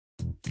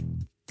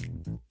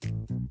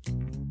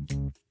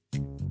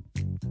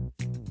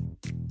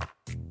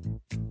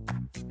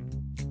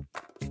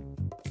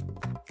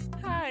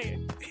Hi.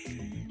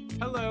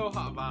 Hello,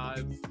 Hot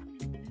Vibes.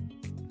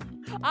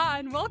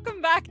 And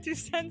welcome back to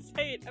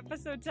Sense8,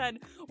 episode 10.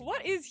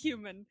 What is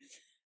human?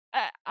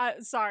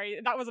 Sorry,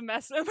 that was a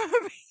mess. Oh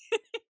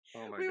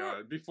my We were-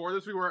 god. Before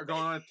this, we were going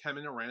on a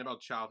 10-minute rant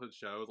about childhood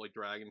shows like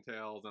Dragon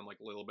Tales and like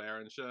Little Bear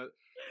and shit.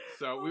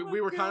 So Oh we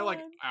my were kind of like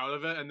God. out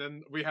of it, and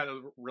then we had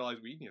to realize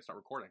we need to start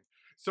recording.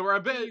 So we're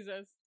a bit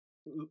Jesus.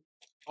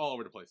 all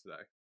over the place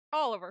today.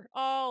 All over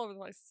the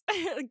place.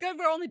 Good,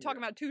 we're only talking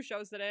Yeah. about 2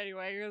 shows today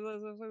anyway. We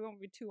won't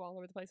be too all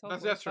over the place.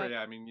 That's true, but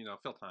yeah. I mean,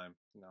 fill time.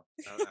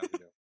 As we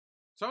do.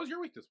 So how was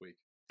your week this week?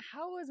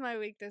 How was my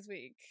week this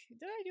week?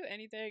 Did I do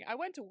anything? I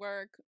went to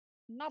work.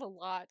 Not a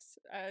lot.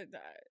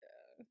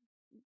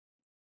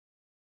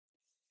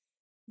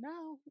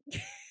 No.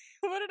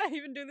 What did I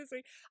even do this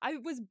week? I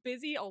was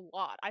busy a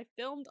lot. I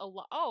filmed a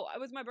lot. Oh, it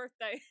was my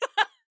birthday.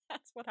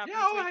 That's what happened.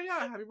 Yeah, this week.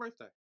 yeah. Happy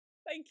birthday.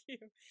 Thank you.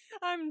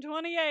 I'm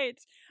 28. It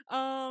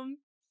was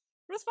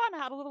fun. I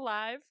had a little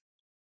live.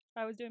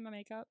 I was doing my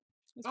makeup.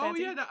 It was Oh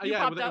fancy. yeah, You yeah.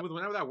 popped up. It was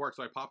whenever that worked,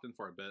 so I popped in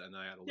for a bit, and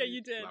then I had to leave. Yeah,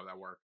 you did. That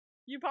work.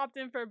 You popped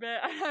in for a bit.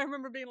 I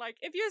remember being like,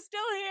 "If you're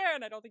still here,"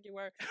 and I don't think you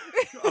were.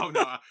 Oh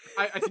no,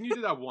 I think you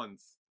did that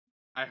once.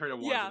 I heard it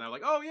once, Yeah. and I was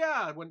like, "Oh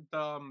yeah," when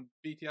the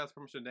BTS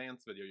Permission to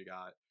Dance video you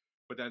got.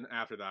 But then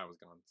after that, I was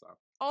gone. So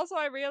Also,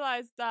 I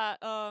realized that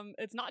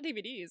it's not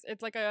DVDs.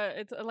 It's like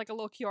a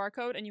little QR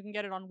code, and you can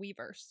get it on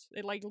Weverse.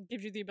 It like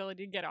gives you the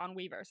ability to get it on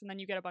Weverse, and then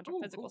you get a bunch of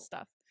Ooh, physical cool.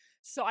 stuff.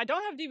 So I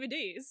don't have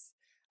DVDs.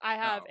 I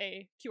have Oh.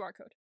 a QR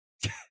code,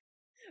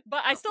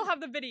 but I still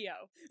have the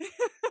video,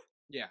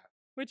 yeah,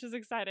 which is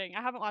exciting.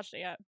 I haven't watched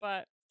it yet,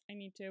 but I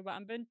need to. But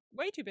I've been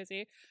way too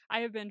busy. I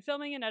have been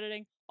filming and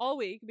editing all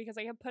week because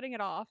I kept putting it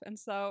off, and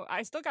so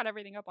I still got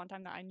everything up on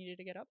time that I needed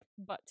to get up.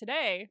 But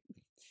today,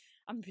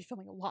 I'm gonna be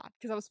filming a lot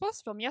because I was supposed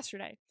to film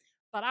yesterday,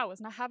 but I was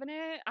not having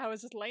it. I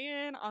was just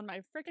laying on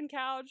my freaking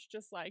couch,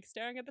 just like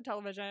staring at the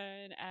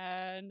television,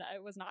 and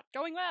it was not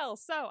going well.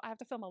 So I have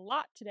to film a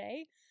lot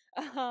today.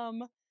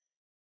 ATs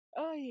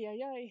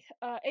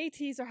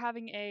are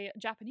having a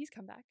Japanese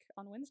comeback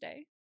on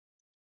Wednesday.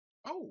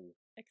 Oh,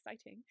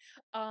 Exciting.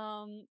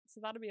 So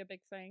that'll be a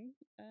big thing.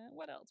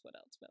 What else?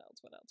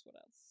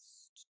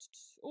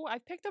 Oh,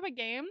 I've picked up a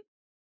game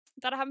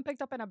that I haven't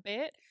picked up in a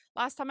bit.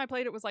 Last time I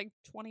played it was like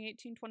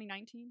 2018,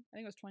 2019. I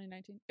think it was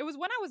 2019. It was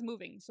when I was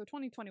moving, so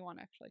 2021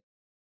 actually.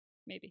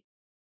 Maybe.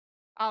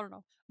 I don't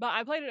know. But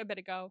I played it a bit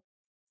ago.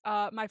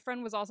 My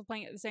friend was also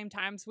playing it at the same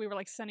time, so we were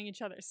like sending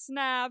each other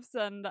snaps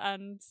and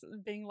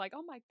being like,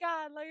 "Oh my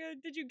god, like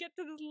did you get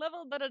to this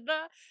level?" Da da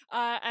da.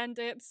 And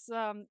it's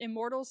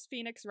Immortals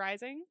Phoenix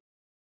Rising.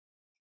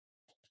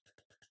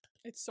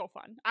 It's so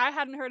fun. I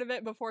hadn't heard of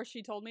it before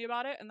she told me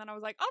about it, and then I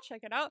was like, "I'll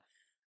check it out."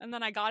 And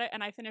then I got it,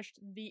 and I finished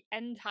the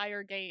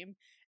entire game.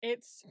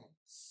 It's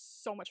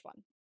so much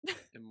fun.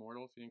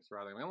 Immortal Phoenix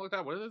Rising. I'm gonna look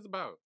at what it is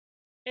about.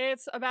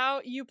 It's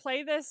about you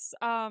play this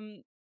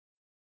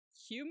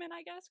human,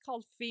 I guess,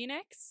 called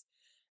Phoenix,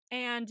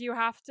 and you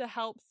have to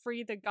help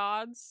free the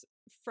gods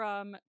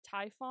from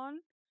Typhon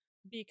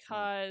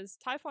because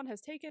Typhon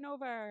has taken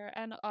over,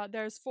 and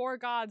there's 4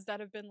 gods that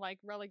have been like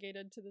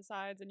relegated to the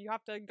sides, and you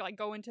have to like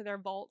go into their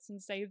vaults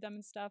and save them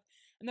and stuff.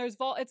 And there's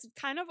it's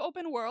kind of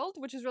open world,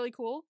 which is really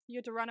cool. You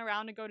get to run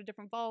around and go to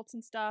different vaults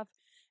and stuff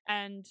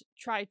and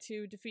try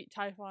to defeat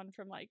Typhon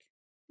from like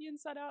the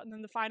inside out. And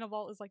then the final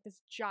vault is like this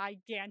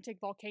gigantic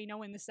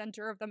volcano in the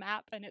center of the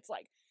map, and it's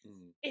like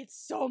it's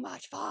so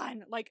much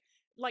fun. Like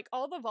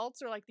all the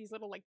vaults are like these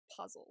little like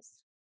puzzles,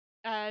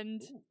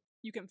 and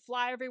you can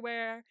fly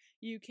everywhere.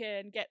 You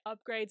can get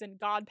upgrades and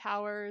god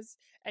powers,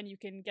 and you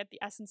can get the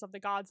essence of the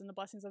gods and the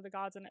blessings of the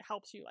gods, and it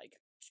helps you like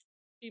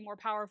be more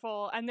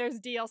powerful. And there's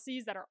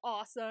DLCs that are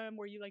awesome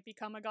where you like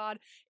become a god.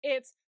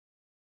 It's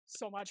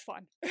so much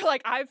fun.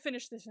 Like I've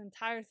finished this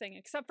entire thing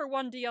except for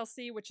one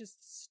DLC, which is the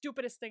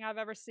stupidest thing I've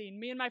ever seen.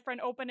 Me and my friend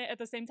opened it at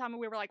the same time, and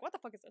we were like, "What the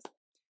fuck is this?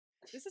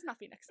 This is not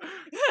Phoenix."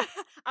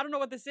 I don't know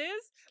what this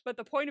is, but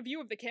the point of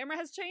view of the camera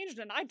has changed,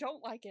 and I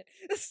don't like it.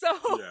 So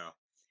Yeah.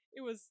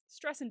 it was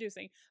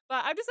stress-inducing.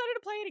 But I've decided to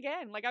play it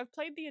again. Like I've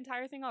played the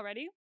entire thing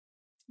already.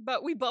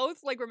 But we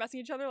both like were messing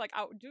each other like,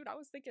 "Oh, dude, I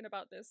was thinking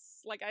about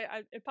this." Like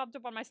it popped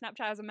up on my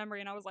Snapchat as a memory,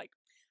 and I was like,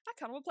 "I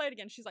kind of want to play it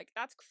again." She's like,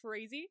 "That's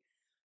crazy."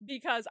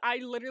 Because I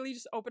literally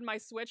just opened my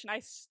Switch and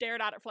I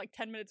stared at it for like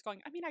 10 minutes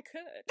going, I mean, I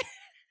could.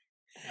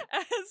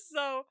 And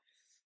so,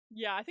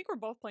 yeah, I think we're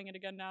both playing it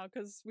again now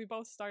because we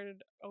both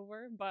started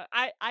over. But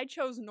I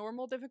chose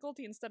normal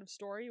difficulty instead of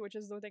story, which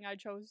is the thing I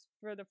chose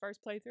for the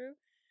first playthrough.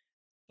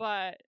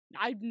 But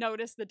I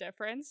noticed the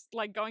difference.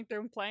 Like going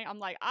through and playing, I'm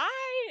like, I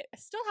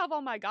still have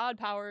all my god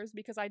powers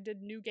because I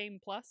did New Game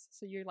Plus.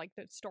 So you're like,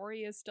 the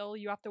story is still,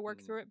 you have to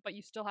work through it, but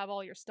you still have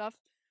all your stuff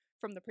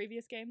from the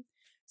previous game.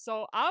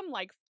 So I'm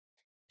like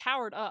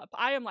powered up.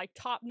 I am like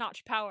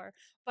top-notch power,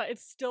 but it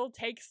still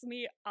takes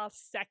me a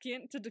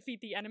second to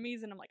defeat the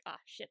enemies, and I'm like, ah,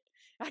 shit.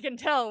 I can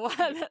tell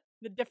the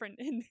different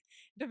in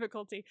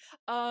difficulty.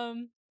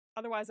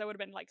 Otherwise I would have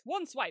been like,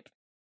 one swipe,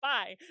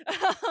 bye.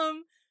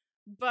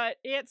 But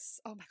it's,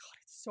 oh my god,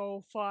 it's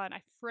so fun.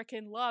 I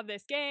freaking love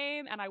this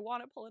game, and I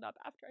want to pull it up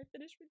after I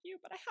finish with you,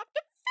 but I have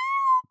to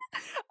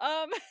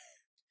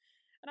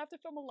And I have to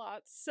film a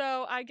lot.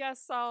 So I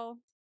guess I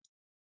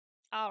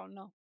don't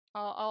know.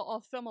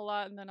 I'll film a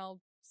lot and then I'll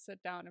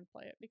sit down and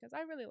play it because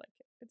I really like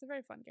it. It's a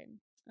very fun game.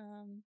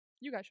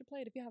 You guys should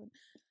play it if you haven't.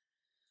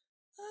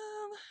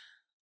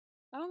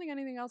 I don't think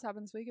anything else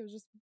happened this week. It was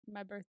just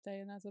my birthday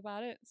and that's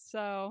about it.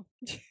 So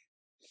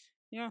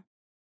yeah.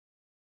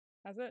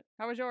 That's it.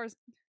 How was yours?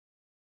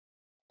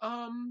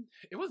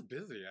 It was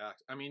busy.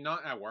 I mean,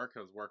 not at work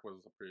because work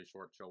was a pretty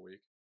short chill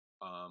week.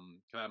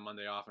 Cause I had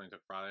Monday off and I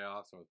took Friday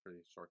off, so it was a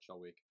pretty short chill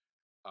week.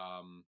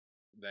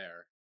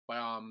 There, but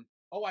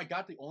oh, I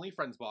got the Only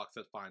Friends box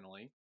set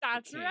finally.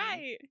 That's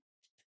right.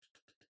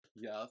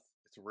 Yes,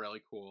 it's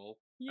really cool.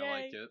 Yay. I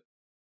like it.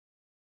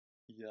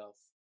 Yes,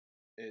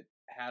 it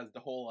has the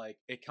whole like.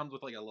 It comes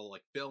with like a little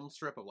like film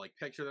strip of like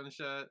pictures and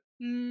shit.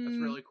 That's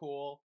really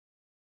cool.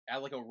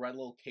 Add like a red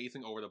little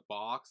casing over the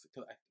box.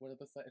 What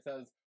does it say? It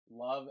says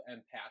love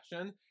and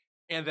passion.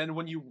 And then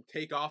when you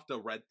take off the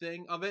red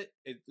thing of it,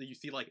 you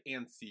see like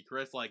Anne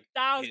Secrets like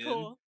that was hidden.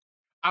 cool.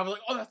 I was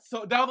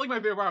like, that was like my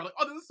favorite part. I was like,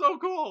 oh, this is so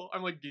cool.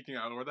 I'm like geeking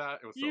out over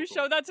that. It was so cool. You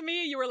showed that to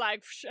me, you were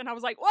like, and I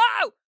was like,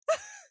 whoa!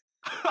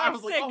 I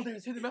was like, oh,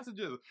 there's hidden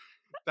messages.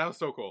 That was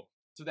so cool.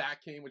 So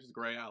that came, which is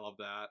great. I love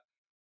that.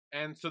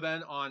 And so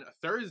then on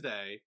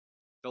Thursday,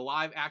 the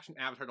live action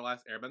Avatar: The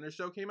Last Airbender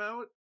show came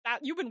out.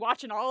 You've been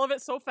watching all of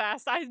it so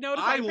fast. I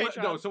noticed on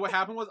Patreon. No, so what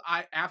happened was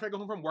after I go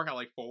home from work at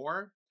like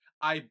 4,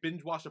 I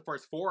binge watched the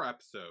first 4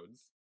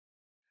 episodes.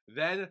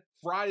 Then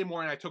Friday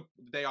morning I took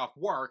the day off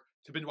work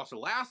to binge watch the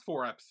last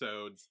 4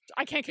 episodes.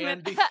 I can't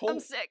commit. I'm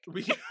sick.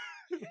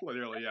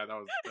 Literally, yeah, that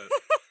was it.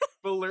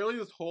 But literally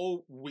this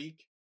whole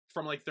week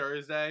from like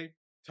Thursday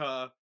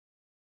to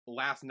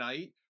last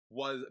night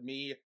was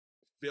me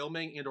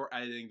filming and or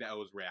editing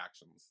those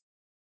reactions.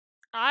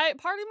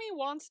 Part of me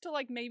wants to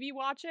like maybe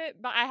watch it,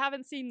 but I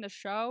haven't seen the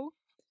show.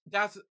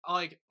 That's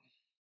like,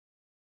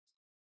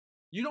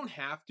 you don't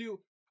have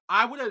to.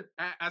 I would have,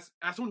 as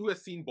someone who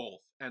has seen both,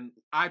 and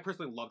I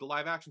personally love the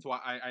live action, so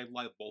I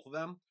like both of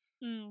them.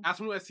 As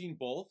someone who has seen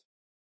both,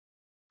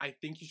 I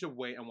think you should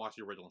wait and watch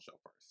the original show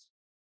first.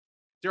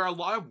 There are a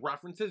lot of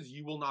references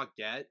you will not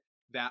get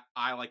that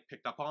I like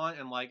picked up on,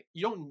 and like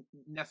you don't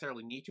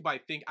necessarily need to, but I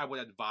think I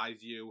would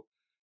advise you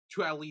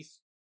to at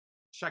least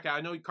check out.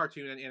 I know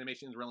cartoon and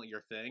animation is really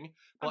your thing,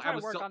 but I'm trying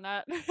to work on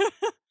that.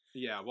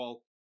 Yeah,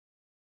 well,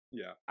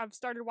 yeah. I've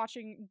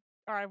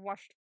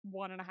watched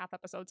 1.5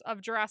 episodes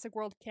of Jurassic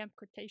World Camp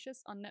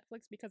Cretaceous on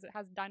Netflix because it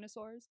has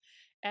dinosaurs,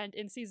 and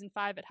in season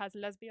 5 it has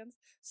lesbians.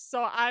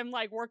 So I'm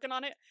like working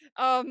on it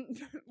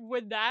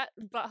with that,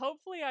 but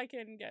hopefully I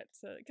can get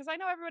to, because I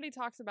know everybody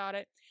talks about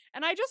it,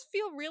 and I just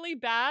feel really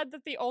bad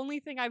that the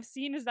only thing I've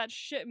seen is that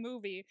shit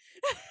movie.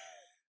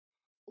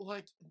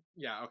 Like,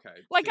 yeah,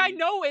 okay. Like, I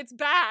know it's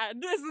bad,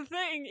 is the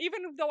thing.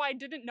 Even though I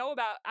didn't know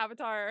about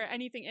Avatar or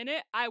anything in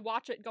it, I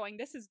watch it going,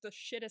 this is the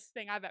shittest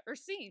thing I've ever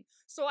seen.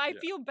 So I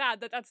feel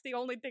bad that that's the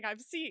only thing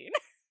I've seen.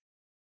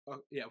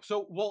 Yeah,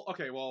 so,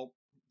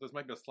 this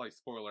might be a slight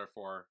spoiler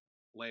for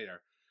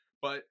later,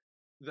 but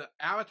the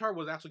Avatar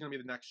was actually going to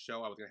be the next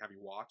show I was going to have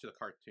you watch, the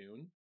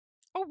cartoon.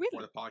 Oh, really?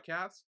 For the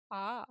podcast.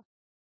 Ah.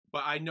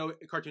 But I know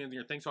cartoon isn't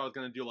your thing, so I was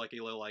going to do like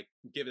a little, like,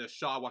 give it a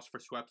shot, watch the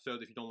first 2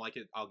 episodes. If you don't like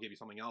it, I'll give you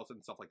something else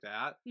and stuff like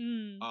that.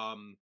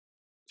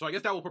 So I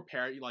guess that will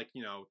prepare you, like,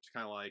 you know, to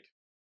kind of like,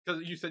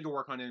 because you said you'll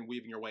work on it and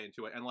weaving your way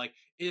into it. And like,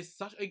 it's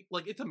such a,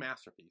 like, it's a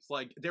masterpiece.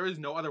 Like, there is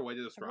no other way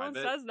to describe it.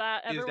 Everyone says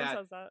that. Everyone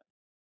says that.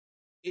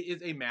 It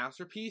is a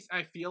masterpiece.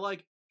 I feel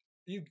like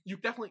you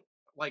definitely,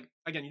 like,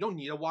 again, you don't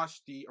need to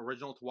watch the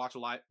original to watch the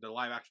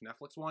live action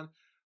Netflix one.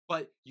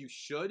 But you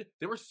should.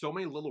 There were so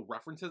many little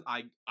references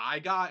I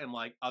got and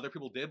like other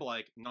people did, but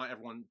like not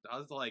everyone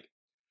does. Like,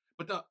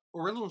 but the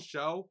original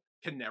show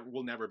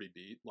will never be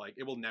beat. Like,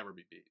 it will never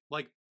be beat.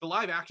 Like, the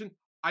live action,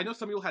 I know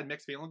some people had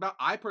mixed feelings about.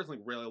 I personally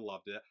really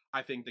loved it.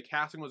 I think the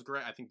casting was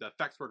great. I think the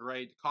effects were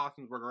great. The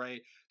costumes were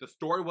great. The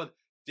story was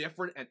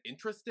different and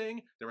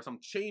interesting. There were some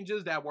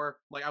changes that were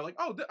like, I was like,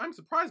 oh, I'm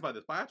surprised by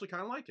this, but I actually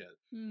kind of like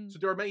it. So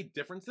there were many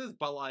differences,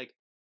 but like,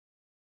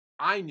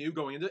 I knew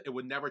going into it, it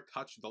would never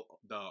touch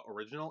the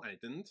original, and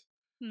it didn't.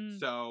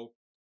 So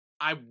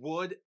I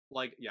would,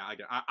 like, yeah,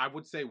 I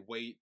would say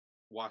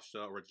watch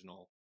the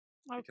original,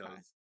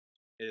 because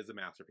it is a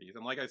masterpiece.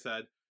 And like I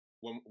said,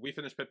 when we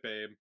finish Pit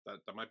Babe,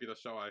 that might be the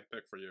show I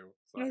pick for you.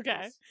 So,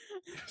 okay.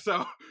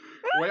 So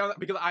wait on that,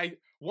 because I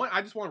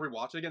just want to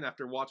rewatch it again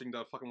after watching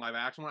the fucking live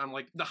action one. I'm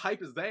like, the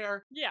hype is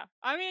there. Yeah,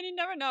 I mean, you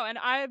never know, and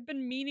I've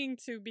been meaning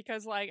to,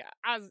 because like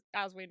as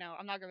we know,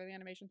 I'm not good with the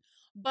animation,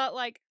 but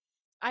like,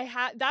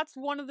 that's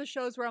one of the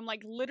shows where I'm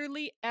like,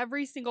 literally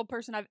every single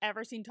person I've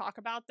ever seen talk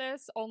about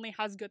this only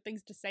has good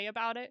things to say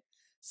about it.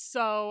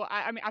 So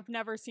I mean, I've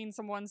never seen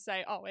someone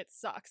say, oh, it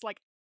sucks,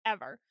 like,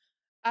 ever.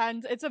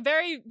 And it's a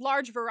very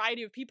large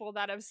variety of people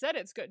that have said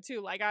it's good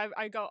too. Like,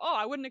 I go, oh,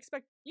 I wouldn't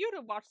expect you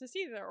to watch this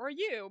either, or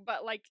you,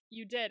 but like,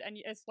 you did, and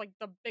it's like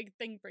the big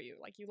thing for you,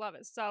 like, you love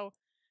it. So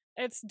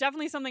it's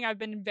definitely something I've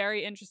been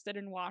very interested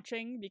in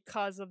watching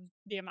because of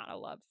the amount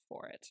of love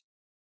for it.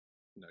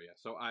 No, yeah.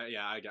 So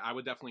I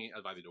would definitely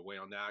advise you to wait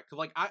on that because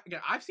like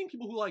I've seen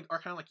people who like are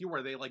kind of like you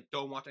where they like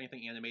don't watch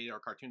anything animated or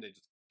cartoon. They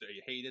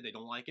hate it. They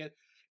don't like it.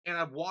 And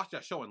I've watched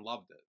that show and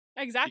loved it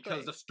Exactly.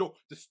 because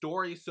the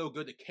story is so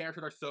good. The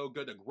characters are so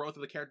good. The growth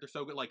of the character is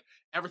so good. Like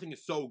everything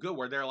is so good.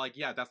 Where they're like,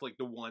 yeah, that's like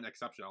the one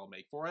exception I'll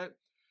make for it.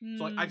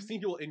 So like I've Mm. seen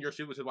people in your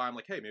shoes, which is why I'm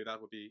like, hey, maybe that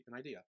would be an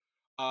idea.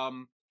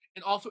 And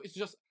also it's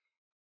just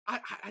I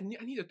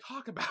need to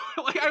talk about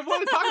it. Like I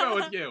want to talk about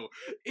it with you.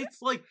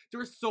 It's like there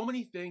are so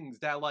many things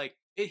that like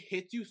it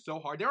hits you so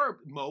hard. There are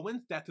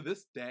moments that to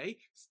this day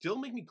still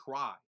make me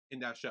cry in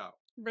that show.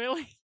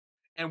 Really?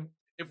 And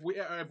if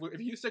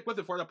you stick with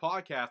it for the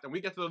podcast and we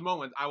get to those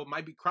moments,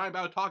 might be crying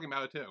about it, talking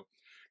about it too,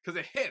 because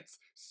it hits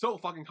so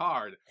fucking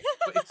hard.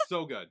 But it's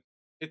so good.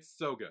 It's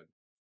so good.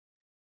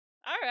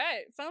 All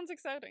right, sounds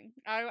exciting.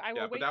 I will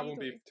Yeah, wait but that won't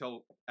be eagerly.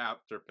 till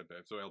after Pippin,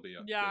 so it'll be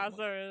a Yeah, good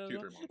sorry.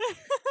 2-3 months.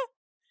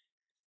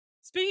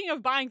 Speaking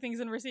of buying things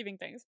and receiving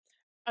things,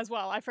 as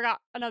well, I forgot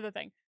another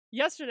thing.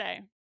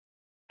 Yesterday,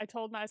 I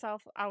told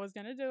myself I was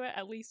gonna do it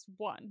at least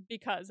one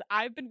because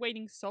I've been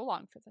waiting so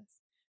long for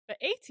this. The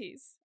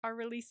 80s are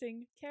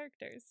releasing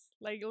characters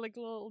like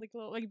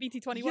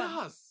BT21.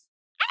 Yes.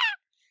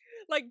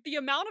 Like the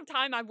amount of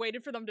time I've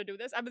waited for them to do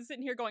this, I've been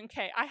sitting here going,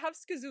 "Okay, I have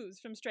Skazoos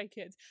from Stray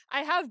Kids.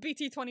 I have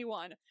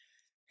BT21.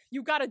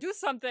 You gotta do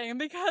something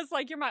because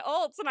like you're my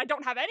ults and I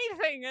don't have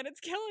anything and it's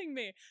killing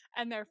me."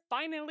 And they're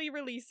finally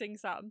releasing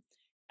some,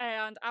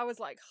 and I was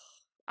like,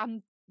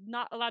 I'm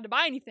not allowed to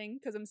buy anything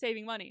because I'm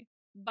saving money,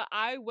 but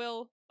I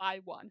will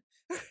buy one.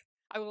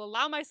 I will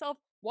allow myself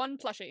one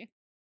plushie,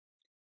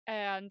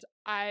 and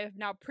I've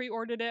now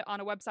pre-ordered it on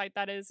a website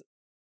that is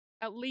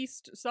at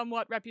least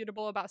somewhat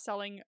reputable about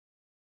selling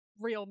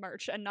real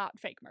merch and not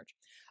fake merch.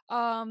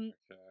 Okay.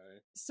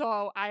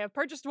 So I have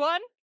purchased one.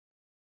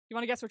 You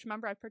want to guess which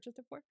member I purchased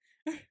it for?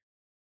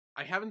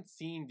 I haven't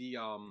seen the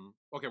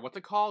Okay, what's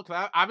it called?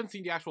 Cause I haven't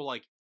seen the actual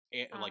like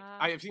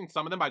I have seen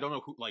some of them. But I don't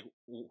know who like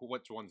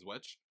which one's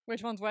which.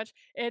 Which one's which?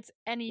 It's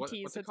NETs. What's So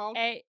it it's called?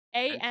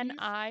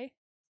 ANI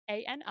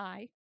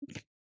ANI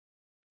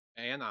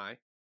ANI.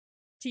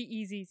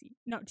 TEZZ.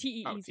 No,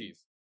 TEEZ. Oh,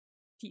 T's.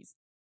 T's.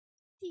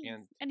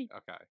 And Any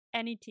okay.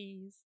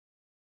 NETs.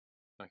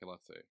 Okay,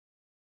 let's see.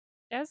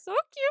 They're so cute.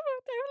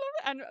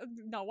 I love it.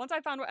 And no, once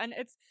I found one, and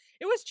it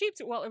was cheap.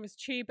 Well, it was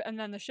cheap, and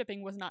then the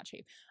shipping was not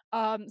cheap.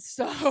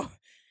 So close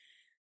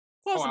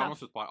I enough. almost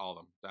just bought all of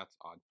them. That's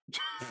odd.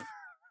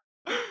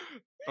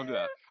 Don't do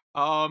that.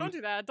 Don't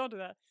do that. Don't do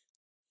that.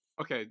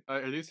 Okay,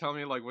 are these telling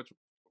me like which?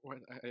 What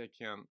I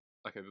can't.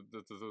 Okay,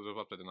 this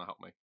website did not help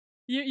me.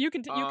 You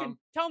can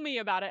tell me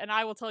about it, and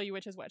I will tell you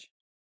which is which.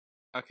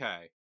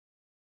 Okay.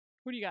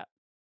 Who do you got?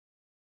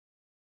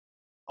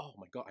 Oh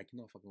my god, I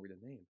cannot fucking read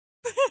a name.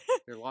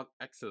 There are a lot of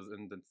X's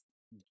and then.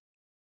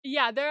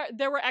 Yeah,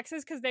 there were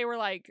X's because they were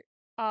like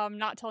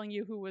not telling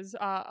you who was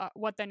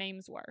what their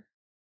names were.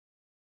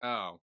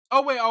 Oh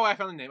wait, I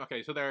found the name.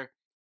 Okay, so they're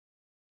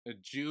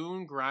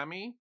June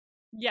Grammy.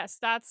 Yes,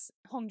 that's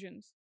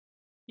Hongjun's.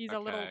 He's a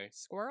little Okay.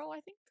 squirrel, I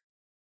think.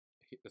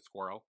 The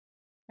squirrel.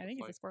 I think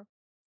he's a like- squirrel.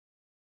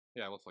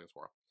 Yeah, it looks like a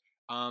squirrel.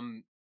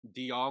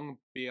 Diong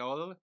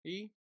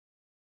Bioli.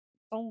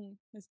 Dong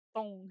is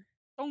Dong.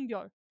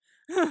 Dongbyo.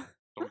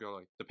 Don't go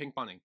like the pink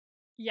bunny.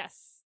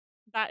 Yes,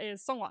 that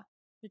is Songhwa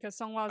because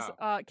Songhwa's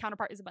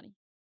counterpart is a bunny.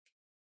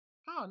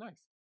 Oh, nice.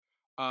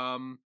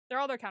 They're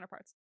all their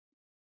counterparts.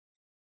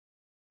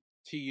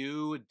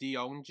 Tu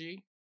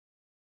Dionji.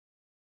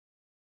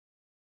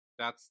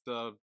 That's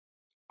the.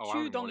 Oh, I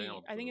Chu don't know what Dongi.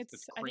 animal I think this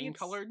is. it's Cream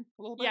colored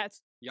a little bit. Yeah,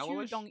 it's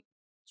Yellowish.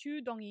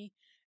 Chu Dongi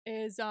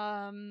is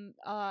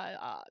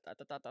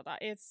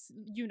it's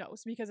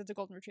Yunos because it's a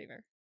golden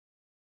retriever.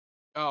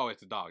 Oh,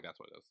 it's a dog. That's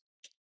what it is.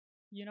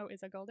 Yuno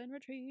is a golden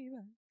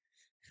retriever.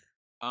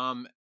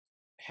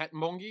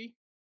 Hetmongi.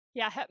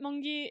 Yeah,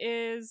 Hetmongi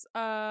is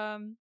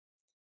Also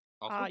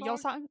a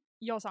dog?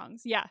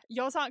 Yosang's. Yeah,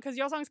 Yosang, because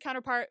Yosang's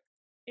counterpart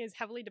is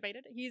heavily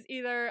debated. He's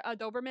either a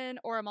Doberman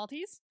or a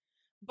Maltese,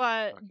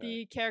 but Okay.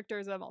 the character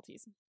is a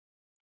Maltese.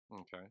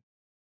 Okay.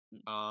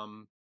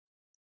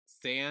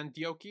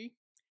 Sandyoki.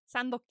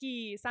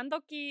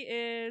 Sandoki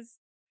is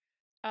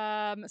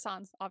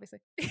Sans, obviously.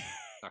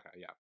 Okay,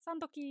 yeah.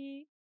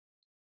 Sandoki.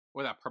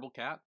 What, that purple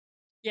cat?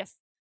 Yes,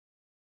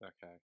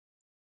 Okay.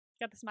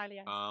 got the smiley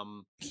eyes.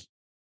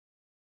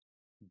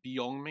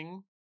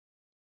 Byongming.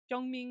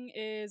 Jongming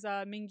is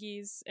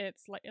Mingi's.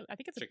 It's like I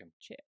think it's Chicken. a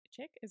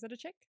chick. Is it a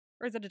chick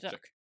or is it a duck?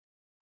 Chick.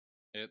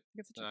 It.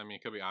 It's a chick. I mean,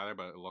 it could be either,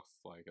 but it looks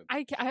like it.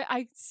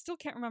 I still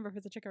can't remember if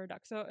it's a chick or a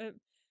duck. So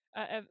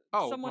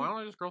someone. Why don't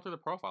I just scroll through the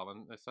profile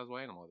and it says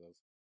what animal it is?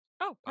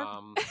 Oh,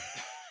 perfect.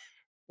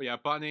 But yeah,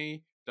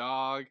 bunny,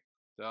 dog,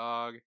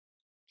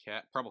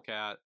 cat, purple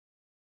cat,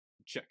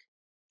 chick.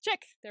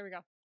 Chick. There we go.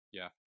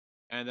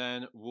 And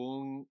then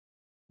Wu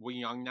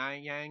Yang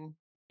Yang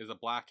is a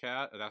black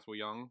cat, and that's Wu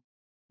Young.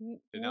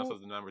 It now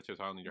says the number too,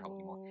 so I don't need your help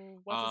anymore.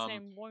 What's his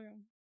name?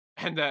 William.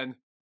 And then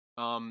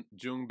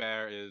Jung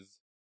Bear is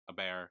a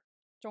bear.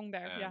 Jong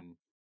Bear. Yeah. And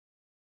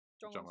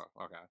Jong. Jung,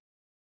 okay.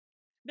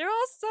 They're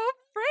all so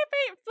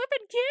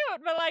flippin'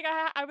 cute. But like,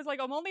 I was like,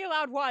 I'm only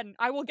allowed one.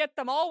 I will get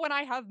them all when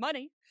I have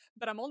money,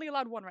 but I'm only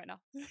allowed one right now.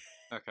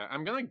 Okay,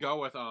 I'm gonna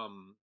go with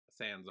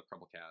Sans the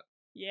purple cat.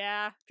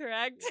 Yeah,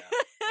 correct. Yeah,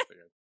 I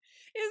figured.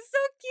 It's so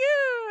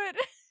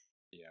cute.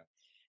 Yeah.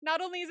 Not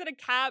only is it a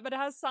cat, but it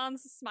has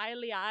Sans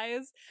smiley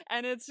eyes,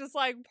 and it's just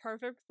like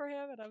perfect for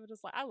him. And I'm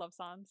just like, I love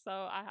Sans, so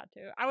I had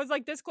to. I was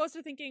like this close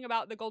to thinking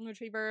about the golden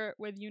retriever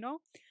with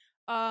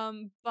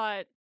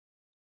but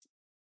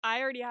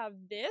I already have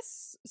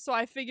this, so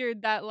I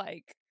figured that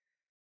like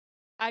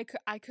I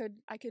could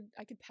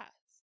pass.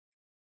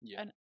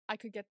 Yeah. And I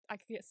could get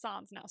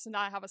Sans now. So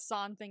now I have a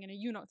Sans thing and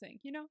a thing,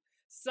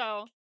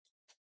 So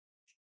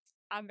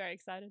I'm very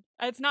excited.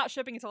 It's not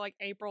shipping until like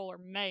April or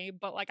May,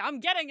 but like I'm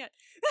getting it.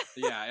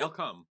 Yeah, it'll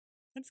come.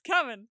 It's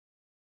coming.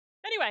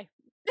 Anyway.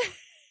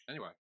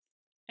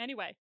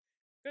 Anyway.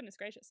 Goodness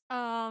gracious.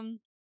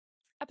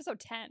 Episode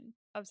 10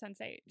 of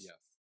Sense8. Yes.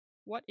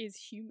 What is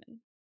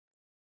human?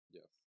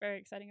 Yes. Very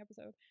exciting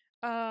episode.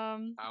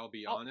 I'll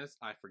be honest,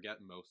 I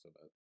forget most of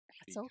it.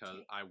 That's because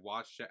okay. I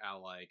watched it at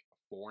like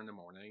 4 in the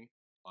morning.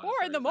 4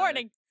 in the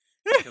morning.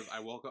 Because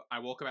I woke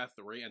up at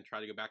 3 and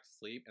tried to go back to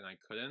sleep and I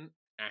couldn't.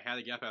 And I had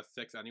to get up at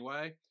 6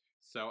 anyway.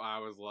 So I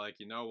was like,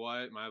 you know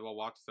what? Might as well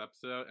watch this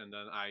episode. And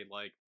then I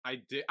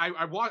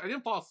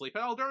didn't fall asleep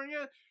at all during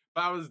it,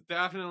 but I was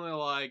definitely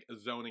like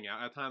zoning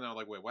out at the time. And I was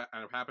like, wait, what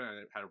happened? And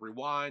I had to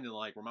rewind and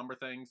like remember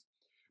things.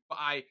 But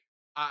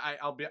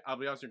I'll be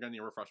honest, you're gonna need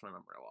to refresh my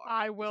memory a lot.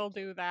 I will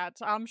do that.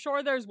 I'm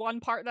sure there's one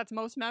part that's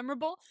most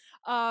memorable.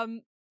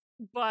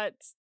 But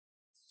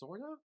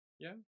sort of,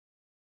 yeah.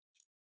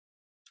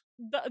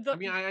 I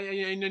mean,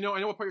 I know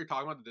what part you're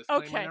talking about, the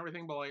disclaimer and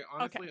everything, but like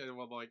honestly, I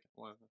will like.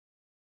 Well,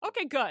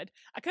 okay, good.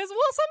 Because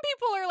some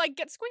people are like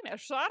get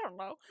squeamish, so I don't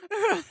know.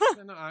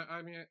 No,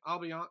 I mean, I'll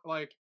be honest.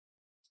 Like,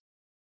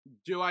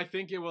 do I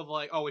think it was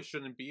like, oh, it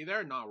shouldn't be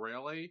there? Not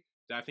really.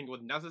 Did I think it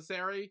was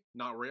necessary?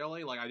 Not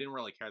really. Like, I didn't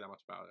really care that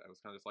much about it. I was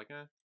kind of just like,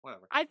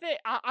 whatever. I think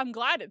I'm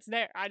glad it's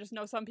there. I just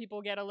know some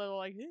people get a little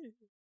like,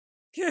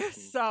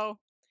 so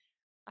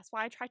that's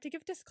why I try to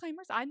give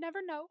disclaimers. I never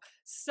know.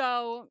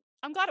 So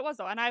I'm glad it was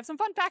though, and I have some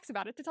fun facts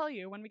about it to tell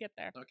you when we get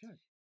there.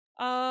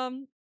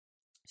 Okay.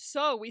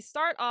 So we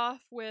start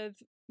off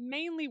with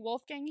mainly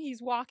Wolfgang.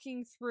 He's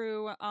walking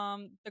through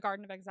the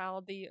Garden of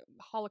Exile, the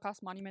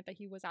Holocaust monument that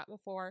he was at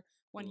before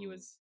when he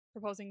was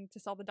proposing to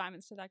sell the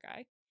diamonds to that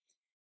guy.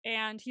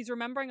 And he's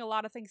remembering a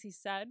lot of things he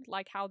said,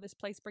 like how this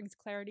place brings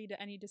clarity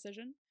to any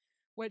decision,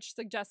 which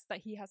suggests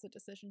that he has a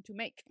decision to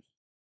make.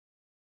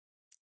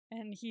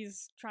 And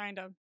he's trying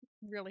to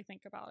really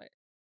think about it.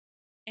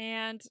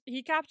 And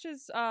he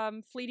captures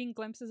fleeting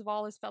glimpses of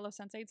all his fellow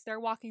Sense8s. They're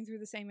walking through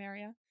the same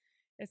area.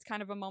 It's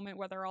kind of a moment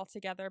where they're all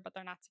together, but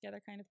they're not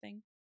together kind of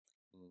thing.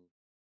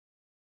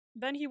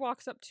 Then he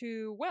walks up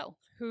to Will,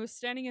 who is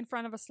standing in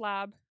front of a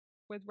slab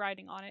with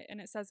writing on it,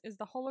 and it says, "Is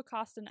the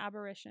Holocaust an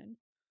aberration,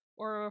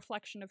 or a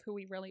reflection of who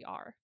we really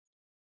are?"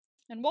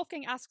 And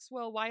Wolfgang asks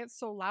Will why it's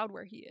so loud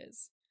where he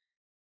is.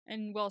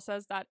 And Will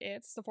says that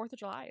it's the 4th of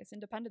July, it's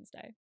Independence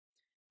Day.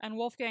 And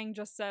Wolfgang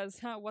just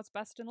says, what's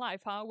best in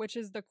life, huh? Which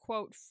is the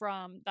quote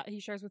from that he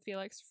shares with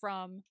Felix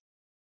from,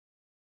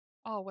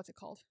 what's it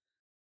called?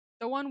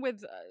 The one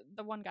with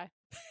the one guy.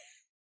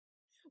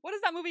 What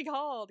is that movie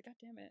called? God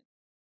damn it.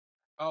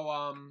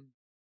 Oh,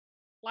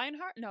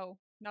 Lionheart? No,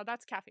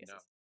 that's Capheus. No.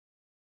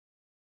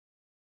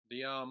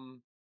 The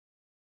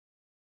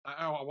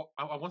I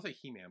want to say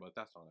He-Man, but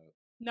that's not it.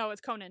 No,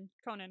 it's Conan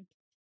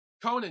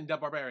the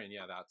Barbarian,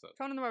 yeah, that's it.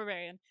 Conan the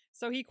Barbarian.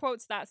 So he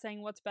quotes that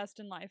saying, what's best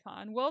in life, huh?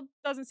 And Will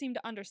doesn't seem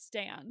to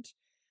understand.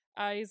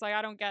 He's like,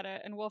 I don't get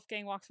it. And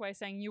Wolfgang walks away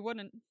saying, you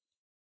wouldn't.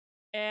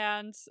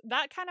 And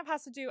that kind of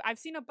has to do, I've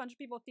seen a bunch of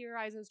people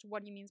theorize as to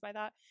what he means by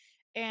that.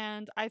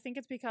 And I think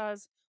it's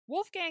because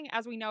Wolfgang,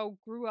 as we know,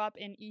 grew up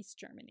in East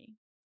Germany.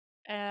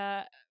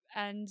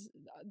 And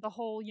the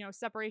whole,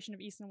 separation of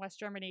East and West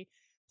Germany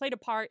played a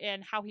part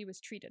in how he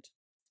was treated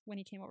when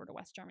he came over to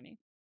West Germany.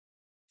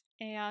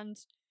 And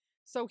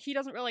so he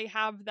doesn't really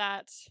have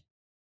that,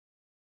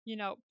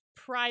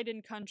 pride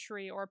in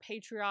country or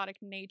patriotic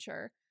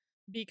nature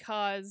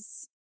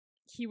because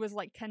he was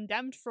like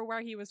condemned for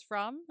where he was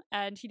from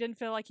and he didn't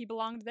feel like he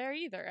belonged there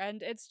either.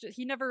 And it's just,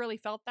 he never really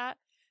felt that.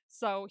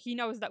 So he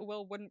knows that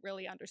Will wouldn't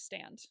really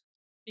understand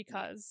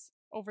because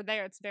over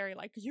there it's very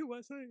like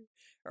USA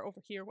or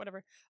over here,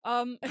 whatever.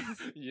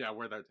 Yeah,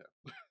 we're there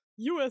too.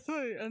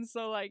 USA. And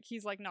so like,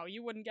 he's like, no,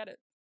 you wouldn't get it.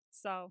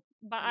 So,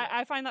 but yeah.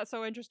 I find that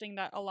so interesting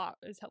that a lot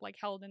is like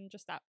held in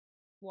just that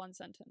one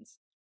sentence.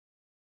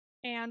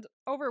 And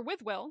over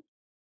with Will,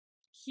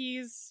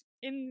 he's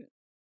in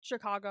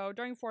Chicago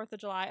during 4th of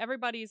July.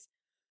 Everybody's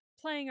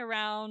playing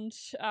around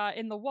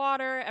in the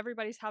water.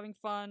 Everybody's having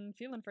fun,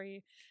 feeling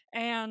free.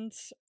 And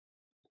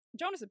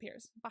Jonas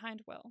appears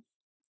behind Will.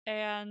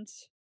 And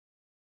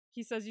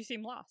he says, you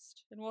seem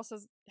lost. And Will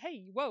says,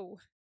 hey, whoa,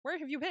 where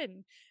have you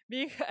been?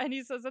 And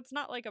he says, it's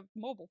not like a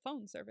mobile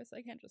phone service.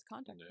 I can't just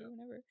contact you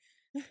whenever.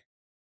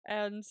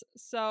 And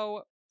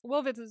so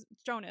well, it's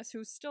Jonas,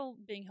 who's still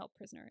being held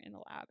prisoner in the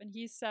lab, and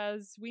he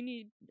says,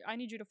 I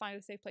need you to find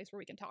a safe place where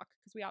we can talk,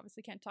 because we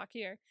obviously can't talk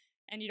here,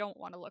 and you don't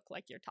want to look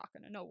like you're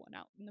talking to no one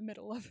out in the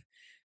middle of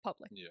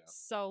public. Yeah.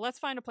 So let's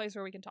find a place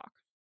where we can talk.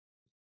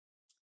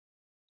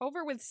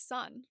 Over with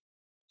Sun.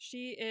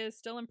 She is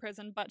still in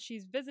prison, but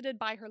she's visited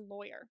by her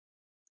lawyer.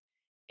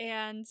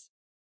 And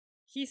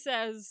he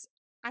says,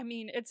 I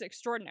mean, it's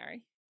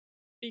extraordinary,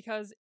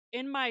 because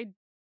in my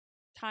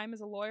time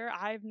as a lawyer,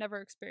 I've never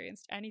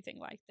experienced anything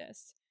like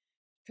this.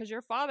 Because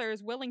your father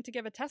is willing to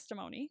give a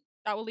testimony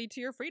that will lead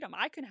to your freedom.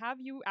 I can have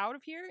you out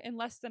of here in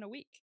less than a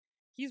week.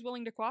 He's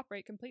willing to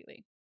cooperate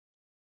completely.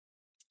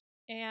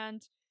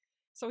 And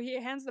so he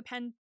hands the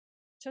pen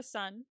to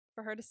Sun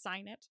for her to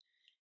sign it.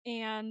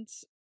 And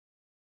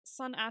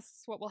Sun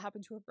asks what will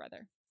happen to her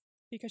brother,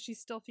 because she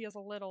still feels a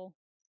little,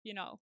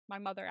 my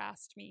mother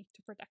asked me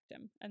to protect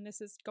him, and this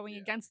is going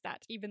against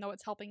that, even though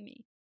it's helping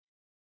me.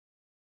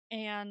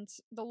 And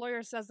the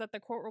lawyer says that the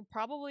court will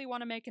probably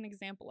want to make an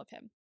example of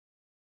him,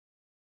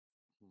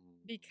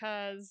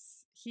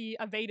 because he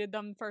evaded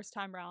them first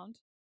time round.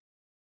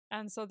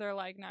 And so they're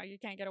like, no, you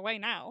can't get away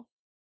now.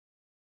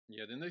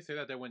 Yeah, didn't they say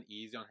that they went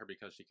easy on her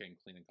because she came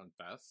clean and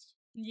confessed?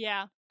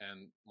 Yeah.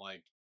 And,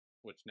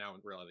 which now I'm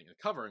realizing is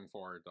covering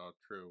for the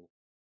true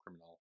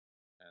criminal.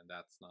 And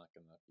that's not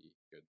going to be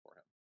good for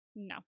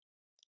him. No.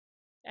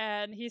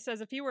 And he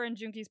says if he were in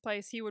Junki's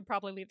place, he would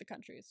probably leave the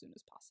country as soon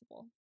as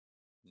possible.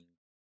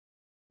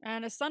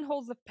 And as Sun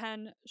holds the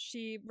pen,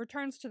 she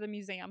returns to the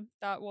museum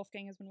that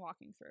Wolfgang has been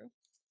walking through.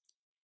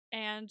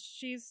 And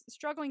she's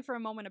struggling for a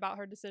moment about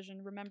her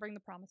decision, remembering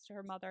the promise to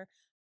her mother.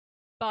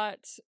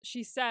 But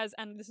she says,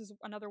 and this is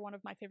another one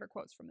of my favorite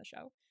quotes from the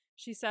show,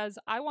 she says,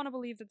 I want to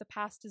believe that the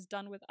past is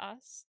done with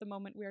us the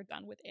moment we are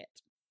done with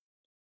it.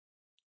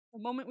 The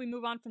moment we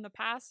move on from the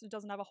past, it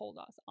doesn't have a hold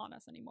on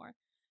us anymore.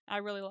 I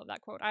really love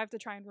that quote. I have to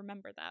try and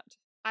remember that.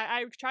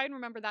 I try and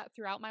remember that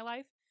throughout my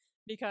life,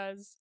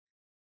 because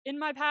in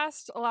my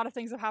past, a lot of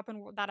things have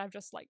happened that I've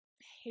just,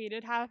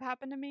 hated have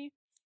happened to me.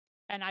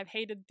 And I've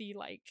hated the,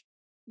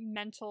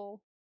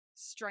 mental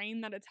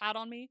strain that it's had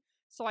on me.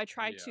 So I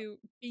try to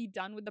be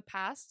done with the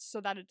past so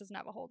that it doesn't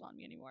have a hold on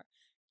me anymore.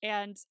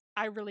 And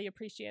I really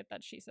appreciate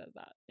that she says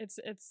that.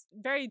 It's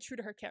very true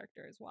to her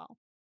character as well.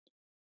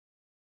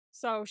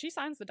 So she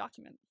signs the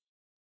document.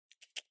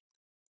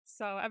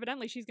 So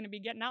evidently she's going to be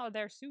getting out of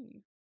there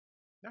soon.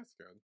 That's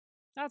good.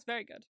 That's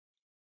very good.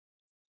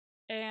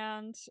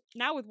 And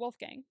now with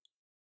Wolfgang.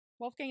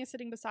 Wolfgang is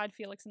sitting beside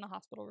Felix in the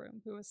hospital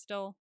room, who is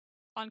still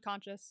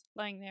unconscious,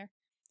 laying there.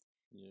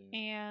 Yeah.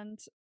 And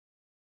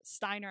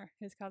Steiner,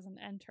 his cousin,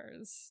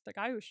 enters. The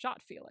guy who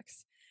shot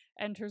Felix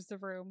enters the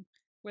room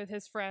with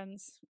his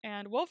friends.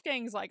 And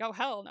Wolfgang's like, oh,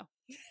 hell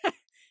no.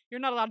 You're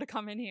not allowed to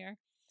come in here.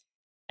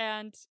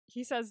 And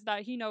he says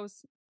that he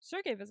knows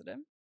Sergei visited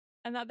him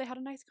and that they had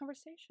a nice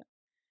conversation.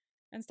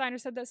 And Steiner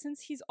said that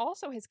since he's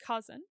also his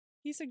cousin,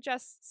 he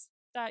suggests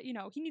that,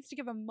 he needs to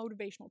give a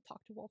motivational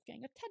talk to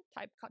Wolfgang, a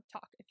TED-type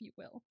talk, if you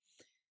will.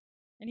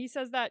 And he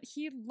says that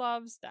he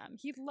loves them.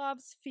 He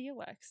loves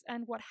Felix.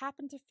 And what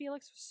happened to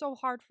Felix was so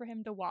hard for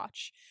him to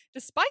watch,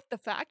 despite the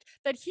fact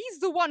that he's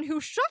the one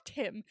who shot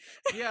him.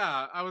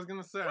 Yeah, I was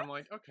going to say, I'm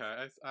like,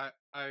 okay,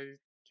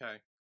 okay.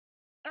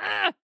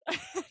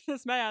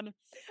 This man.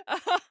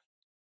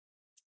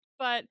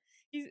 But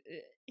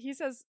he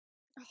says,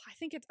 oh, I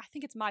think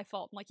it's my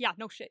fault. I'm like, yeah,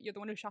 no shit, you're the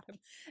one who shot him.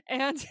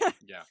 And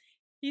yeah.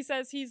 He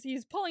says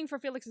he's pulling for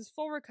Felix's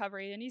full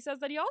recovery, and he says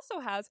that he also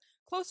has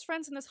close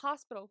friends in this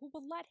hospital who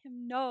will let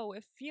him know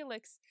if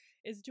Felix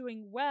is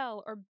doing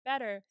well or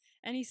better.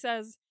 And he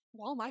says,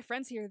 well, my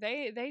friends here,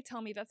 they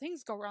tell me that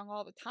things go wrong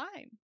all the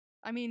time.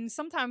 I mean,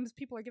 sometimes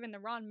people are given the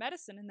wrong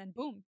medicine and then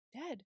boom,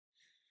 dead.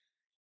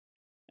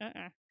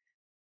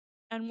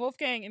 And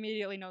Wolfgang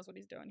immediately knows what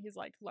he's doing. He's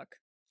like, look,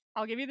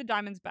 I'll give you the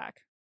diamonds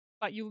back,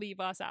 but you leave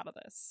us out of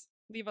this.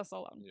 Leave us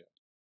alone. Yeah.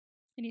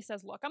 And he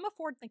says, look, I'm a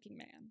forward-thinking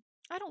man.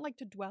 I don't like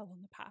to dwell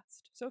on the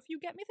past. So if you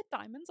get me the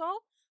diamonds, I'll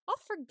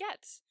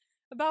forget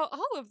about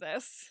all of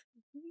this.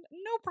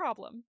 No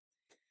problem.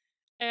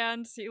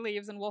 And he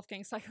leaves, and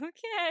Wolfgang's like,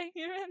 okay,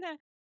 you're in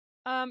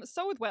there.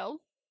 So with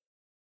Will,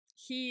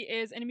 he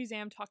is in a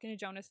museum talking to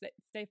Jonas.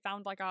 They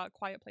found a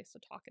quiet place to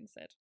talk and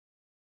sit.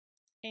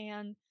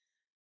 And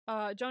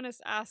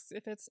Jonas asks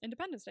if it's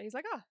Independence Day. He's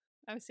like,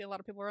 I see a lot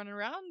of people running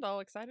around,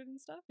 all excited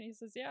and stuff. And he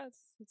says, yeah,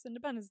 it's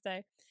Independence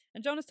Day.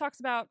 And Jonas talks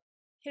about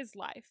his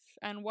life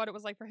and what it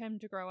was like for him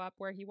to grow up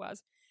where he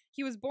was.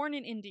 He was born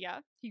in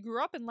India. He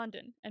grew up in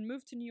London and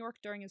moved to New York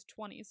during his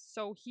 20s.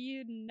 So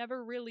he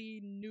never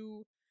really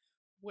knew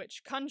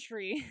which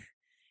country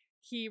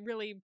he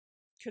really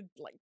could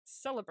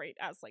celebrate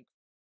as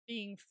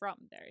being from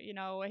there.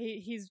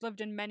 He's lived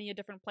in many a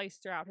different place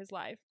throughout his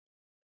life.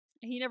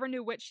 He never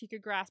knew which he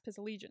could grasp his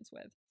allegiance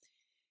with.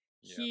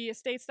 Yeah. He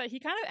states that he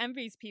kind of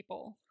envies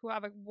people who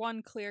have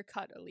one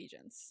clear-cut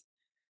allegiance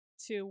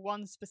to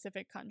one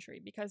specific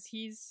country, because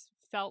he's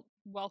felt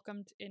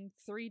welcomed in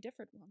 3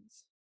 different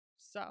ones.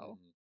 So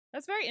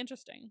that's very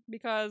interesting,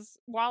 because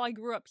while I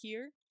grew up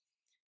here,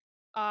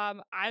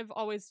 I've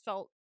always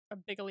felt a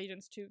big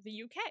allegiance to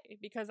the UK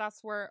because that's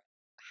where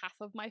half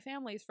of my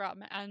family's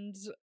from, and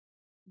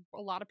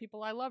a lot of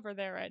people I love are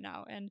there right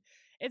now. And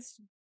it's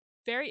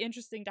very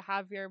interesting to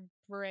have your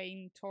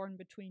brain torn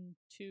between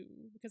two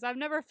because I've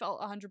never felt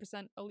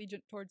 100%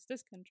 allegiant towards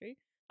this country.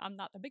 I'm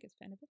not the biggest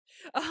fan of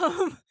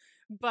it.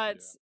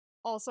 But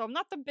also I'm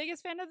not the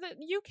biggest fan of the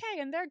UK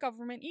and their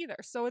government either.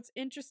 So it's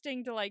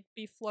interesting to like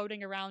be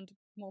floating around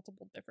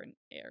multiple different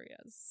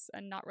areas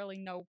and not really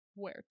know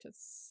where to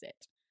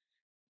sit.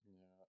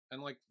 Yeah.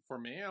 And like for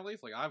me at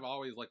least, like I've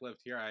always like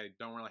lived here. I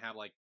don't really have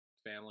like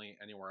family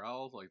anywhere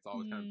else. Like it's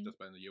always kind of just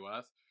been in the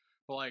US.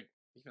 But like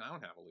even I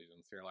don't have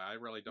allegiance here. Like I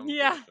really don't give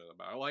a shit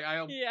about it. Like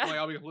I'll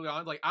be completely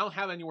honest. Like I don't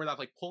have anywhere that's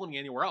like pulling me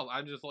anywhere else.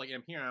 I'm just like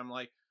I'm here. And I'm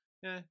like,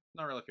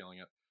 not really feeling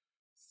it.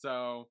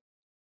 So,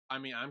 I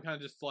mean, I'm kind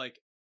of just like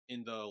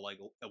in the like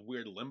a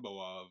weird limbo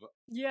of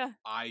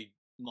I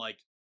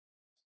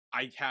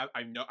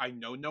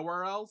know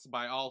nowhere else, but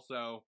I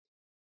also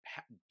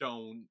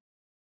don't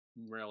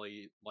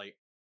really like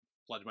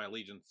pledge my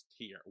allegiance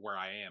here where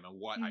I am and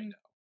what I know.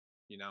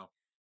 You know.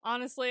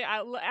 Honestly,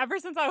 ever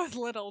since I was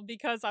little,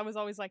 because I was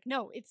always like,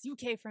 no, it's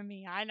UK for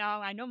me. I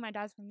know my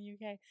dad's from the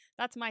UK.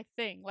 That's my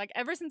thing. Like,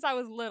 ever since I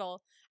was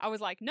little, I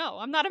was like, no,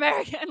 I'm not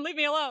American. Leave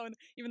me alone,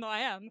 even though I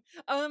am.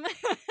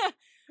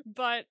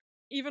 But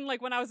even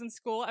like when I was in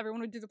school,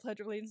 everyone would do the Pledge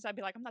of Allegiance. I'd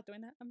be like, I'm not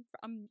doing that.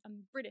 I'm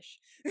British.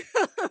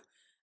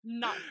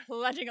 Not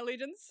pledging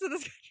allegiance to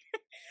this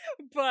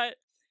country. But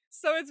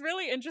so it's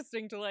really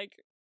interesting to like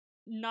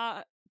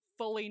not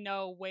fully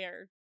know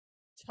where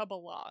to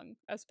belong,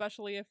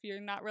 especially if you're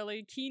not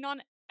really keen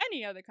on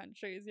any other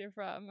countries you're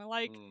from.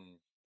 Like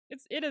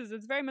it's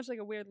very much like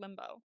a weird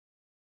limbo.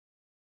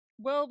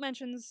 Will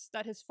mentions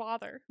that his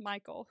father,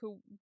 Michael, who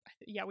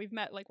we've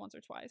met like once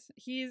or twice,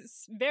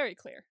 he's very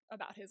clear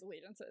about his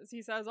allegiances.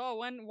 He says,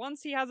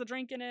 once he has a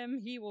drink in him,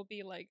 he will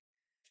be like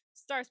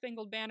Star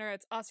Spangled Banner,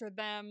 it's us or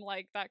them,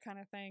 like that kind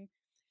of thing.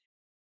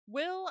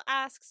 Will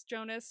asks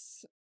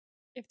Jonas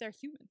if they're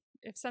human,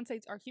 if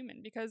sensates are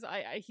human, because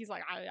he's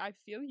like, I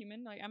feel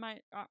human. Like, am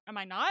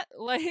I not?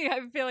 Like, I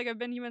feel like I've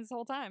been human this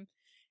whole time.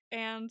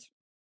 And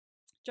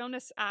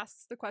Jonas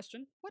asks the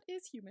question, what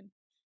is human?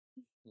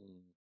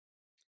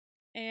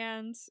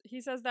 And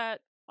he says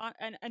that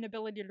an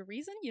ability to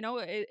reason,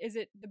 is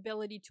it the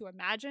ability to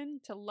imagine,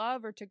 to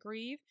love, or to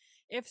grieve?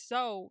 If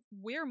so,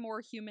 we're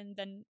more human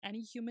than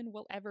any human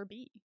will ever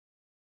be.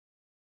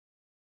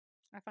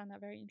 I find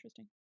that very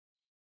interesting.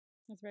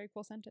 That's a very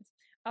cool sentence.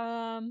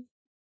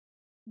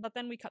 But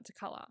then we cut to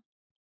Kala.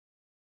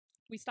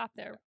 We stop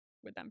there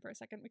with them for a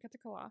second. We cut to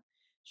Kala.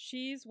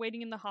 She's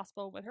waiting in the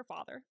hospital with her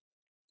father.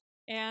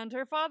 And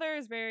her father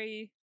is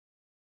very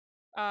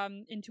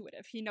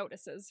intuitive. He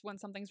notices when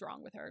something's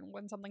wrong with her and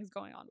when something's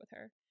going on with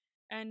her.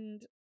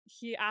 And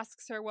he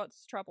asks her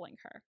what's troubling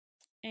her.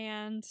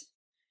 And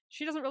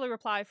she doesn't really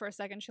reply for a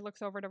second. She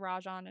looks over to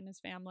Rajan and his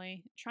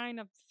family, trying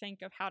to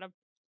think of how to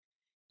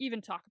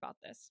even talk about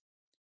this.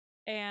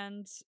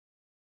 And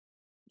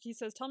he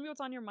says, tell me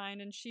what's on your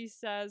mind. And she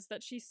says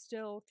that she's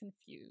still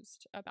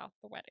confused about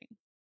the wedding.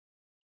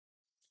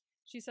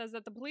 She says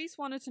that the police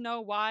wanted to know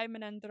why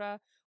Manendra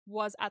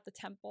was at the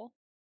temple.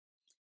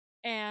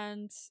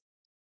 And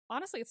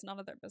honestly, it's none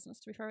of their business,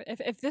 to be fair.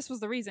 If this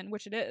was the reason,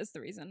 which it is the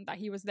reason that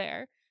he was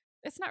there,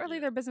 it's not really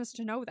their business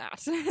to know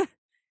that.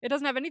 It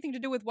doesn't have anything to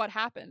do with what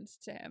happened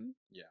to him.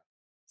 Yeah.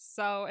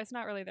 So it's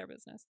not really their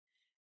business.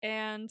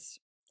 And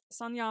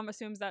Sanyam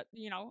assumes that,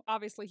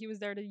 obviously he was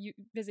there to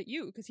visit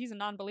you because he's a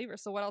non-believer,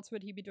 so what else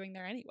would he be doing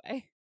there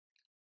anyway?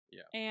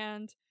 Yeah.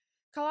 And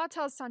Kala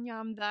tells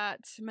Sanyam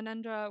that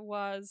Manendra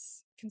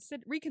was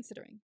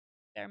reconsidering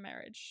their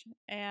marriage,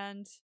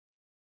 and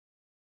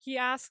he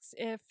asks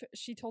if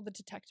she told the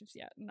detectives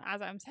yet. And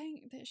as I'm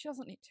saying, she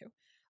doesn't need to.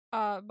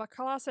 But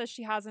Kala says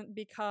she hasn't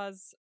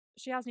because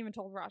she hasn't even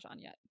told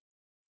Rajan yet.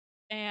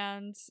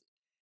 And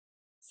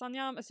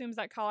Sanyam assumes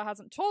that Kala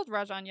hasn't told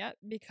Rajan yet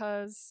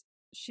because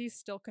she's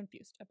still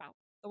confused about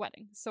the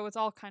wedding. So it's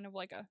all kind of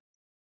like a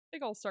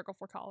big old circle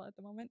for Kala at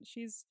the moment.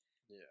 She's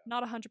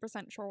not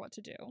 100% sure what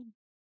to do.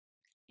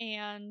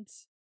 And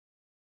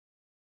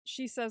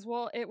she says,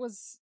 well, it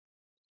was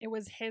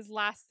his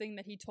last thing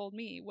that he told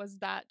me was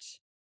that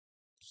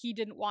he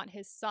didn't want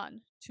his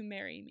son to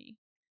marry me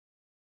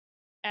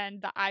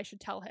and that I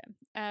should tell him.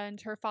 And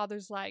her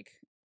father's like,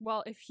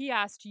 well, if he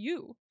asked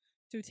you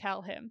to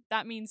tell him,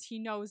 that means he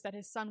knows that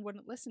his son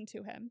wouldn't listen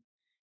to him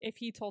if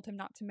he told him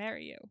not to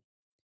marry you.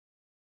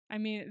 I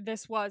mean,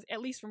 this was,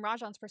 at least from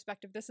Rajan's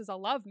perspective, this is a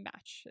love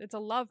match. It's a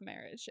love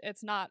marriage.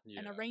 It's not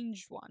an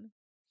arranged one.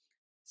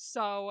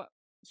 So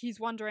he's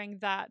wondering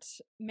that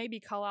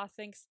maybe Kala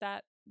thinks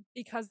that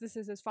because this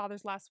is his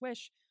father's last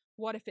wish,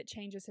 what if it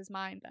changes his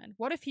mind then?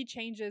 What if he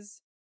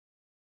changes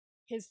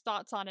his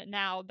thoughts on it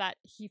now that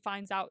he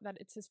finds out that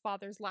it's his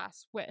father's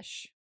last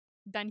wish?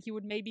 Then he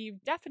would maybe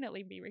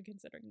definitely be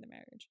reconsidering the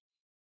marriage.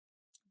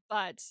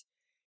 But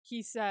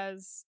he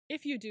says,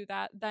 if you do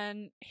that,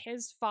 then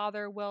his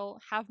father will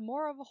have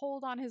more of a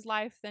hold on his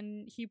life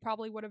than he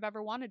probably would have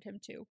ever wanted him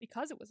to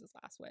because it was his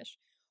last wish.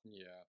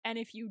 Yeah. And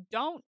if you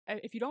don't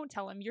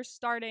tell him, you're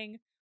starting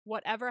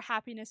whatever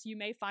happiness you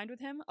may find with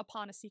him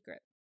upon a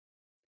secret.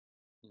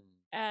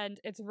 And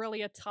it's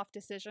really a tough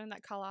decision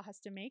that Kala has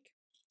to make.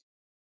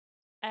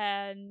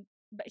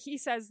 But he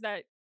says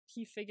that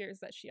he figures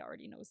that she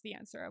already knows the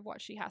answer of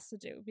what she has to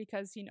do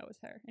because he knows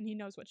her and he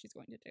knows what she's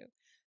going to do.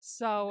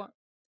 So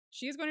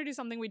she's going to do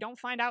something we don't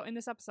find out in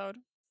this episode.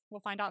 We'll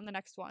find out in the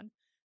next one.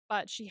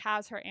 But she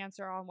has her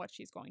answer on what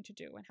she's going to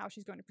do and how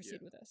she's going to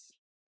proceed with this.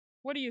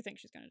 What do you think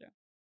she's going to do?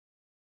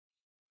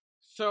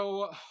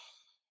 So,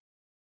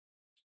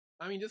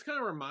 I mean, this kind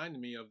of reminded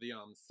me of the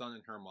son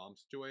and her mom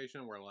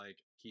situation where, like,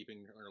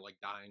 keeping her, like,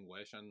 dying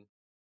wish, and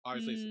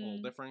obviously it's a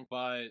little different,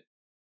 but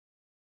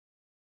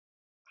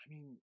I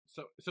mean,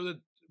 so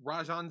the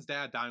Rajan's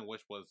dad dying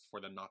wish was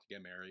for them not to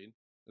get married,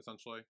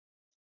 essentially.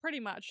 Pretty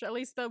much. At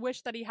least the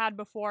wish that he had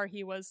before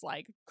he was,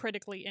 like,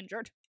 critically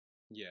injured.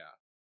 Yeah.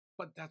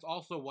 But that's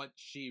also what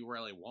she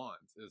really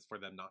wants, is for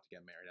them not to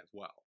get married as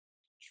well.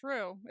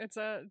 True. It's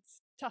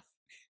tough.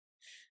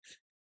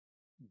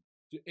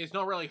 It's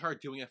not really her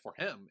doing it for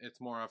him.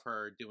 It's more of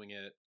her doing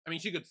it. I mean,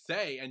 she could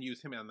say and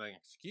use him as an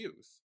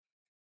excuse.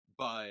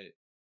 But,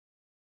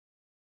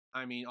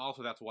 I mean,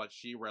 also that's what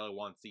she really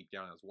wants deep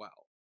down as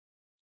well.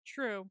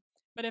 True.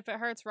 But if it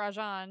hurts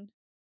Rajan,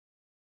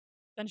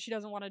 then she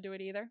doesn't want to do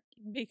it either.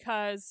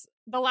 Because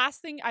the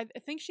last thing, I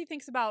think she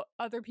thinks about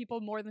other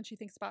people more than she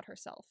thinks about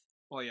herself.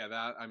 Well, yeah,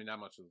 that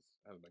much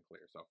has been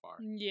clear so far.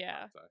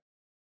 Yeah.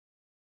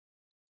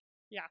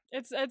 Yeah,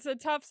 it's a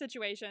tough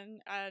situation,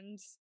 and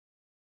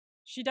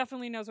she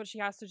definitely knows what she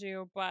has to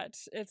do, but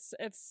it's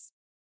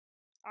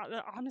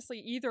honestly,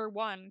 either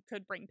one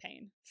could bring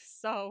pain.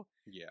 So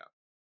yeah.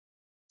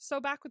 So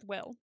back with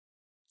Will,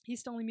 he's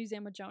still in the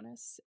museum with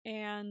Jonas,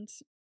 and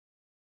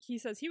he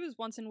says he was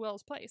once in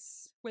Will's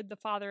place, with the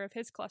father of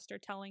his cluster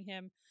telling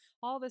him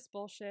all this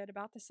bullshit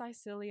about the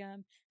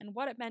Sicilium and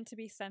what it meant to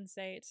be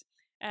sensate.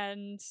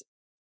 And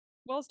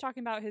Will's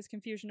talking about his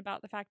confusion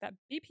about the fact that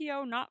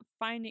BPO not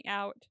finding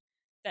out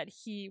that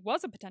he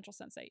was a potential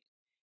sensate,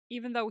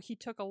 even though he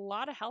took a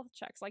lot of health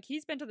checks. Like,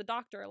 he's been to the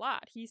doctor a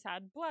lot. He's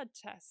had blood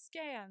tests,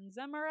 scans,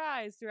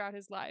 MRIs throughout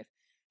his life.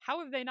 How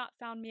have they not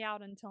found me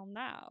out until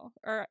now?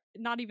 Or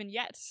not even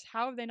yet.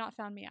 How have they not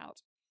found me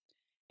out?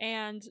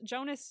 And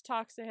Jonas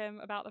talks to him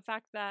about the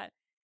fact that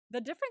the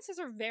differences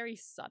are very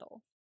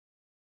subtle.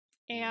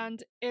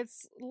 And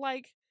it's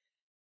like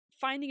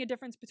finding a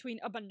difference between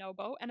a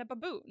bonobo and a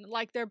baboon.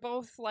 Like, they're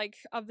both, like,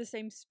 of the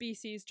same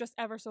species, just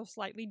ever so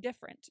slightly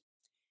different.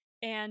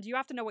 And you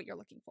have to know what you're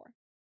looking for.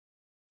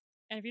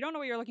 And if you don't know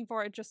what you're looking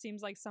for, it just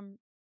seems like some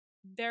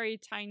very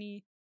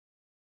tiny,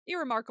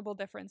 irremarkable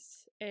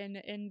difference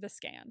in the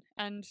scan.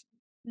 And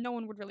no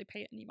one would really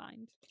pay it any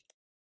mind.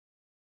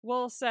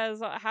 Will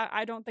says,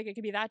 I don't think it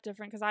could be that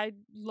different because I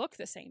look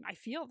the same. I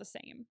feel the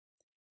same.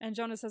 And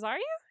Jonas says, are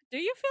you? Do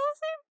you feel the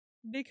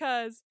same?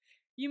 Because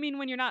you mean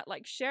when you're not,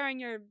 like, sharing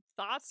your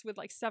thoughts with,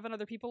 like, 7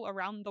 other people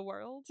around the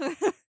world?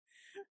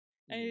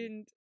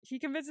 And he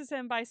convinces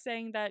him by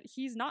saying that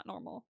he's not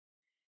normal.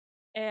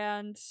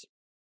 And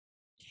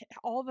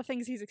all the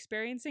things he's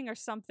experiencing are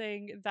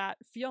something that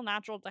feel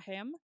natural to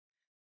him,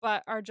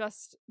 but are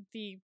just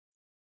the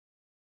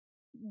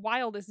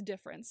wildest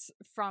difference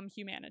from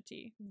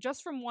humanity,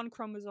 just from one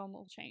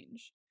chromosomal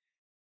change.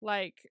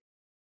 Like,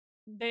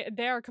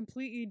 they are a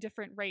completely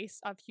different race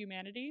of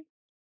humanity,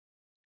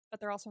 but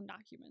they're also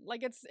not human.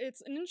 Like, it's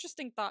an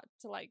interesting thought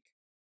to, like,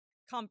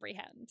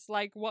 comprehend,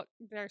 like, what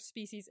their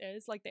species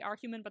is. Like, they are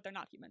human, but they're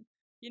not human,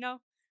 you know?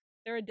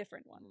 They're a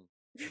different one.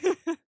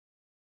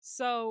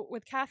 So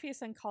with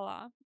Capheus and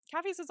Kala,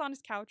 Capheus is on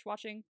his couch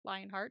watching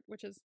Lionheart,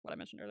 which is what I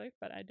mentioned earlier,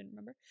 but I didn't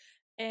remember.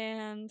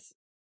 And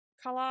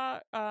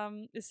Kala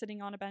is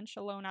sitting on a bench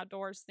alone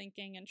outdoors,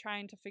 thinking and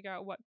trying to figure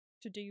out what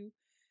to do.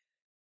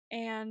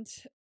 And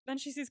then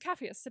she sees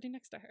Capheus sitting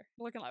next to her,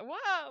 looking like,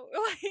 wow,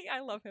 like, I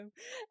love him.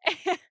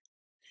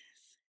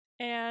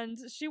 And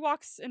she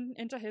walks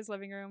into his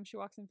living room. She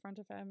walks in front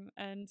of him,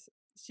 and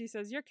she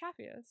says, "You're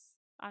Capheus.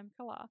 I'm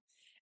Kala."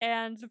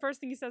 And the first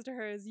thing he says to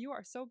her is, "You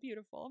are so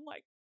beautiful." I'm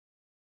like,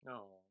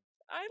 oh,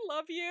 I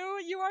love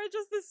you. You are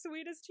just the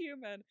sweetest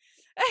human.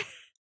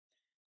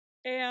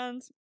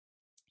 And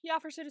he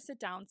offers her to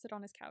sit on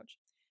his couch.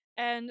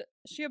 And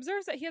she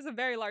observes that he has a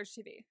very large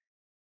TV.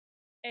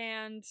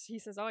 And he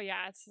says, oh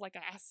yeah, it's like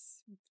a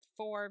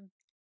S4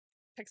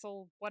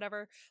 pixel,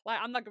 whatever. Like,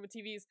 I'm not good with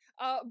TVs.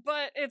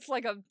 But it's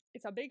like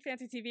it's a big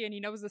fancy TV, and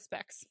he knows the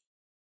specs.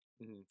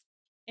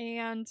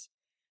 And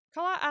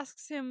Kala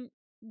asks him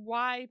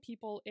why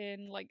people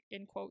in, like,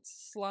 in quotes,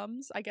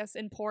 slums, I guess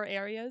in poor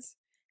areas,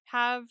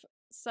 have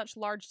such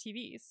large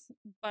TVs,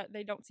 but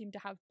they don't seem to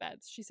have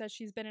beds. She says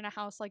she's been in a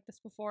house like this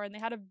before, and they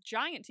had a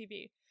giant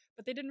TV,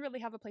 but they didn't really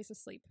have a place to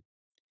sleep.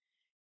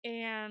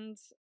 And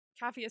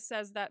Capheus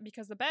says that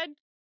because the bed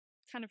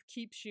kind of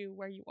keeps you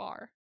where you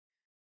are,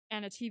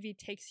 and a TV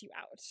takes you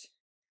out.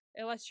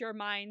 It lets your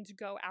mind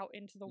go out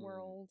into the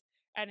world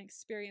and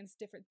experience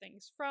different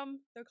things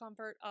from the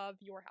comfort of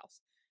your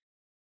house.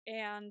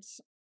 And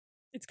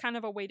it's kind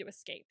of a way to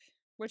escape,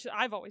 which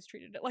I've always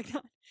treated it like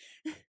that.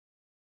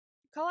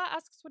 Kala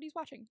asks what he's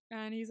watching,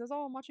 and he says,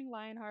 oh, I'm watching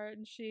Lionheart,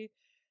 and she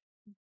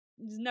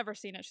never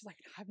seen it. She's like,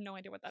 I have no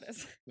idea what that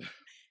is.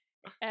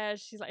 And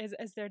she's like,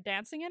 is there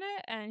dancing in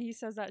it? And he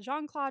says that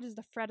Jean-Claude is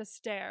the Fred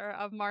Astaire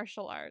of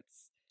martial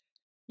arts.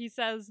 He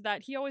says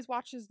that he always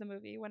watches the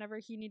movie whenever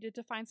he needed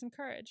to find some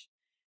courage.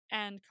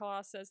 And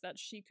Kala says that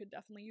she could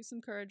definitely use some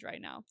courage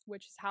right now,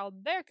 which is how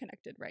they're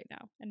connected right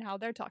now and how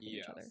they're talking to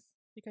each other.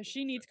 Because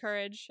she needs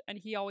courage, and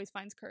he always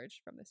finds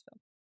courage from this film.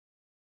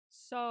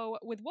 So,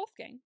 with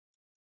Wolfgang,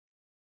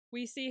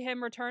 we see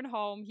him return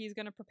home. He's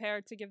going to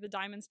prepare to give the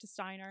diamonds to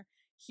Steiner.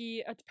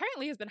 He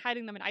apparently has been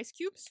hiding them in ice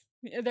cubes.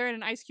 They're in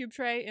an ice cube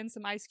tray in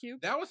some ice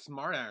cubes. That was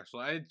smart,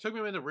 actually. It took me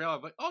a minute to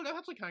realize, like, oh, that's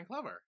actually kind of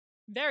clever.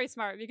 Very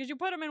smart, because you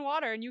put them in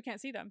water and you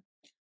can't see them.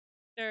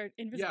 They're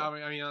invisible. Yeah,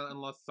 I mean,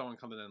 unless someone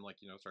comes in and, like,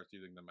 starts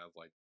using them as,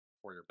 like,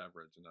 for your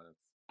beverage, and then it's...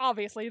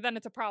 Obviously, then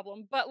it's a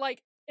problem. But,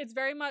 like, it's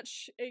very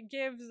much, it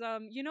gives,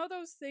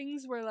 those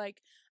things where,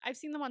 like, I've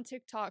seen them on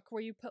TikTok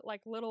where you put,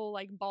 like, little,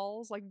 like,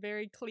 balls, like,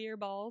 very clear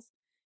balls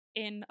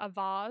in a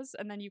vase,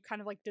 and then you kind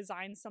of, like,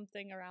 design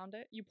something around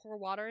it. You pour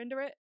water into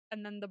it,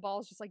 and then the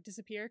balls just, like,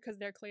 disappear because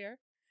they're clear.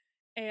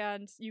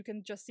 And you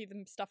can just see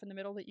the stuff in the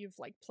middle that you've,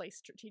 like, placed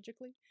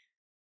strategically.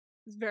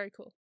 It's very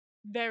cool.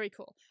 Very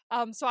cool.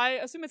 So I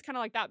assume it's kind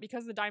of like that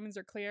because the diamonds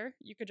are clear.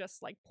 You could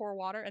just like pour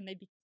water and they'd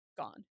be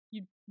gone.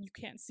 You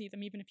can't see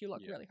them even if you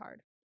look really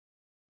hard.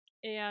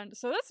 And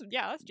so that's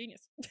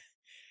genius.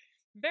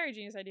 Very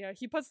genius idea.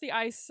 He puts the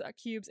ice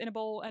cubes in a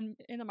bowl and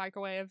in the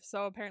microwave.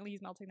 So apparently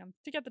he's melting them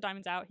to get the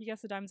diamonds out. He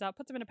gets the diamonds out,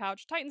 puts them in a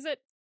pouch, tightens it,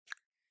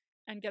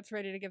 and gets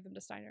ready to give them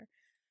to Steiner.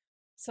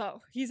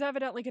 So he's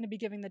evidently going to be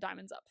giving the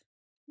diamonds up.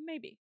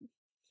 Maybe.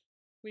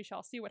 We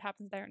shall see what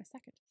happens there in a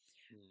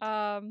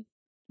second.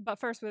 But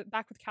first,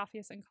 back with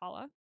Capheus and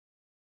Kala.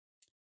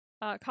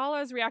 Kala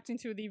is reacting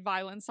to the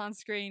violence on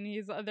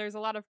screen. There's a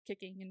lot of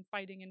kicking and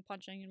fighting and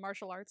punching and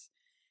martial arts.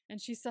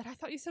 And she said, I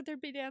thought you said there'd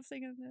be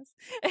dancing in this.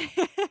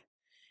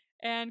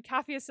 And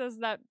Capheus says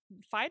that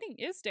fighting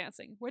is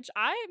dancing, which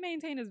I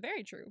maintain is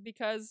very true,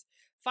 because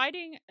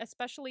fighting,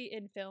 especially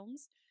in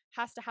films,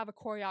 has to have a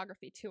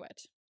choreography to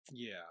it.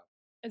 Yeah.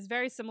 It's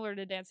very similar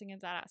to dancing in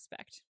that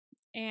aspect.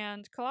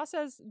 And Kala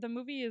says the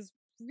movie is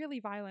really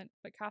violent,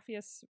 but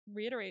Capheus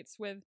reiterates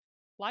with,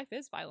 life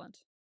is violent.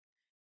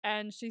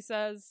 And she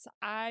says,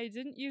 I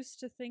didn't used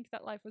to think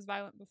that life was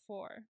violent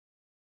before,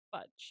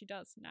 but she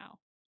does now.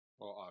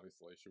 Well,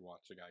 obviously, she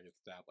watched a guy get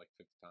stabbed like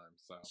 50 times,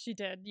 so... She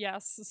did,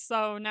 yes.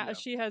 So now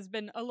she has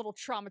been a little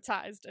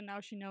traumatized, and now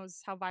she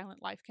knows how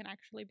violent life can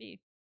actually be.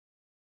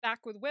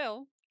 Back with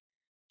Will,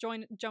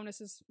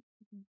 Jonas is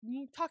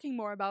talking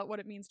more about what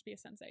it means to be a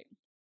sensate.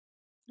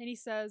 And he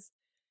says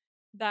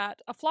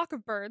that a flock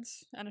of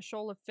birds and a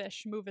shoal of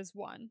fish move as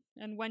one.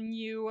 And when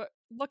you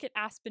look at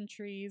aspen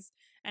trees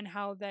and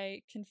how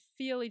they can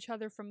feel each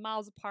other from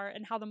miles apart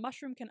and how the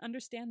mushroom can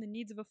understand the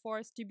needs of a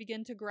forest, you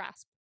begin to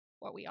grasp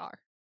what we are.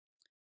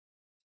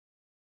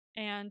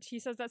 And he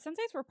says that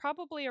sensates were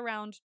probably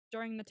around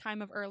during the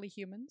time of early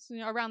humans,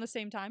 around the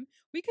same time.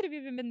 We could have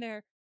even been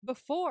there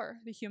before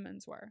the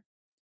humans were.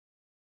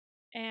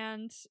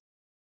 And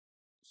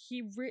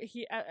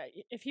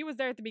if he was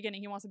there at the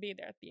beginning, he wants to be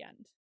there at the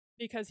end,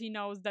 because he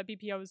knows that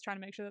BPO is trying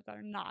to make sure that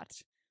they're not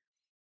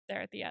there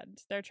at the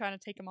end. They're trying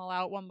to take them all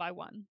out one by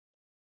one.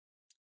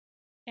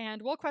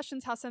 And Will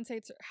questions how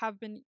sensates have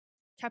been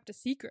kept a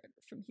secret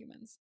from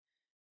humans.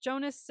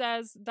 Jonas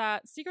says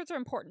that secrets are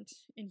important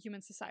in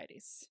human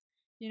societies.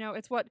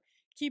 It's what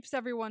keeps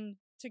everyone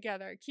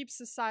together. It keeps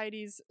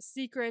societies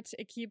secret.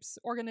 It keeps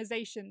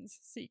organizations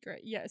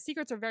secret. Yeah,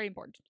 secrets are very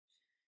important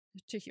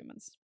to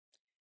humans.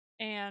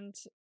 And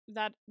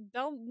that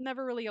they'll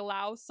never really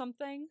allow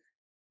something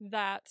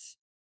that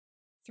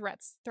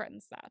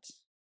threatens that,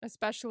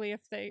 especially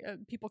if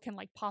people can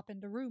like pop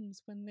into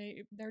rooms when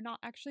they're not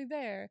actually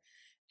there.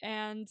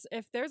 And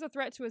if there's a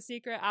threat to a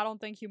secret, I don't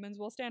think humans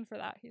will stand for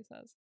that, he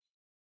says.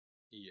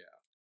 Yeah.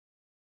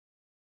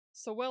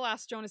 So Will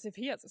asks Jonas if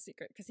he has a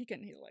secret, because he's like,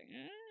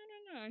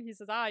 no. And he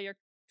says, your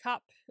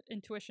cop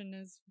intuition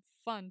is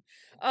fun.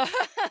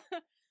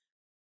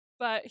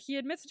 But he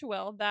admits to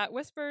Will that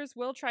Whispers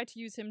will try to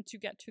use him to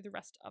get to the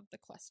rest of the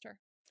cluster.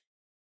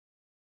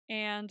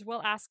 And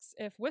Will asks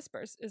if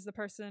Whispers is the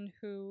person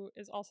who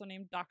is also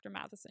named Dr.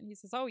 Matheson. He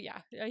says, oh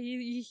yeah,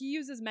 he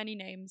uses many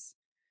names,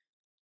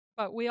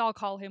 but we all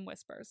call him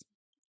Whispers.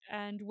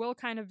 And Will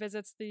kind of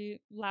visits the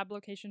lab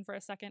location for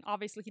a second.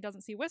 Obviously, he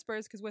doesn't see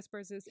Whispers because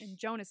Whispers is in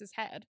Jonas's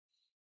head.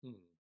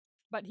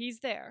 But he's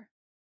there.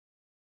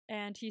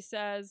 And he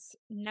says,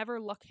 never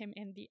look him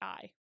in the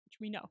eye, which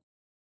we know.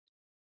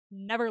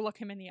 Never look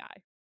him in the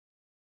eye.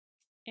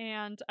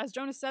 And as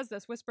Jonas says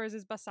this, Whispers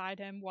is beside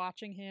him,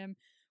 watching him.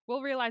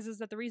 Will realizes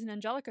that the reason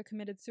Angelica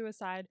committed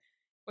suicide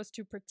was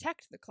to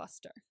protect the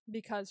cluster,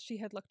 because she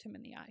had looked him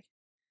in the eye.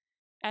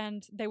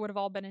 And they would have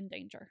all been in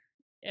danger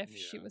if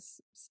she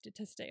was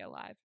to stay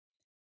alive.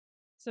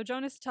 So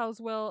Jonas tells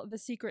Will the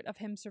secret of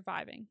him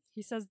surviving.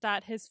 He says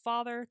that his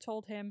father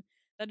told him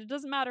that it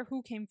doesn't matter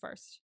who came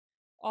first.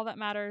 All that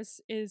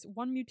matters is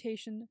one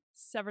mutation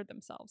severed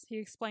themselves. He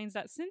explains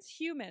that since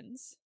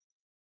humans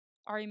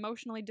are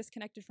emotionally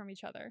disconnected from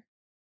each other,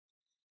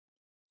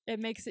 it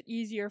makes it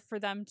easier for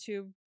them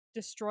to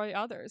destroy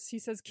others. He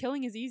says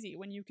killing is easy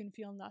when you can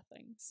feel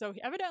nothing. So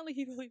evidently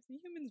he believes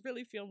humans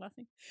really feel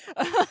nothing.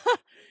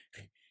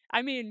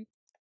 I mean,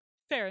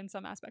 fair in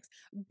some aspects,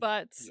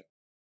 but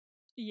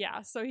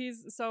yeah. So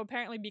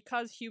apparently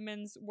because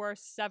humans were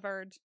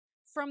severed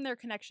from their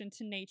connection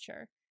to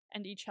nature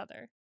and each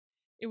other,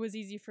 it was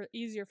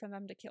easier for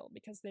them to kill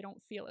because they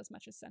don't feel as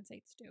much as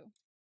sensates do.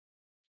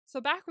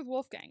 So back with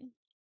Wolfgang.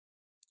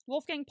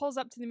 Wolfgang pulls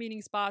up to the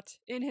meeting spot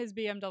in his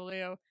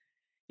BMW.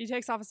 He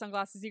takes off his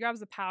sunglasses, he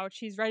grabs a pouch,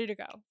 he's ready to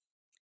go.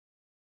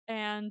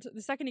 And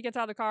the second he gets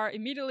out of the car,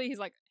 immediately he's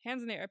like,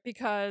 hands in the air,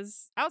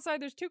 because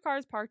outside there's 2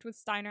 cars parked with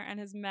Steiner and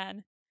his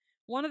men.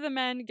 One of the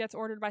men gets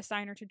ordered by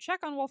Steiner to check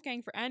on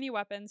Wolfgang for any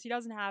weapons. He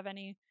doesn't have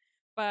any,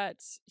 but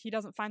he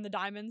doesn't find the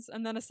diamonds.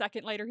 And then a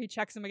second later, he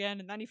checks him again,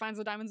 and then he finds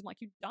the diamonds. I'm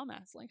like, you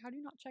dumbass. Like, how do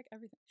you not check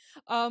everything?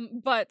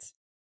 But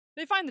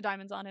they find the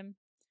diamonds on him.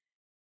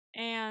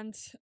 And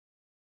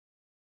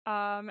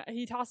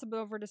he tosses it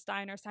over to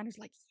Steiner. Steiner's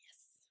like, yes,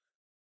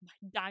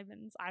 my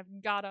diamonds.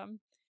 I've got them.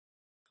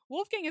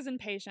 Wolfgang is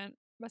impatient,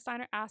 but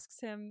Steiner asks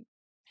him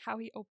how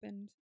he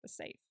opened the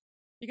safe.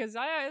 Because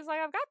it's like,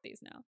 I've got these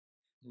now.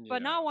 Yeah.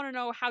 But now I want to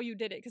know how you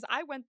did it. Because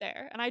I went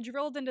there, and I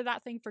drilled into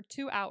that thing for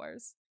 2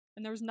 hours,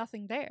 and there was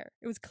nothing there.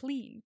 It was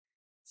clean.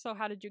 So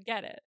how did you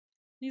get it?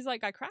 And he's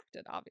like, I cracked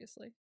it,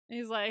 obviously. And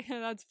he's like,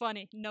 that's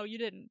funny. No, you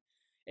didn't.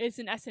 It's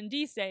an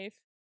S&D safe.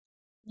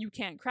 You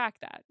can't crack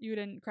that. You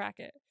didn't crack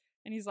it.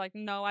 And he's like,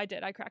 no, I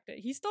did. I cracked it.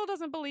 He still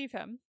doesn't believe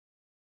him.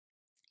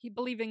 He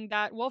believing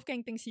that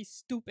Wolfgang thinks he's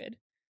stupid.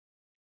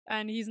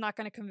 And he's not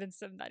going to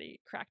convince him that he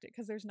cracked it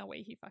because there's no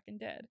way he fucking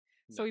did.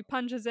 No. So he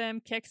punches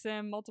him, kicks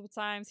him multiple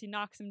times. He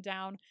knocks him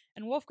down.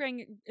 And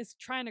Wolfgang is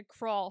trying to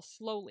crawl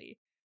slowly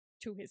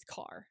to his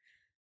car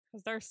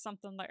because there's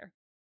something there.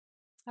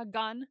 A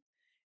gun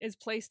is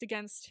placed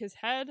against his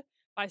head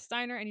by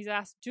Steiner, and he's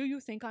asked, do you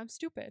think I'm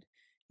stupid?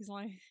 He's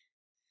like,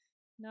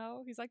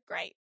 no. He's like,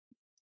 great.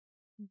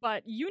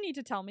 But you need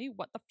to tell me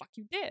what the fuck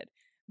you did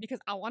because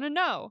I want to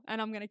know, and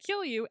I'm going to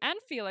kill you and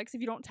Felix if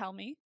you don't tell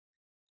me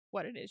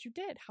what it is you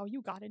did, how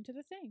you got into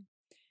the thing.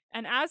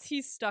 And as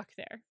he's stuck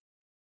there,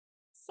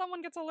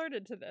 someone gets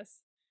alerted to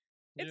this.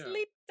 It's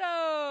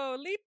Lito.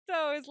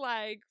 Lito is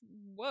like,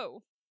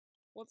 whoa,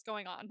 what's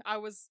going on? I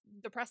was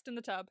depressed in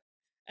the tub,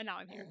 and now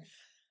I'm here.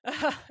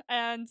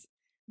 And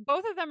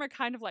both of them are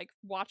kind of like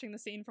watching the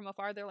scene from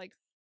afar. They're like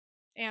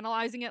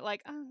analyzing it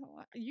like,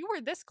 oh, you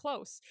were this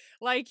close.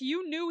 Like,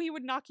 you knew he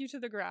would knock you to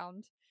the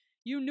ground.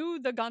 You knew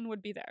the gun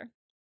would be there.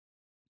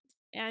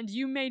 And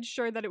you made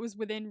sure that it was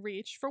within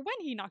reach for when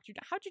he knocked you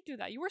down. How'd you do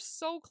that? You were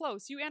so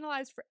close. You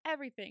analyzed for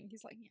everything.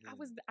 He's like, yeah,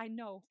 I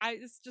know.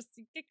 It's just,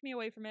 he kicked me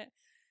away from it.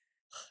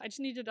 I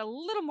just needed a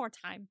little more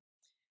time.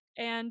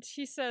 And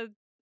he said,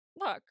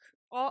 look,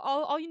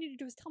 all you need to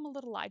do is tell him a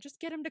little lie.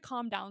 Just get him to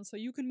calm down so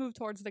you can move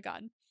towards the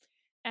gun.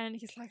 And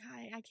he's like,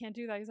 I can't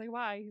do that. He's like,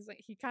 why? He's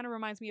like, he kind of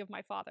reminds me of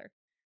my father.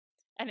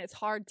 And it's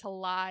hard to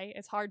lie.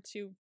 It's hard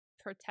to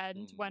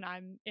pretend when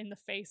I'm in the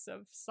face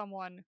of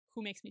someone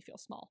who makes me feel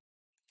small.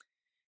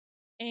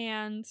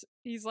 And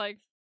he's like,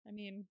 I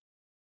mean,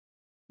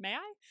 may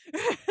I?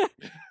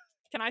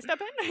 Can I step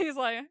in? He's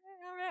like,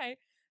 all right.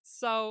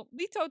 So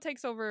Lito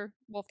takes over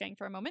Wolfgang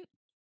for a moment.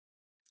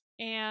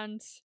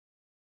 And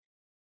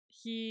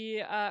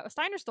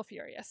Steiner's still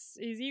furious.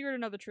 He's eager to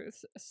know the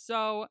truth.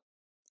 So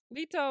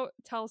Lito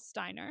tells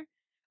Steiner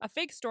a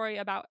fake story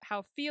about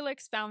how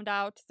Felix found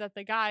out that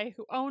the guy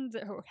who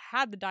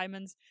had the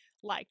diamonds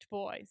liked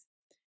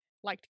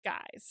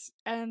guys.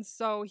 And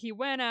so he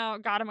went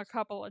out, got him a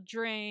couple of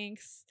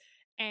drinks,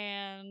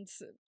 and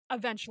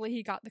eventually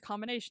he got the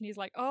combination. He's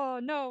like, oh,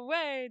 no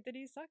way, did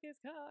he suck his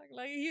cock?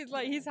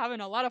 He's having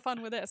a lot of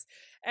fun with this.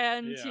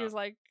 And he was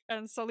like,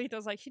 and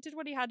Solito's like, he did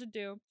what he had to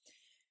do.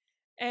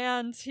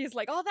 And he's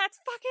like, oh, that's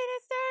fucking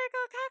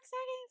hysterical,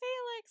 cocksucking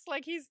Felix.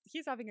 Like,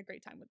 he's having a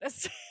great time with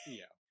this.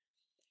 Yeah.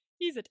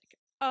 He's a dick.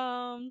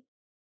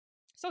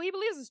 So he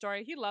believes the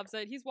story. He loves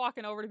it. He's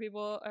walking over to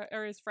people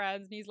or his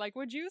friends, and he's like,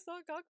 would you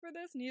suck cock for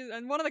this?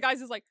 And one of the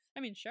guys is like, I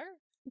mean, sure.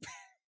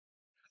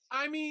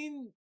 I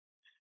mean,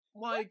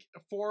 like,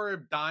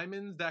 for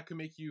diamonds that could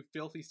make you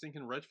filthy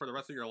stinking rich for the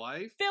rest of your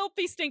life?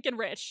 Filthy stinking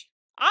rich.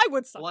 I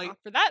would suck cock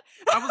for that.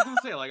 I was gonna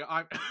say, like,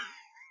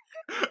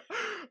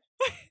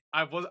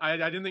 I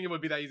didn't think it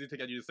would be that easy to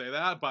get you to say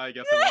that, but I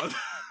guess it was.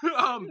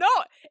 No,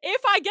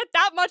 if I get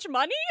that much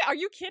money, are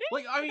you kidding?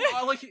 Like, I mean,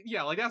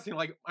 like that's the thing.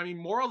 Like, I mean,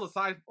 morals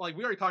aside, like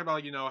we already talked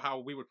about, like, how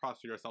we would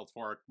prostitute ourselves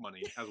for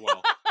money as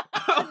well.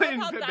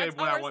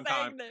 At one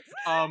time.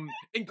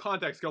 In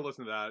context, go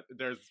listen to that.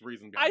 There's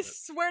reason behind it. I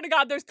swear to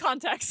God, there's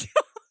context.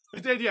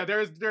 Yeah,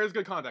 there is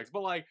good context,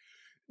 but like,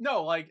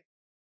 no, like,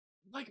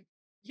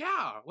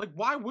 yeah, like,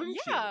 why wouldn't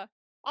you? Yeah.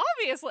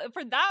 Obviously,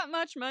 for that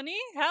much money,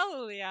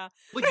 hell yeah.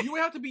 Like, you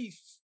would have to be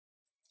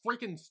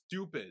freaking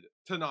stupid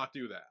to not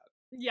do that.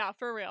 Yeah,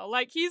 for real.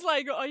 Like, he's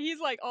like,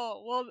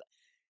 oh, well,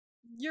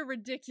 you're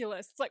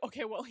ridiculous. It's like,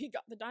 okay, well, he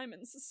got the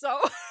diamonds, so.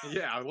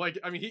 Yeah, like,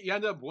 I mean, he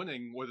ended up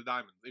winning with the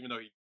diamonds, even though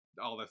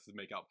all this is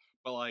makeup.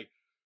 But, like,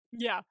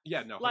 yeah,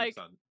 no, 100%. Like,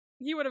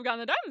 he would have gotten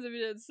the diamonds if he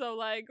did. So,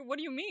 like, what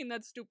do you mean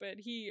that's stupid?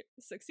 He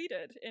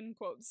succeeded, in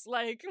quotes.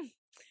 Like,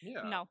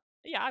 Yeah. no.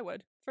 Yeah, I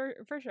would.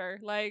 For sure.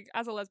 Like,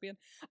 as a lesbian,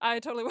 I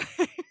totally would.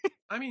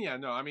 I mean, yeah,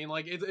 no. I mean,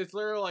 like, it's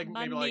literally like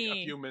maybe like a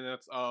Money. few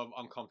minutes of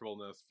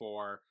uncomfortableness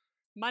for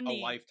a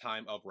Money.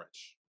 lifetime of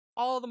rich.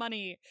 All the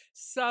money.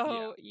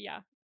 So,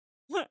 yeah.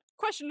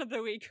 Question of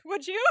the week.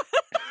 Would you?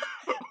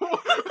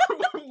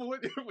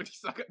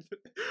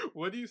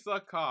 Would you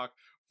suck cock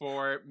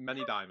for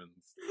many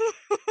diamonds?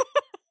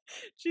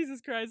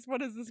 Jesus Christ,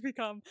 what has this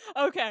become?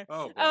 Okay.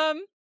 Oh, boy.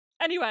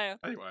 Anyway.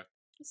 Anyway.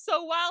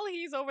 So while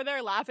he's over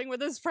there laughing with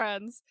his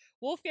friends,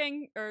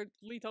 Wolfgang at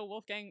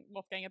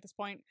this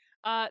point,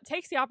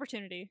 takes the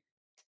opportunity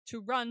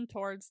to run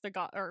towards the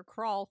gun, or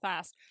crawl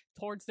fast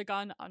towards the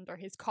gun under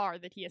his car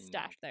that he has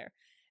stashed there.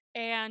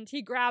 And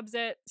he grabs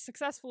it,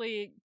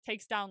 successfully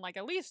takes down like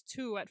at least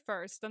 2 at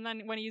first. And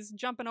then when he's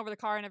jumping over the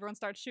car and everyone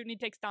starts shooting, he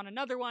takes down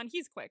another one.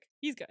 He's quick.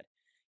 He's good.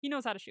 He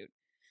knows how to shoot.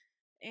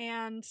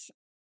 And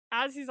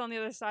as he's on the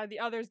other side,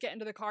 the others get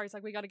into the car. He's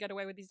like, we got to get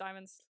away with these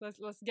diamonds.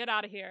 Let's get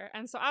out of here.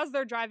 And so as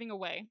they're driving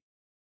away,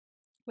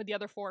 with the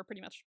other 4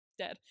 pretty much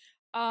dead,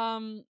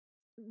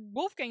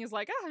 Wolfgang is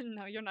like, oh,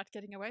 no, you're not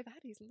getting away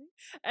that easily.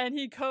 And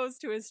he goes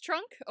to his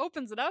trunk,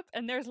 opens it up,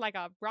 and there's like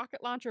a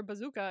rocket launcher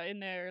bazooka in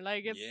there.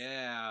 Like, it's,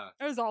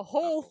 there's a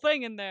whole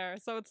thing in there.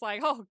 So it's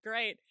like, oh,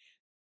 great.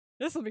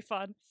 This will be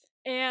fun.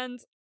 And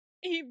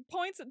he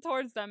points it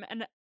towards them,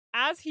 and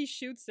as he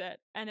shoots it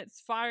and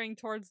it's firing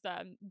towards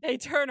them, they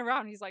turn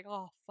around. He's like,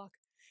 oh, fuck.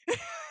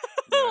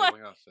 Like,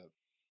 oh, shit.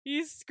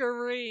 He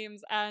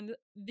screams, and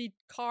the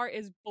car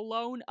is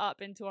blown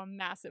up into a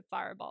massive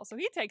fireball. So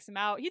he takes him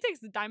out. He takes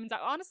the diamonds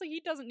out. Honestly, he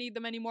doesn't need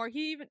them anymore.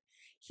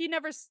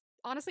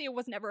 Honestly, it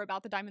was never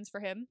about the diamonds for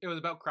him. It was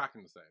about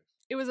cracking the safe.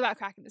 It was about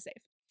cracking the safe.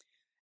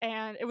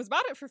 And it was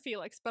about it for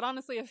Felix. But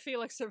honestly, if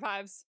Felix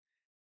survives,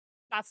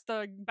 that's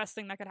the best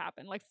thing that could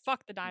happen. Like,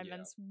 fuck the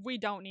diamonds. Yeah. We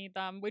don't need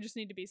them. We just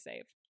need to be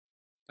safe.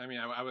 I mean,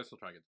 I would still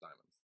try to get the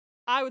diamonds.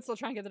 I would still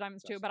try and get the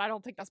diamonds too, but I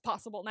don't think that's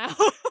possible now.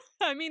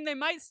 I mean, they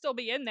might still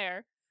be in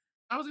there.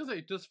 I was gonna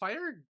say, does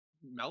fire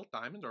melt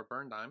diamonds or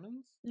burn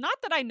diamonds? Not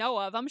that I know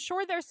of. I'm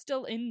sure they're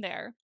still in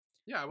there.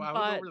 Yeah, I would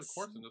go over to the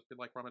course and just be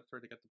like, rummage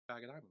through to get the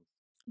bag of diamonds.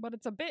 But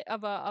it's a bit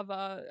of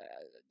a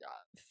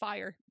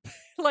fire.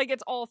 Like,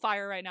 it's all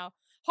fire right now.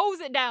 Hose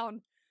it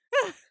down.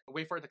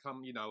 Wait for it to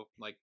come, you know,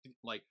 like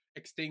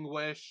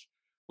extinguish.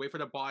 Wait for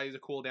the body to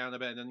cool down a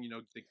bit, and then, you know,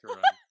 dig through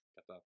it.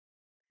 Get the,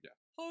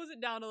 hose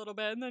it down a little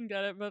bit and then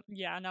get it. But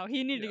yeah, no,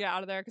 he needed to get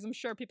out of there because I'm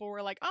sure people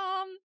were like,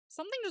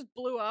 something just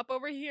blew up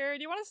over here.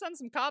 Do you want to send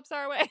some cops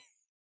our way?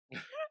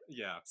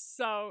 Yeah.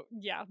 So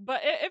yeah,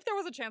 but if there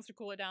was a chance to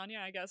cool it down,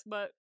 yeah, I guess.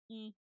 But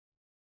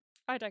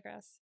I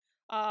digress.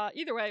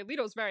 Either way,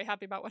 Leto's very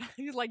happy about what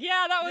he's like.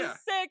 Yeah, that was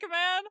sick,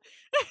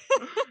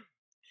 man.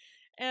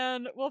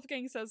 And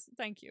Wolfgang says,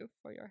 thank you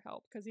for your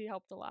help, because he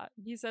helped a lot.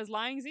 He says,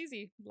 lying's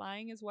easy.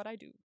 Lying is what I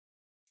do.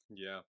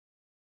 Yeah.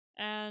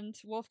 And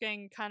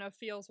Wolfgang kind of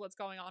feels what's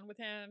going on with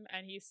him,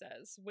 and he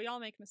says, we all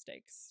make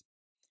mistakes.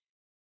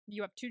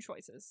 You have 2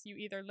 choices. You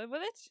either live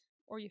with it,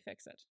 or you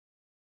fix it.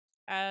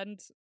 And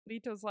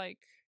Leto's like,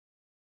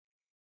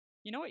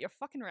 you know what, you're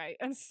fucking right.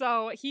 And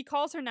so he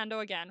calls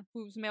Hernando again,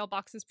 whose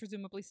mailbox is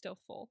presumably still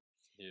full.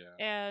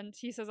 Yeah. And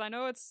he says, I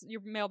know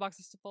your mailbox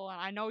is still full, and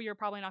I know you're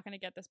probably not going to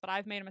get this, but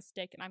I've made a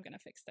mistake, and I'm going to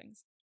fix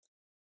things.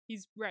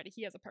 He's ready.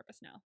 He has a purpose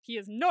now. He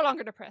is no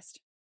longer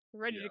depressed.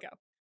 Ready to go.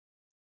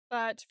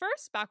 But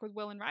first, back with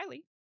Will and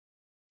Riley.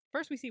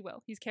 First, we see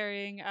Will. He's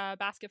carrying a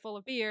basket full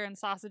of beer and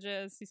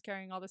sausages. He's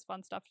carrying all this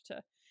fun stuff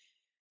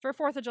for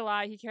 4th of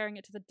July. He's carrying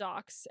it to the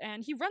docks,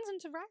 and he runs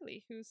into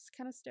Riley, who's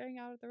kind of staring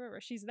out at the river.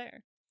 She's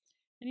there.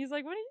 And he's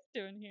like, what are you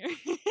doing here?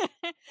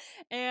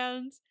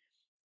 And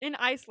in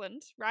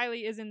Iceland,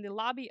 Riley is in the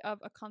lobby of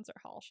a concert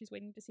hall. She's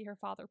waiting to see her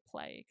father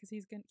play, because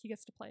he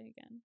gets to play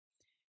again.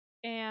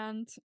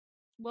 And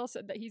Will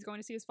said that he's going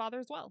to see his father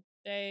as well.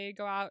 They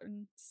go out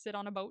and sit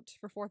on a boat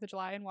for 4th of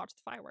July and watch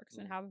the fireworks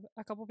and have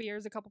a couple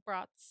beers, a couple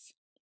brats.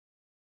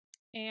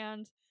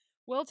 And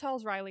Will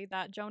tells Riley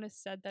that Jonas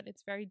said that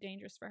it's very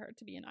dangerous for her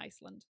to be in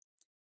Iceland.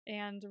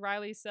 And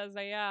Riley says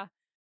that, yeah,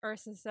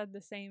 Ursa said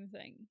the same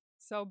thing.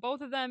 So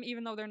both of them,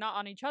 even though they're not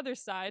on each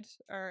other's side,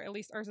 or at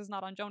least Ursa's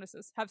not on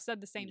Jonas's, have said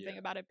the same thing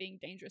about it being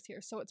dangerous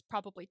here. So it's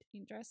probably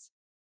dangerous.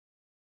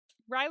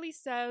 Riley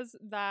says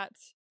that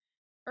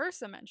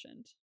Ursa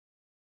mentioned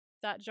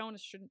that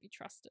Jonas shouldn't be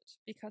trusted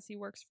because he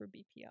works for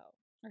BPO,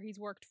 or he's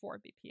worked for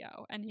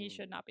BPO, and he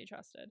should not be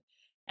trusted.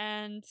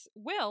 And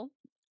Will,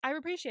 I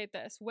appreciate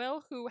this.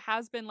 Will, who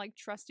has been like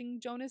trusting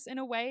Jonas in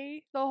a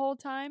way the whole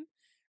time,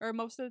 or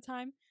most of the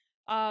time,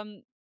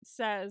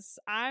 says,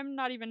 I'm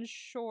not even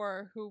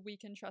sure who we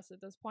can trust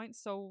at this point,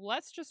 so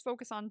let's just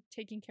focus on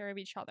taking care of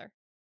each other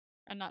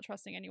and not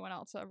trusting anyone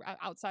else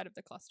outside of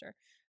the cluster.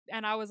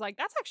 And I was like,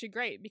 that's actually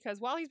great, because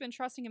while he's been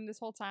trusting him this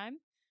whole time,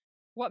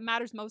 what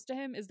matters most to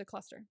him is the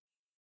cluster.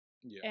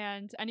 Yeah.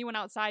 And anyone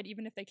outside,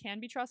 even if they can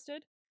be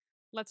trusted,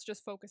 let's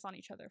just focus on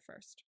each other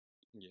first.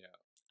 Yeah.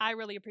 I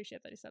really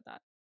appreciate that he said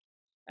that.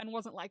 and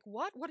wasn't like,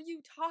 what are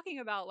you talking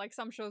about? Like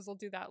some shows will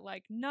do that,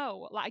 like,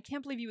 no, like, I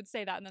can't believe you would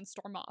say that and then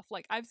storm off.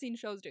 Like I've seen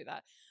shows do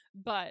that,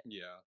 but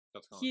Yeah,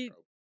 that's kind of he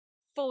trope.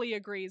 fully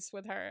agrees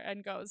with her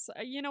and goes,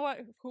 you know what,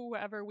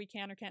 whoever we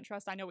can or can't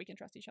trust, I know we can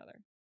trust each other.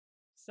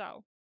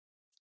 So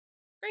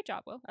great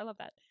job, Will. I love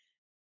that.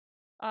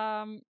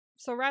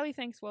 So Riley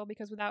thanks Will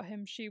because without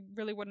him she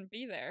really wouldn't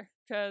be there,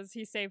 because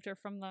he saved her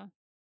from the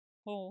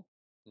whole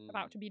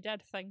about to be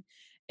dead thing.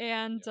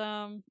 And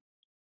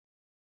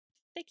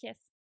they kiss.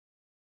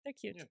 They're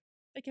cute. Yeah.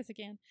 They kiss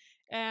again.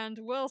 And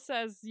Will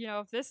says, you know,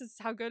 if this is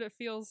how good it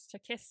feels to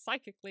kiss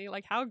psychically,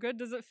 like how good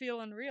does it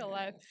feel in real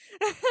life?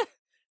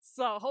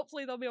 So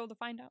hopefully they'll be able to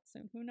find out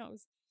soon. Who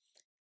knows?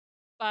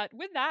 But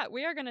with that,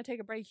 we are going to take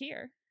a break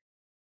here.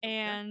 Okay.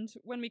 And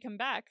when we come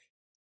back,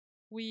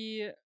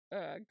 we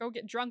go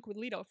get drunk with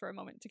Leto for a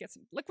moment to get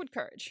some liquid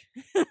courage.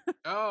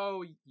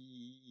 Oh,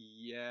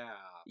 yeah.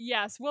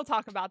 Yes, we'll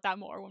talk about that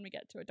more when we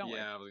get to it. Don't worry.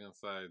 Yeah, I was going to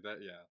say that,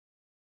 yeah.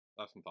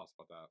 I have some thoughts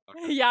about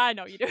that. Okay. Yeah, I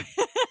know you do.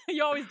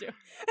 You always do.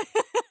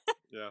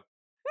 Yeah.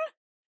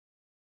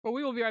 But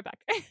we will be right back.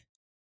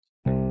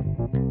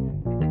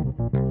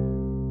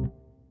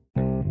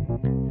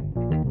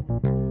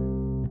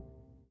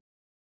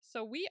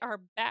 So we are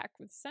back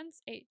with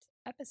Sense8,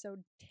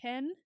 episode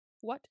 10,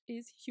 What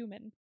is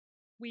Human?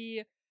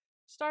 We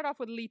start off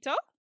with Leto,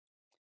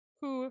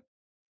 who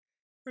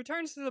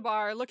returns to the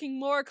bar looking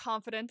more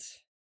confident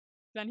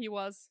than he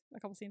was a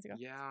couple scenes ago.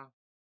 Yeah.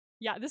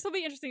 Yeah, this will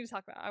be interesting to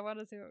talk about. I want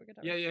to see what we can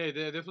talk about.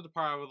 Yeah, this was the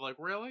part I was like,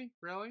 really?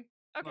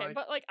 Okay, Like-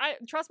 but like,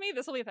 trust me,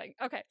 this will be a thing.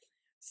 Okay,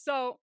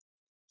 so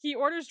he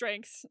orders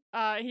drinks.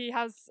 He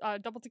has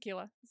double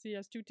tequila. So he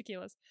has 2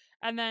 tequilas,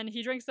 and then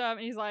he drinks them,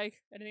 and he's like,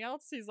 anything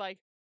else? He's like,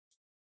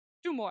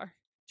 2 more,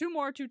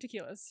 2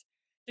 tequilas,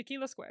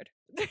 tequila squared.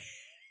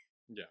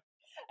 Yeah.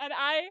 And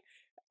I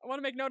want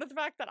to make note of the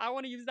fact that I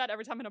want to use that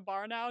every time in a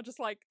bar now, just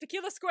like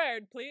tequila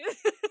squared, please.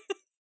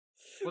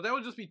 Well, that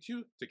would just be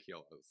 2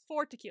 tequilas.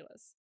 4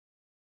 tequilas.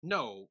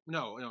 No.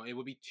 It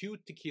would be 2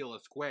 tequila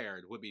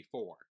squared would be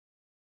 4.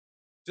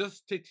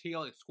 Just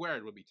tequila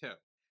squared would be 2.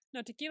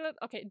 No, tequila.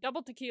 Okay,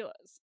 double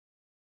tequilas.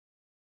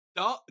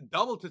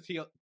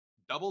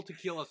 Double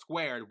tequila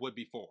squared would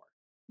be 4.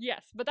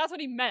 Yes, but that's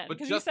what he meant. But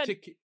Because just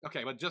he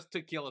said, but just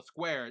tequila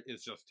squared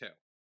is just 2.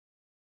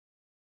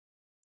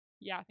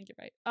 yeah, I think you're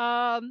right.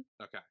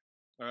 Okay.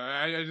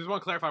 I just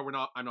want to clarify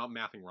I'm not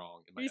mathing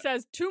wrong. In my He head.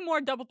 says 2 more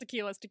double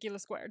tequilas, tequila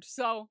squared.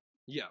 So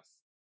Yes.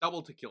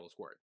 Double tequila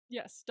squared.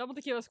 yes, double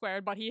tequila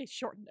squared, but he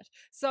shortened it.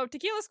 So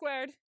tequila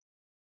squared,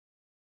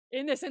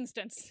 in this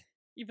instance,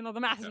 even though the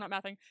math is not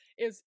mathing,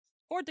 is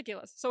 4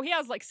 tequilas. So he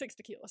has like 6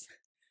 tequilas.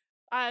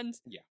 And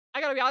Yeah.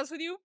 I gotta be honest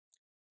with you,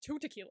 2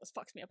 tequilas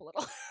fucks me up a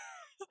little.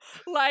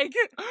 Like,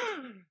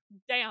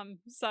 damn,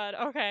 son.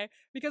 Okay,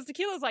 because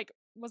tequila's like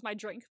was my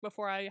drink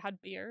before I had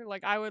beer.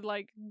 Like I would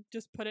like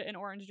just put it in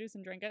orange juice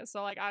and drink it.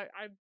 So like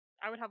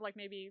I would have like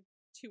maybe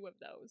 2 of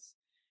those,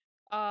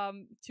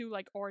 2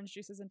 like orange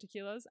juices and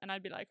tequilas, and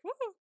I'd be like, woo,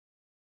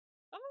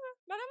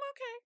 but I'm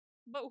okay,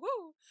 but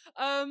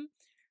woo,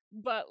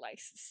 but like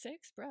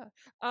 6,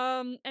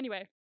 bruh.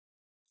 Anyway,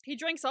 he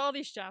drinks all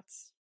these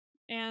shots,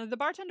 and the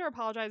bartender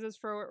apologizes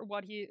for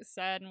what he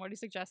said and what he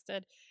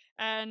suggested.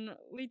 And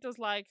Lito's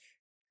like,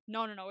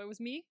 no, it was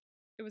me.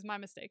 It was my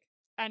mistake.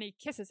 And he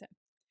kisses him.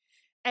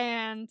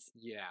 And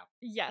Yeah.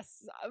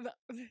 yes,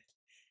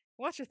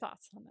 what's your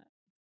thoughts on that?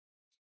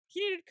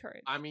 He needed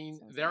courage. I mean,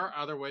 Sounds there like. are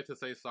other ways to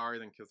say sorry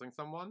than kissing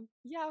someone.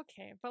 Yeah,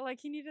 okay. But like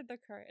he needed the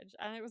courage.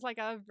 And it was like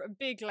a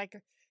big like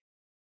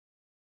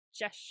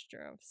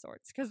gesture of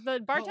sorts. Because the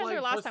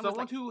bartender last time was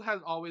someone like, who has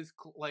always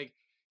like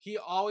he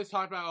always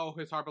talked about, oh,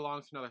 his heart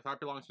belongs to another, his heart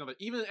belongs to another.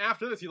 Even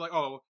after this, he's like,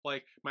 oh,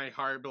 like my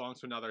heart belongs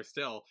to another.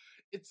 Still,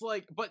 it's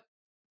like, but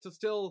to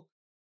still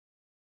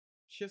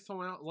kiss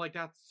someone else, like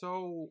that's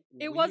so.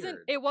 it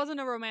weird. wasn't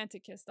a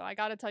romantic kiss though. I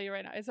gotta tell you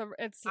right now,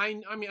 it's. I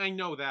mean, I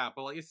know that,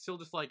 but like, it's still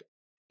just like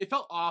it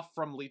felt off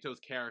from Lito's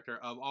character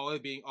of always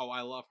being, oh, I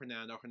love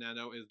Hernando.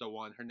 Hernando is the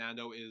one.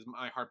 Hernando is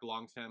my heart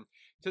belongs to him.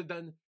 To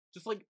then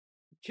just like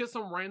kiss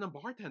some random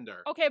bartender.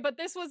 Okay, but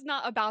this was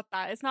not about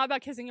that. It's not about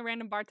kissing a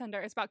random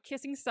bartender. It's about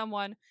kissing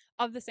someone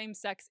of the same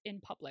sex in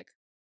public.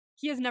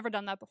 He has never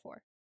done that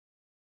before.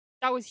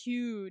 That was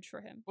huge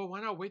for him. But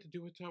why not wait to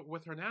do it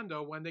with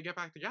Hernando when they get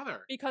back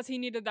together? Because he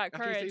needed that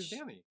After he courage. saves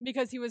Danny.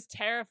 Because he was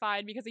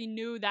terrified. Because he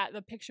knew that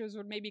the pictures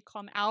would maybe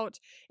come out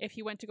if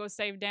he went to go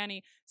save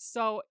Danny.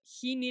 So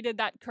he needed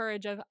that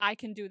courage of, I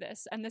can do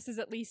this. And this is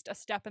at least a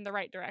step in the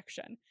right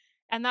direction.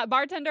 And that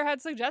bartender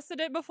had suggested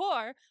it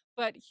before,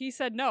 but he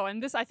said no.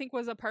 And this, I think,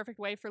 was a perfect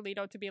way for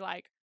Leto to be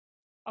like,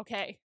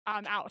 okay,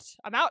 I'm out.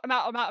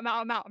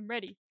 I'm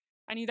ready.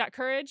 I need that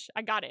courage.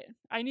 I got it.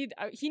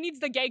 He needs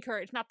the gay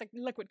courage, not the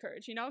liquid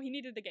courage, you know? He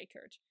needed the gay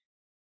courage.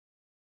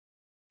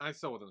 I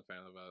still wasn't a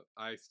fan of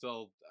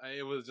it.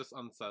 It was just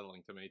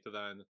unsettling to me to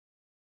then,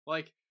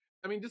 like,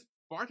 I mean, this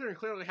bartender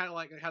clearly had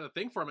a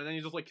thing for him, and then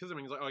he just like kisses him,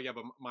 and he's like, oh yeah,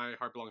 but my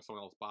heart belongs to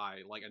someone else, bye,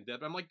 like, and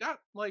dip. I'm like, that,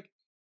 like,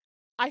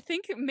 I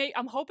think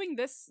I'm hoping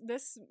this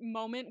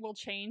moment will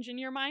change in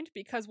your mind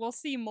because we'll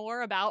see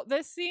more about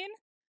this scene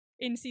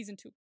in season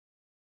 2.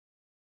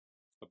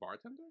 The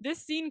bartender? This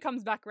scene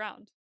comes back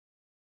around.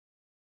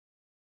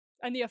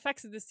 And the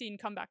effects of this scene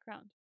come back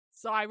around.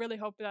 So I really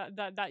hope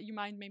that your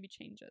mind maybe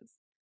changes.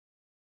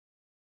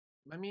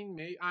 I mean,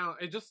 maybe, I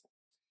don't,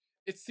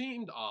 it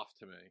seemed off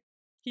to me.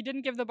 He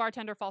didn't give the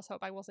bartender false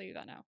hope. I will say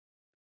that now.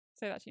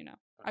 Say that to you now.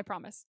 I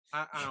promise.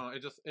 I don't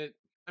know.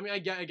 I mean, I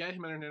get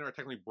him and Nana are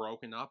technically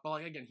broken up, but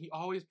like again, he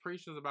always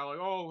preaches about like,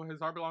 oh, his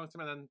heart belongs to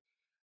him, and then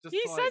he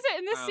says it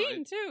in this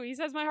scene too. He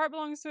says, "My heart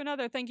belongs to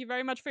another. Thank you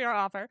very much for your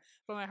offer,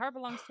 but my heart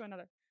belongs to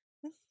another."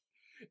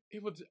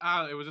 It was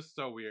just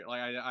so weird. Like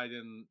I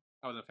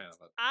wasn't a fan of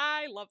it.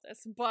 I love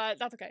this, but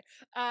that's okay.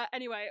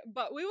 Anyway,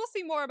 but we will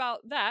see more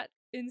about that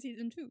in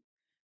season 2.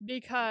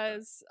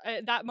 Because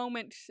that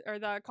moment, or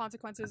the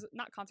consequences,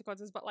 not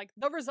consequences, but like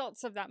the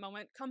results of that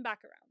moment come back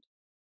around.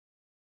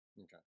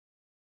 Okay.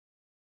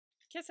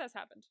 Kiss has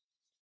happened.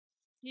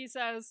 He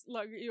says,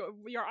 look,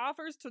 your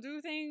offers to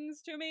do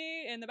things to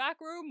me in the back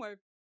room were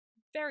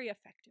very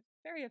effective.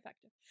 Very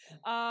effective.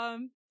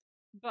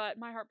 But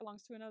my heart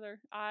belongs to another.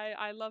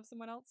 I love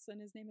someone else,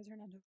 and his name is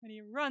Hernando. And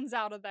he runs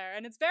out of there.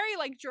 And it's very,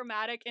 like,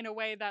 dramatic in a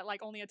way that,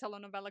 like, only a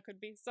telenovela could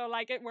be. So,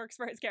 like, it works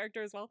for his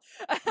character as well.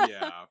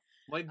 Yeah.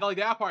 Like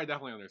that part I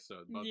definitely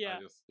understood. But yeah.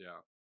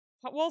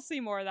 But we'll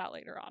see more of that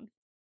later on.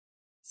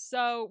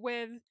 So,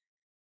 with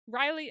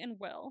Riley and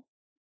Will,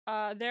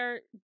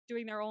 they're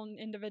doing their own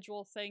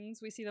individual things.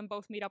 We see them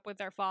both meet up with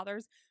their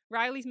fathers.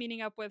 Riley's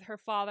meeting up with her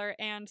father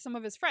and some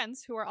of his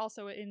friends who are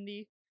also in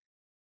the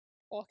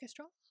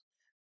orchestra.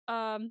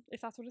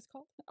 If that's what it's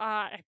called.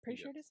 I'm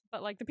pretty sure it is.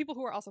 But like the people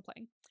who are also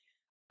playing.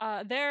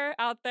 They're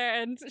out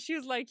there, and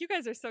she's like, you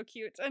guys are so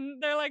cute.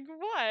 And they're like,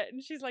 what?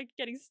 And she's like,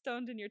 getting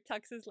stoned in your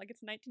tuxes like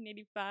it's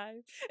 1985.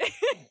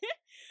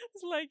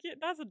 It's like, yeah,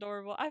 that's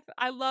adorable.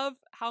 I love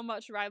how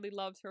much Riley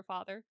loves her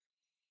father.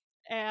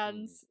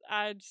 And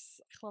I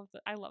love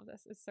it. I love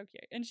this. It's so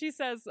cute. And she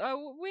says,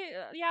 oh,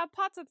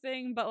 pot's a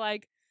thing, but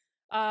like,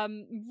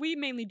 we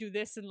mainly do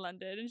this in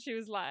London. And she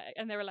was like,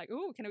 and they were like,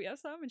 ooh, can we have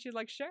some? And she was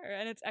like, sure.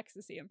 And it's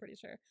ecstasy, I'm pretty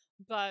sure.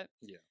 But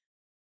yeah,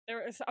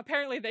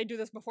 apparently they do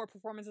this before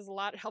performances a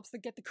lot. It helps to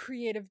get the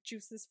creative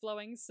juices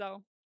flowing.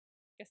 So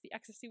I guess the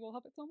ecstasy will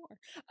help it flow more.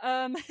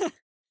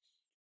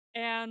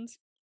 And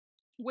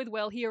with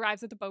Will, he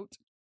arrives at the boat,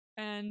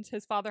 and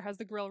his father has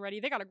the grill ready.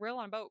 They got a grill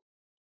on a boat.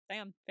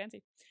 Damn,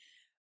 fancy.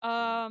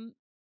 And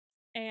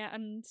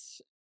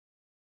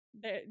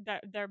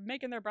they're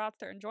making their broths,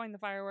 they're enjoying the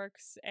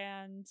fireworks,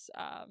 and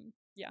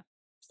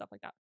stuff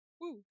like that.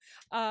 Woo.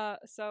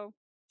 So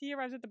he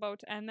arrives at the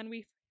boat, and then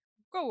we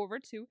go over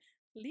to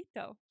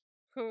Lito,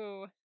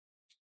 who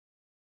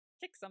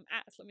kicks some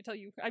ass, let me tell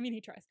you. I mean,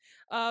 he tries.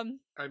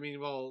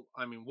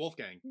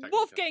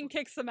 Wolfgang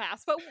kicks some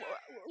ass, but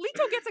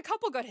Lito gets a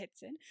couple good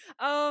hits in.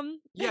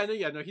 He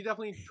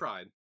definitely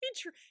tried.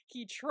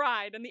 He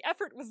tried, and the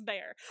effort was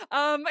there.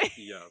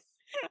 Yes.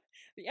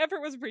 The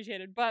effort was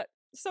appreciated, but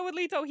so with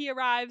Lito, he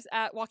arrives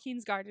at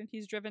Joaquin's garden.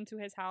 He's driven to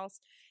his house,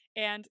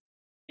 and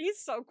he's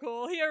so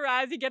cool. He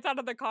arrives, he gets out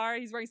of the car,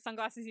 he's wearing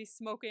sunglasses, he's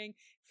smoking,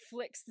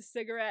 flicks the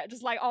cigarette,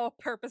 just like all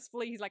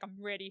purposefully. He's like, I'm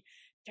ready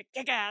to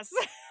kick ass.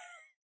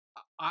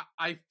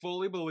 I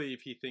fully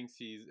believe he thinks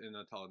he's in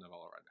a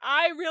telenovela right now.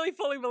 I really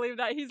fully believe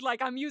that. He's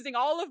like, I'm using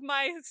all of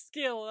my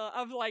skill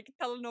of like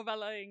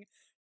telenovelaing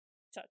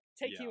to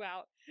take you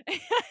out.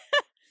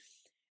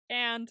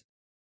 And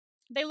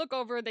they look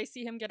over, they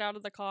see him get out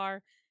of the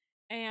car,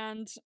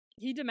 and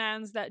he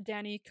demands that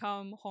Danny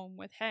come home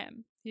with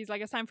him. He's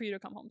like, it's time for you to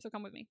come home, so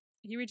come with me.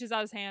 He reaches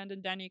out his hand,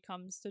 and Danny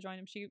comes to join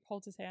him. She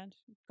holds his hand,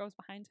 goes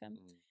behind him.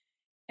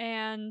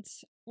 And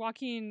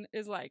Joaquin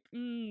is like,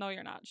 no,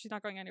 you're not. She's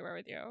not going anywhere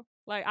with you.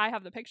 Like, I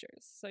have the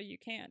pictures, so you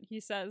can. He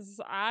says,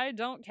 I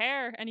don't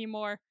care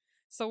anymore,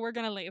 so we're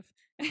gonna leave.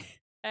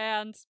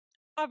 And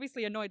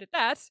obviously annoyed at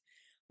that,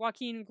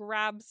 Joaquin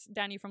grabs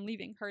Danny from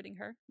leaving, hurting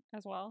her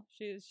as well.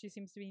 She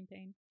seems to be in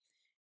pain.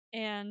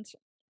 And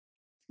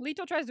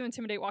Lito tries to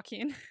intimidate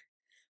Joaquin,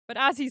 but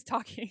as he's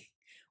talking,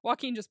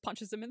 Joaquin just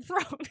punches him in the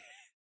throat.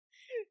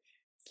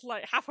 It's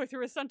like halfway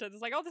through his sentence.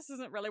 It's like, oh, this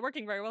isn't really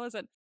working very well, is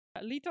it?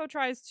 Lito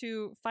tries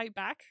to fight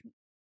back,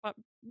 but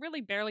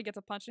really barely gets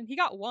a punch in. He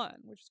got one,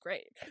 which is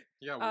great.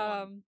 He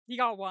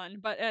got one,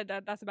 but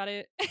that's about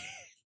it.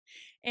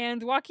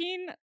 And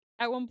Joaquin,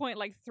 at one point,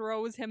 like,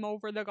 throws him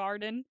over the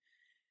garden,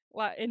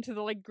 into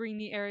the, like,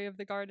 greeny area of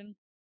the garden.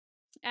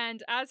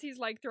 And as he's,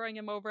 like, throwing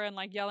him over and,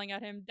 like, yelling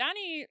at him,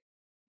 Danny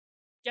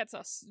gets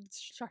a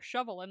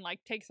shovel and, like,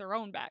 takes her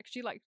own back.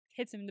 She, like,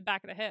 hits him in the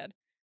back of the head.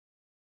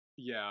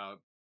 Yeah,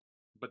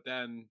 but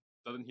then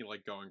doesn't he,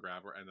 like, go and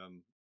grab her, and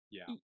then...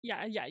 Yeah.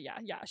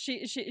 She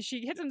hits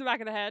him in the back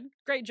of the head.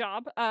 Great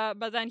job.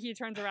 But then he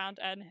turns around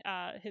and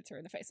hits her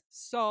in the face.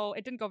 So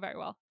it didn't go very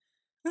well.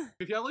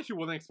 If you like, she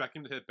wasn't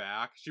expecting to hit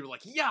back. She was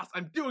like, "Yes,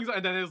 I'm doing so,"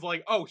 and then it's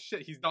like, "Oh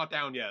shit, he's not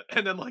down yet."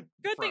 And then like,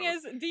 good thing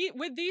is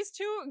with these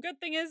two, good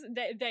thing is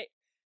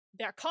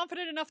they're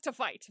confident enough to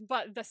fight,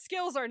 but the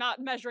skills are not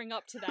measuring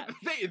up to that.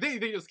 they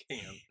just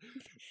can't.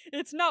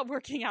 It's not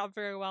working out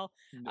very well.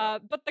 No.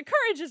 But the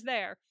courage is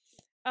there.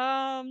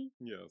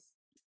 Yes.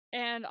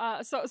 And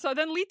so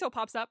then Lito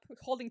pops up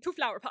holding 2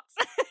 flower pots.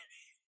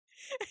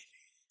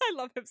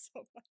 I love him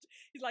so much.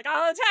 He's like,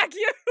 I'll attack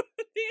you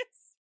with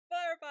these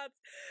flower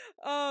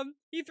pots.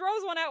 He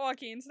throws one at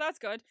Joaquin, so that's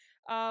good.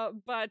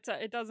 But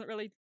it doesn't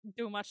really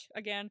do much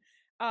again.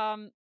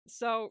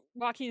 So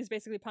Joaquin is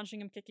basically punching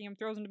him, kicking him,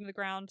 throws him to the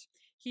ground.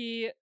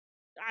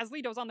 As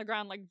Leto's on the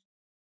ground, like,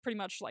 pretty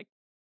much, like,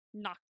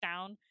 knocked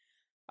down,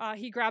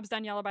 he grabs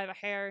Daniela by the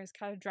hair and is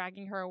kind of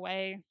dragging her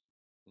away.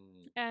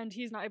 And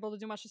he's not able to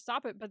do much to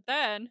stop it, but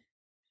then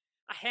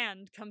a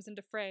hand comes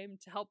into frame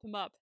to help him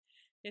up.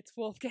 It's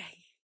Wolfgang.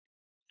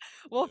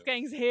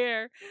 Wolfgang's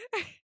here.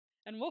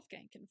 And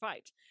Wolfgang can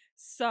fight.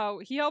 So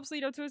he helps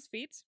Leto to his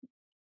feet,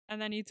 and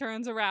then he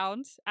turns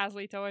around as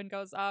Leto and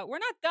goes, we're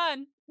not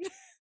done.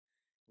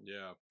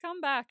 Yeah.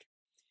 Come back.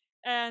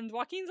 And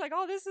Joaquin's like,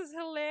 oh, this is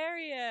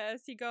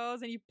hilarious. He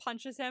goes and he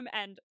punches him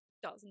and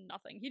does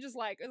nothing. He just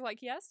is like,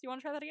 yes, you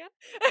want to try that again?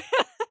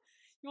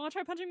 You want to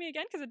try punching me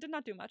again? Because it did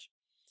not do much.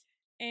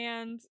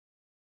 And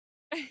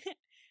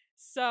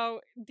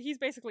so he's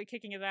basically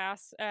kicking his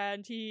ass,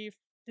 and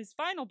his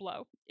final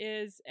blow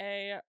is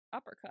a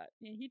uppercut,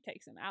 and he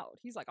takes him out.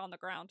 He's like on the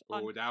ground,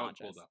 unconscious. That was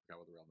pulled up. That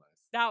was real nice.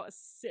 That was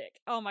sick.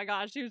 Oh my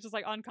gosh, he was just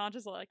like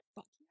unconscious, like,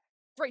 fuck yeah.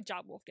 Great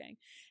job, Wolfgang.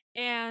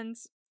 And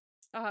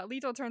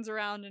Leto turns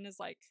around and is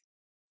like,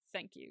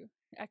 thank you,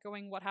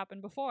 echoing what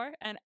happened before,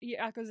 and he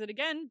echoes it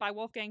again by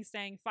Wolfgang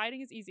saying,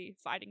 fighting is easy,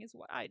 fighting is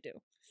what I do.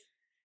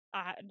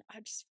 I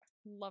just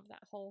love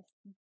that whole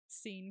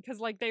scene, because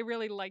like they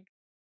really like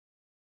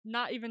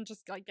not even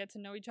just like get to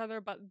know each other,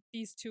 but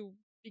these two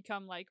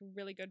become like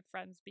really good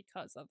friends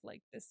because of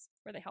like this,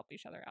 where they help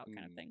each other out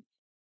kind of thing.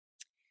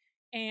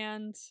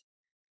 And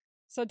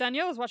so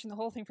Danielle is watching the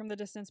whole thing from the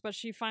distance, but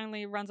she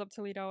finally runs up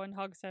to Leto and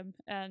hugs him,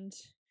 and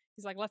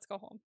he's like, let's go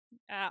home.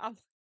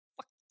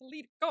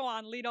 Go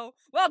on, Leto.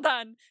 Well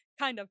done.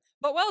 Kind of.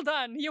 But well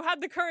done. You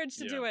had the courage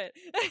to do it.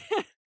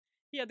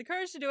 He had the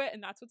courage to do it,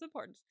 and that's what's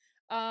important.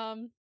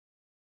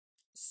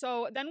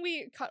 So then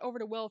we cut over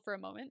to Will for a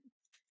moment,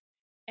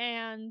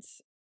 and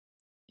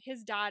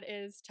his dad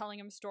is telling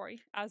him a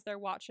story as they're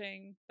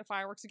watching the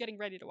fireworks, getting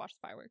ready to watch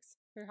the fireworks.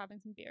 They're having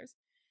some beers.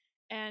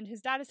 And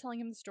his dad is telling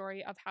him the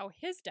story of how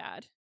his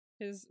dad,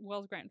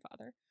 Will's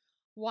grandfather,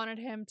 wanted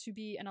him to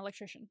be an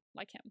electrician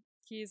like him.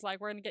 He's like,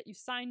 we're going to get you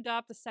signed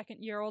up the second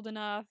you're old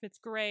enough. It's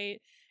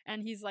great.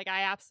 And he's like,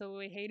 I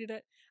absolutely hated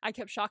it. I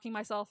kept shocking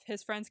myself.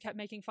 His friends kept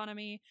making fun of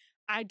me.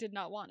 I did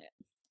not want it.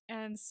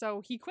 And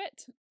so he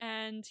quit,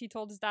 and he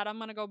told his dad, I'm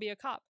going to go be a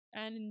cop.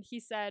 And he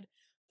said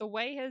the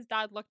way his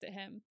dad looked at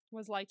him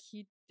was like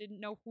he didn't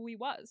know who he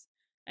was,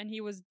 and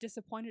he was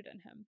disappointed in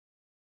him.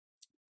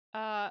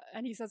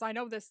 And he says, I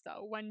know this,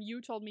 though. When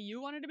you told me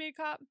you wanted to be a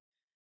cop,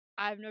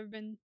 I've never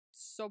been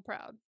so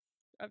proud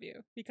of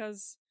you,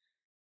 because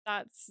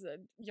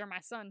you're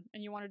my son,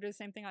 and you want to do the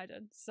same thing I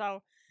did.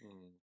 So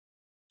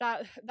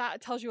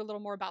that tells you a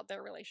little more about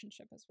their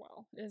relationship as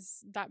well,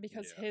 is that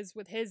because his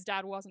with his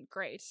dad wasn't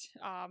great.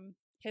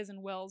 His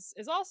and Will's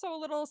is also a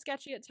little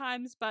sketchy at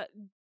times, but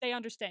they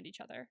understand each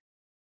other.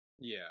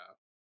 Yeah.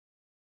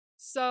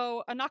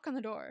 So a knock on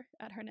the door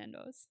at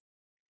Hernando's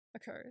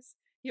occurs.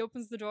 He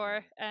opens the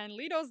door, and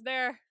Leto's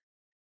there,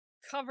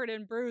 covered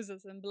in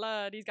bruises and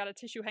blood. He's got a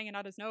tissue hanging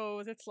out his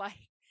nose. It's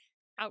like,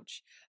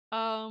 ouch.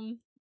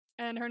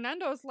 And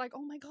Hernando's like,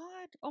 oh my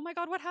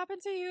god, what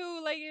happened to you?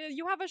 Like,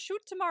 you have a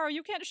shoot tomorrow.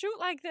 You can't shoot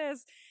like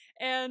this.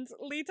 And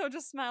Leto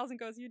just smiles and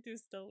goes, you do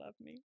still love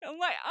me. I'm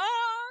like, I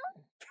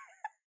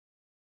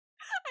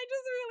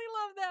just really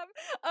love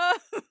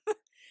them.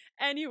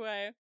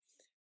 Anyway,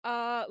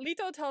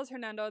 Leto tells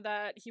Hernando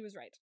that he was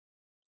right,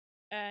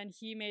 and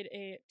he made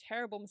a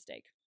terrible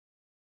mistake.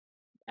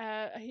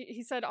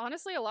 He said,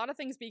 honestly, a lot of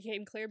things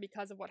became clear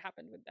because of what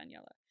happened with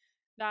Daniela.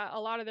 That a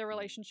lot of their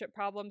relationship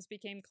problems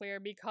became clear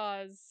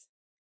because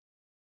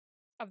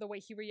of the way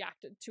he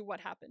reacted to what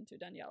happened to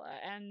Daniela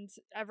and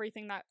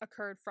everything that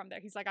occurred from there.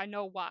 He's like, I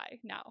know why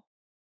now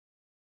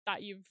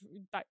that you've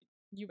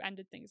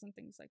ended things and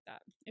things like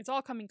that. It's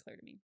all coming clear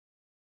to me.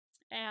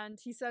 And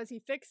he says he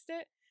fixed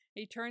it.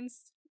 He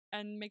turns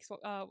and makes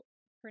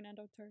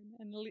Fernando turn,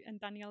 and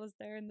Daniela's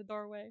there in the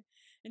doorway,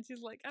 and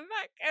she's like, I'm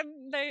back,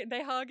 and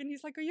they hug, and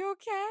he's like, are you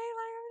okay?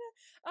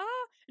 Like,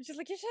 and she's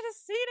like, you should have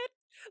seen it.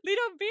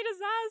 Leto beat his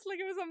ass like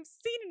it was some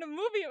scene in a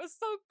movie. It was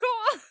so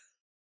cool.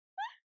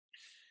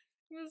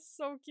 It was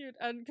so cute.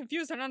 And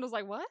confused Hernando's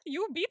like, what?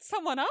 You beat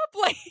someone up?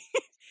 Like,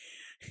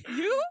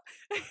 you?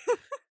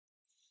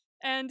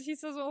 And he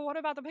says, well, what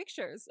about the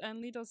pictures?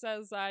 And Leto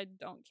says, I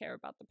don't care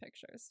about the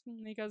pictures,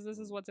 because this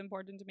is what's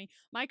important to me.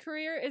 My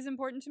career is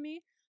important to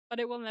me, but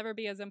it will never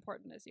be as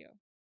important as you.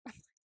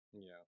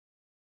 Yeah.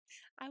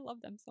 I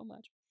love them so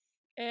much.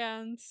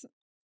 And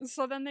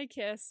so then they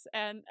kiss,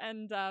 and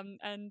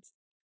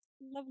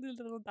lovely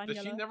little Daniela.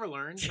 Did she never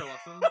learn her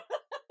lesson?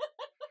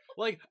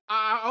 Like,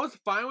 I was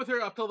fine with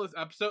her up till this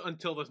episode,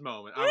 until this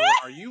moment. I was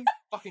like, are you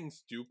fucking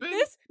stupid?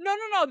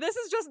 No. This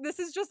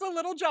is just a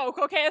little joke,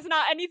 okay? It's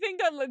not anything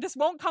this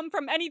won't come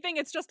from anything.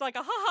 It's just like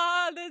a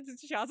haha.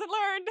 She hasn't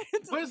learned.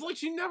 But it's like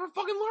she never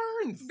fucking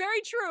learns.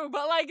 Very true,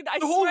 but like I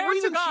the whole swear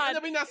reason to God, she ended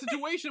up in that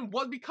situation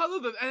was because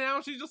of this, and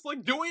now she's just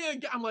like doing it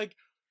again. I'm like,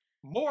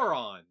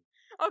 moron.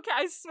 Okay,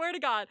 I swear to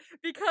God,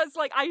 because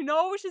like I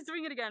know she's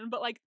doing it again,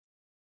 but like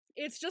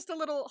it's just a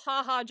little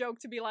haha joke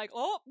to be like,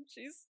 oh,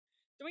 she's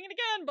doing it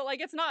again, but like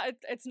it's not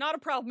a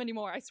problem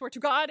anymore. I swear to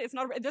God, it's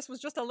not. This was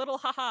just a little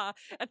haha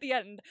at the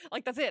end.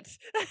 Like that's it.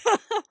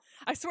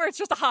 I swear it's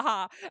just a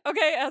haha.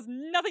 Okay, it has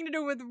nothing to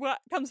do with what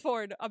comes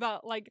forward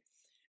about like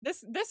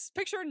this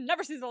picture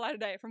never sees the light of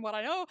day. From what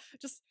I know,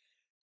 just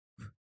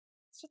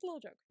it's just a little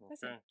joke.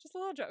 That's Okay. it. Just a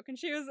little joke. And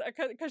she was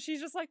because she's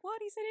just like, what?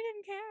 He said he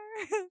didn't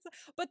care.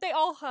 But they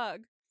all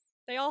hug.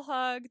 They all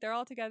hug. They're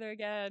all together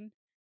again.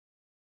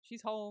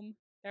 She's home.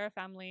 They're a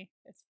family.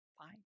 It's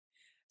fine.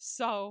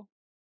 So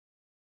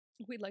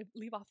we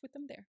leave off with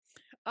them there.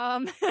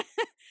 I'm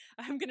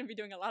gonna be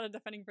doing a lot of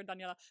defending for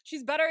Daniela.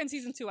 She's better in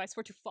season 2. I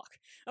swear to fuck.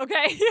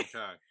 Okay.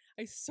 Okay.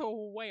 I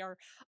swear.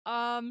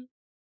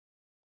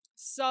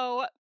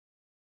 So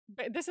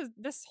but this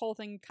whole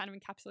thing kind of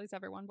encapsulates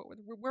everyone, but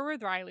we're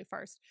with Riley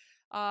first.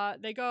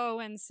 They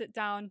go and sit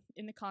down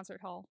in the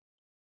concert hall,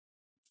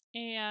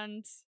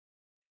 and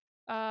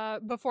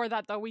before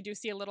that though, we do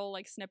see a little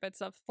like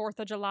snippets of 4th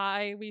of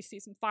July. We see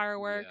some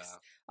fireworks.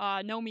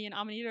 Nomi and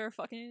Amanita are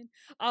fucking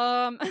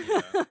Yeah.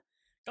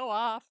 go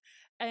off,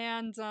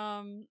 and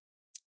San.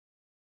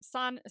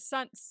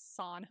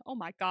 Oh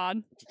my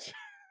god.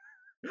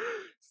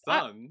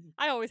 Sun.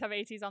 I always have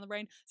ATs on the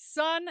brain.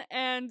 Sun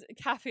and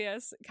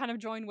Capheus kind of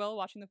join Will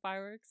watching the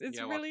fireworks. It's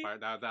really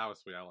that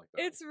was sweet. I like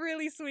that. it's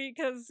really sweet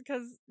because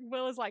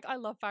Will is like, I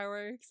love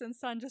fireworks, and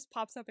Sun just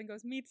pops up and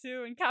goes, me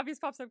too, and Capheus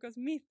pops up and goes,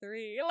 me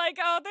three. Like,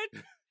 oh,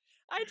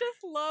 I just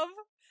love,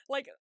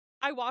 like,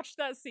 I watched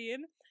that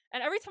scene,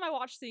 and every time I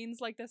watch scenes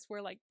like this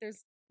where like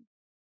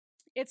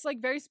it's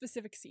like very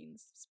specific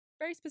scenes,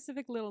 very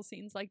specific little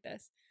scenes like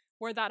this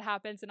where that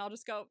happens, and I'll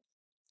just go,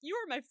 you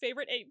are my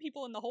favorite 8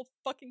 people in the whole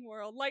fucking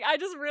world. Like, I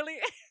just really,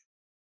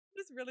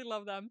 just really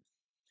love them.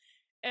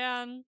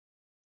 And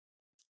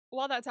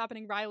while that's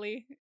happening,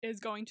 Riley is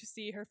going to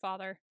see her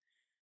father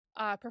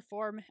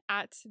perform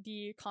at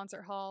the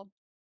concert hall.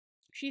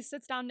 She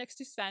sits down next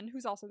to Sven,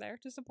 who's also there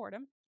to support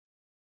him.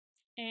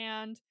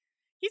 And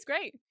he's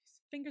great. His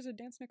fingers are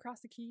dancing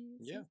across the keys.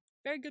 Yeah.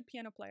 Very good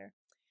piano player.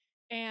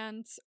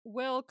 And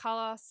Will,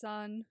 Kala,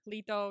 Sun,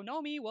 Lito,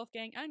 Nomi,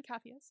 Wolfgang, and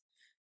Capheus,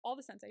 all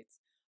the sensates,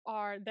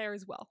 are there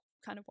as well,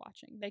 kind of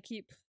watching. They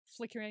keep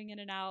flickering in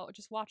and out,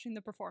 just watching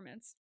the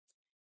performance.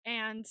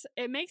 And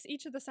it makes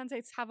each of the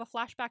sensates have a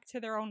flashback to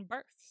their own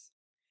births.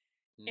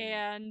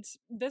 And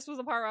this was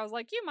the part where I was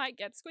like, you might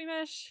get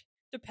squeamish,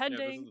 depending.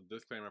 Yeah, this is the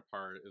disclaimer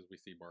part is we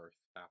see birth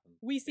happen.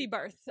 We see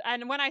birth.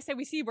 And when I say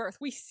we see birth,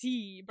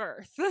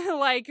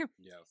 like,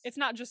 yes. It's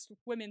not just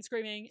women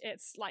screaming,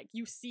 it's like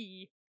you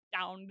see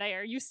down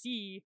there, you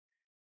see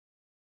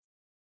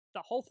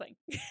the whole thing.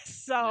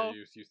 So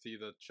yeah, you see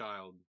the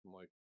child,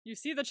 like, you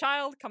see the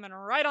child coming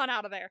right on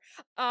out of there.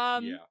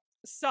 yeah.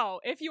 So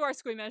if you are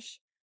squeamish,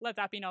 let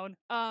that be known.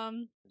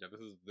 Yeah, this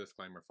is a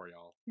disclaimer for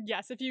y'all.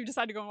 Yes, if you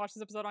decide to go and watch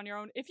this episode on your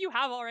own. If you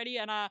have already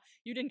and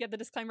you didn't get the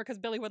disclaimer because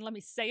Billy wouldn't let me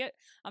say it,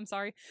 I'm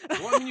sorry.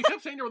 Well, I mean, you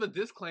kept saying there was a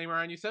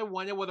disclaimer, and you said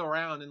when it was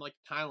around and like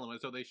time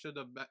limit, so they should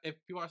have. If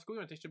people are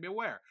squeamish, they should be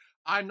aware.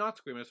 I'm not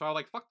squeamish, so I was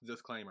like, fuck the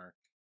disclaimer.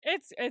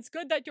 It's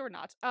good that you're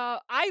not.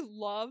 I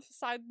love,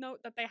 side note,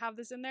 that they have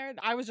this in there.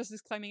 I was just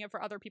disclaiming it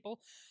for other people,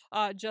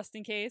 just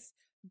in case.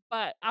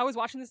 But I was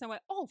watching this and I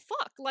went, oh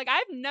fuck, like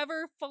I've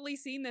never fully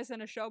seen this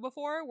in a show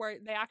before where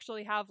they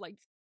actually have like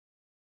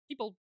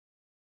people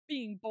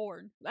being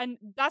born. And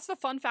that's the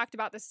fun fact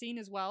about this scene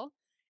as well,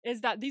 is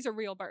that these are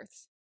real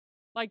births.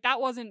 Like that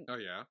wasn't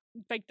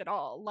faked at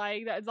all.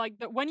 Like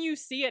when you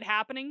see it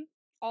happening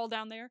all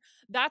down there,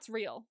 that's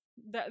real.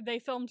 They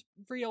filmed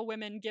real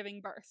women giving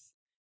birth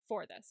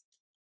for this.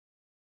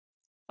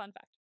 Fun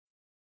fact.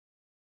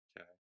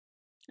 Okay.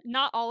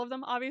 Not all of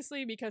them,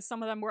 obviously, because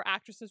some of them were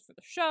actresses for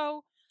the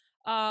show.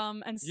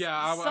 And some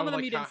of them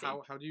like, you didn't see.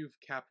 How do you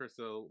capture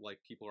so like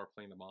people are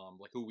playing the mom,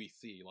 like who we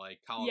see, like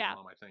Kala's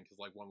mom, I think is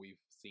like one we've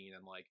seen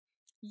and like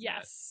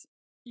yes,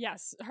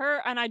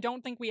 her, and I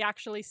don't think we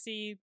actually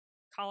see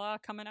Kala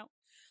coming out.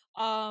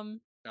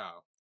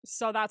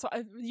 So that's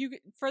why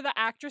for the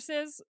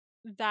actresses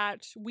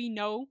that we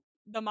know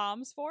the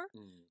moms for,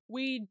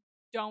 we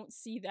don't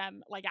see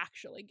them like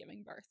actually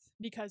giving birth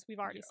because we've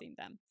already seen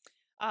them.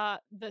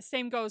 The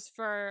same goes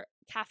for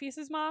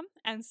Capheus's mom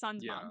and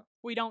Sun's mom.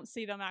 We don't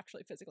see them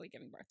actually physically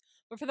giving birth.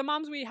 But for the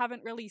moms we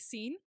haven't really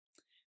seen,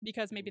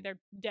 because maybe they're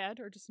dead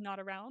or just not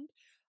around.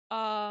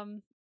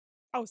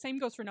 Same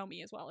goes for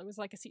Nomi as well. It was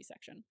like a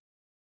C-section.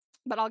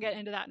 But I'll get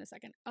into that in a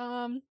second.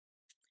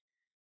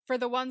 For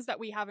the ones that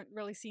we haven't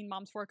really seen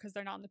moms for because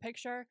they're not in the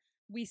picture,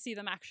 we see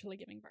them actually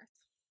giving birth,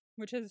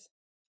 which is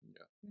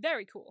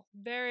very cool.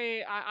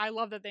 I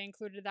love that they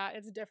included that.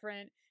 It's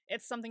different.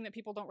 It's something that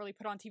people don't really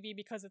put on TV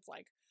because it's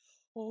like,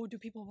 oh, do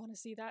people want to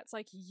see that? It's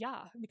like,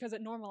 yeah, because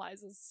it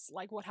normalizes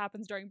like what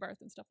happens during birth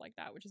and stuff like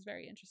that, which is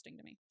very interesting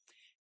to me.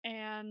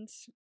 And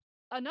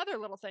another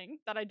little thing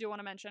that I do want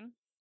to mention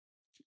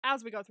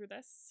as we go through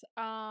this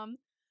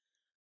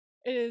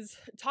is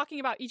talking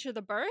about each of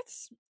the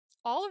births.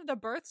 All of the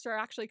births are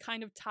actually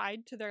kind of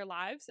tied to their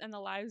lives and the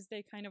lives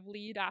they kind of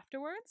lead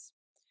afterwards.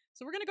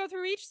 So we're gonna go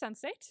through each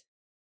sensate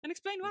and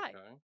explain why.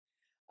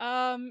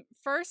 Okay.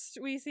 First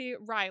we see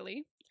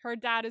Riley. Her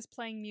dad is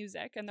playing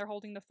music, and they're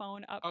holding the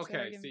phone up to her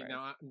Okay, giving see,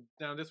 birth.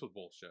 now this was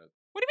bullshit.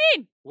 What do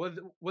you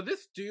mean? Was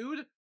this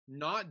dude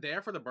not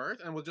there for the birth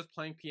and was just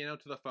playing piano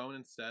to the phone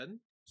instead?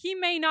 He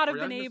may not Or have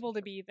did I been miss- able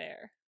to be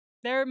there.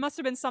 There must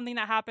have been something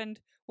that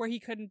happened where he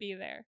couldn't be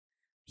there.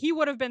 He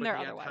would have been But there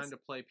he had otherwise. time to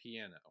play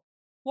piano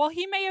Well,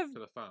 he may have to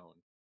the phone.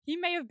 he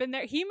may have been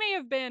there. He may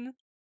have been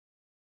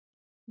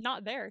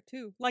not there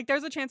too. Like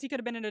there's a chance he could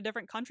have been in a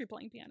different country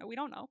playing piano. We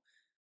don't know.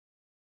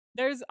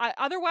 There's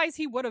otherwise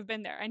he would have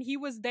been there, and he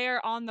was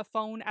there on the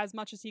phone as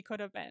much as he could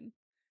have been.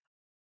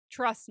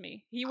 Trust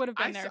me, he would have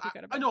been there if he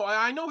could have been.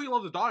 I know he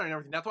loves his daughter and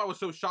everything. That's why I was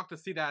so shocked to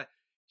see that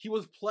he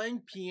was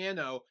playing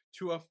piano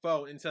to a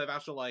phone instead of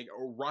actually like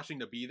rushing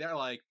to be there.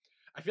 Like,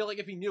 I feel like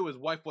if he knew his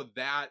wife was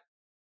that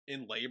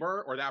in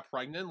labor or that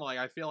pregnant, like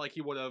I feel like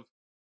he would have,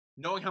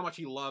 knowing how much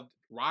he loved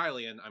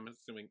Riley and I'm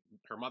assuming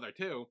her mother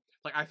too.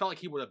 Like, I felt like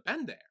he would have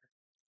been there.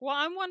 Well,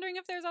 I'm wondering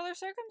if there's other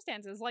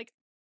circumstances. Like,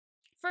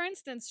 for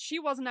instance, she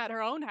wasn't at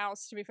her own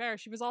house, to be fair.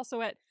 She was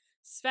also at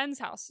Sven's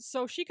house.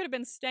 So she could have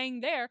been staying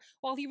there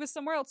while he was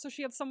somewhere else. So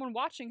she had someone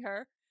watching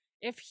her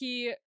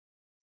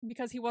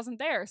because he wasn't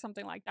there or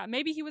something like that.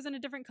 Maybe he was in a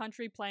different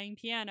country playing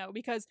piano,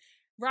 because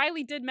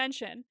Riley did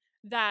mention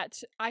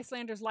that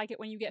Icelanders like it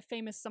when you get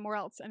famous somewhere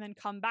else and then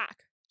come back.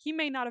 He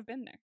may not have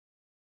been there.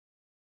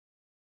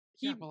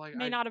 He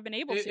may not have been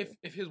able to.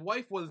 If his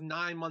wife was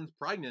 9 months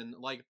pregnant,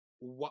 like,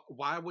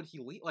 why would he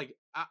leave? Like,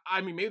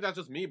 I mean, maybe that's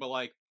just me, but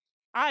like,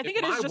 I think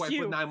it is just you. If my wife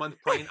was 9 months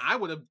pregnant, I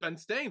would have been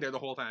staying there the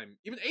whole time.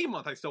 Even 8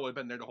 months, I still would have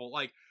been there the whole,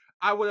 like,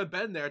 I would have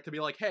been there to be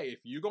like, hey, if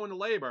you go into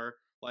labor,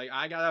 like,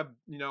 I gotta,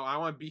 I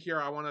want to be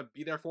here, I want to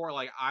be there for it,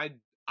 like,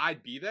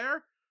 I'd be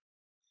there.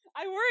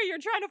 I worry you're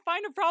trying to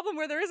find a problem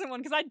where there isn't one,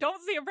 because I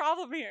don't see a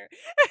problem here.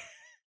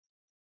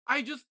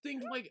 I just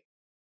think, like,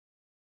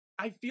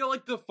 I feel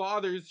like the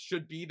fathers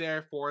should be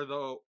there for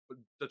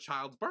the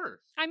child's birth.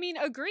 I mean,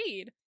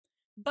 agreed.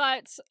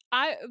 But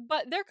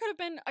there could have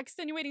been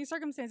extenuating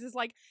circumstances.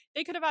 Like,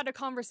 they could have had a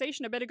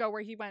conversation a bit ago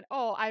where he went,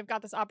 "Oh, I've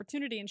got this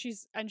opportunity,"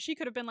 and she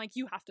could have been like,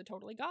 "You have to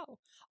totally go.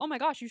 Oh my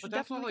gosh, you should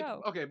definitely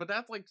go." Okay, but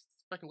that's like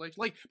speculation.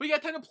 Like, but you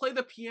got time to play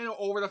the piano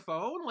over the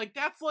phone. Like,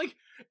 that's like,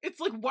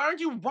 it's like, why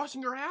aren't you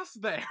rushing your ass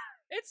there?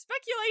 It's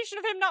speculation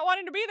of him not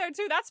wanting to be there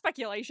too. That's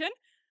speculation.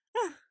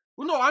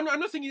 Well, no, I'm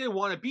not saying he didn't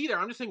want to be there.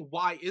 I'm just saying,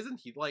 why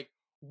isn't he? Like,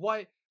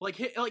 what? Like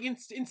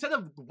instead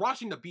of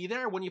rushing to be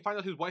there when you find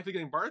out his wife is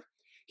giving birth,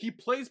 he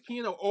plays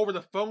piano over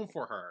the phone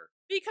for her.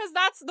 Because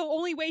that's the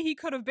only way he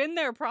could have been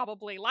there,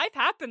 probably. Life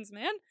happens,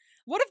 man.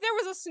 What if there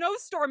was a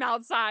snowstorm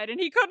outside and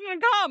he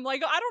couldn't come?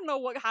 Like, I don't know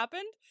what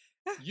happened.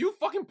 You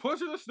fucking push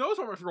through the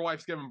snowstorm if your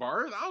wife's giving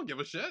birth. I don't give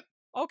a shit.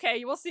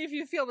 Okay, we'll see if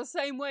you feel the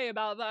same way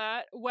about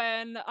that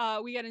when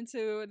we get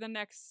into the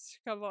next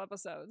couple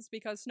episodes,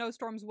 because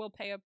snowstorms will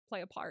play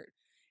a part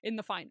in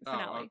the finale.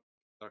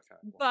 Oh, okay.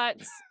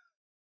 But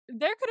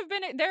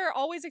there are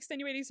always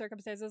extenuating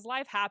circumstances.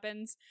 Life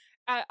happens.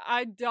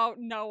 I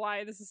don't know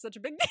why this is such a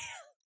big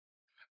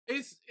deal.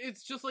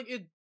 It's just like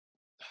it.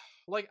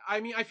 Like, I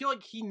mean, I feel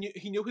like he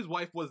knew his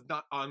wife was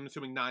not, I'm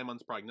assuming, 9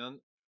 months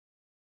pregnant.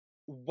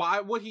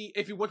 Why would he,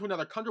 if he went to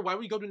another country, why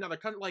would he go to another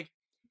country? Like,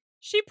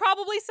 she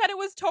probably said it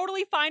was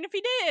totally fine if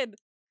he did.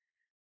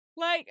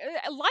 Like,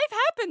 life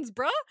happens,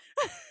 bruh.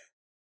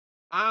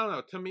 I don't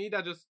know. To me,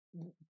 that just,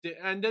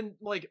 and then,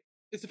 like,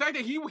 it's the fact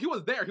that he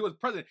was there, he was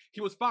present,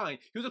 he was fine,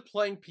 he was just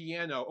playing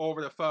piano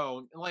over the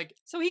phone, like,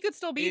 so he could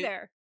still be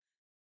there.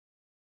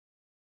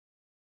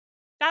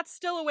 That's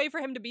still a way for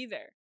him to be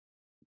there.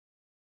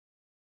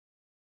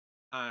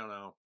 I don't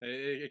know.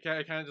 It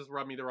kind of just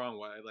rubbed me the wrong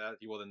way that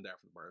he wasn't there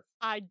for the birth.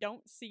 I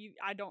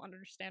don't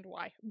understand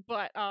why,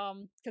 but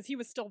because he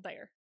was still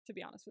there. To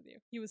be honest with you,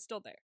 he was still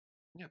there.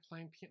 Yeah,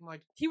 playing piano,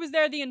 like, he was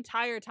there the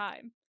entire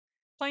time,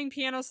 playing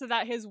piano so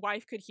that his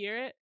wife could hear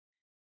it,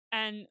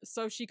 and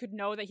so she could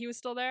know that he was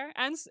still there.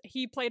 And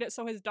he played it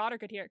so his daughter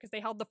could hear it, because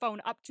they held the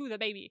phone up to the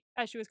baby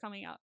as she was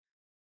coming up.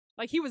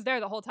 Like, he was there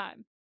the whole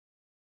time.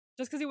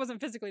 Just because he wasn't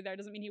physically there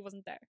doesn't mean he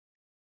wasn't there.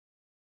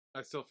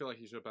 I still feel like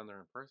he should have been there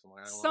in person.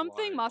 Like,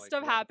 something must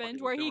have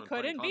happened where he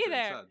couldn't be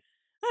there.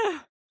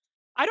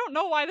 I don't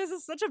know why this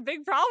is such a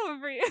big problem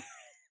for you.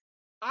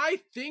 I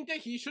think that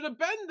he should have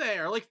been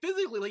there, like,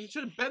 physically. Like, he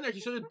should have been there. He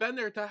should have been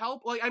there to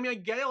help. Like, I mean, I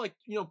get it. Like,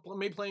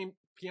 maybe playing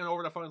piano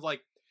over the phone is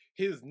like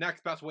his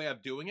next best way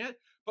of doing it.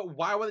 But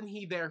why wasn't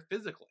he there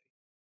physically?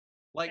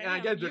 Like, and I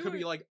get there could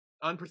be like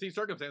unperceived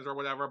circumstances or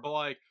whatever. But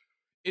like,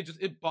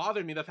 it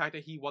bothered me the fact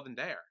that he wasn't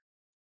there.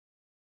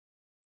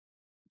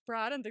 Bro,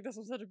 I didn't think this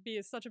was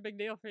such a big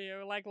deal for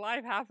you. Like,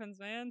 life happens,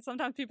 man.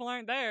 Sometimes people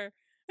aren't there.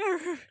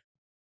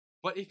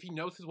 But if he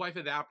knows his wife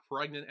is that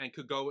pregnant and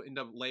could go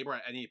into labor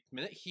at any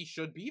minute, he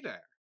should be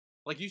there.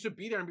 Like, you should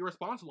be there and be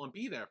responsible and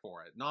be there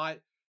for it, not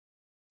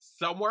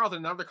somewhere else in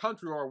another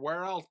country or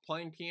where else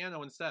playing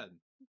piano instead.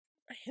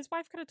 His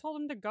wife could have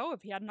told him to go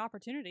if he had an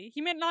opportunity.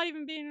 He may not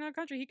even be in another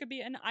country. He could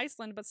be in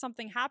Iceland, but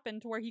something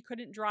happened to where he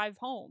couldn't drive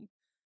home.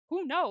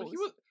 Who knows?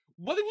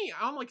 Wasn't he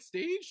on, like,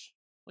 stage?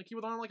 Like he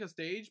was on like a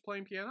stage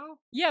playing piano.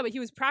 Yeah, but he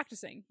was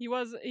practicing. He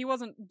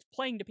wasn't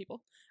playing to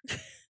people.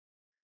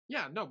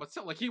 Yeah, no, but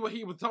still, like he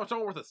was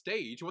somewhere with a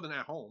stage. He wasn't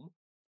at home.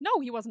 No,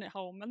 he wasn't at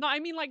home. No, I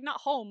mean like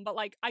not home, but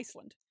like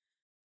Iceland.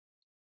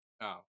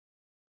 Oh,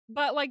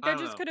 But like I there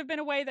don't just know. could have been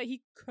a way that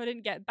he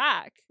couldn't get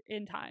back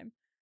in time.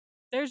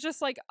 There's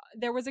just like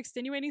there was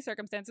extenuating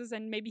circumstances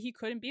and maybe he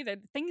couldn't be there.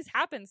 Things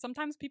happen.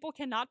 Sometimes people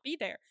cannot be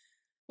there.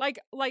 Like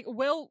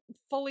Will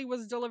fully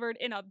was delivered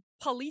in a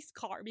police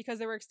car because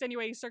there were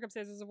extenuating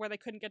circumstances of where they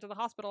couldn't get to the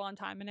hospital on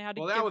time and they had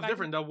to Well, give that was back.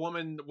 different. The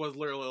woman was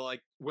literally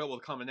like, "Will was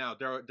coming out.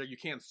 There, you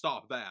can't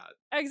stop that."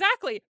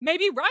 Exactly.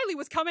 Maybe Riley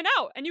was coming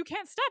out and you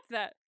can't stop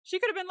that. She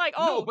could have been like,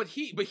 "Oh, No, but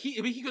he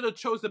could have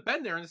chose to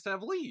been there instead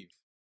of leave.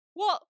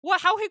 well,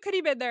 how could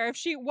he been there if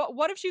she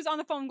what if she's on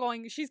the phone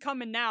going, she's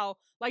coming now,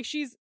 like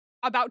she's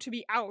about to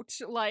be out,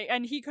 like,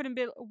 and he couldn't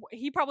be,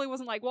 he probably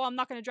wasn't like, well, I'm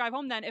not going to drive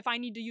home then if I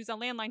need to use a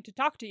landline to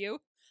talk to you.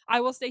 I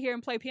will stay here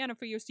and play piano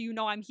for you so you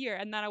know I'm here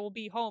and then I will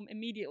be home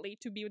immediately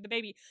to be with the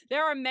baby.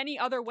 There are many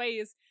other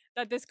ways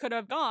that this could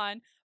have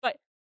gone, but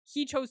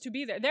he chose to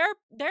be there. There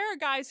are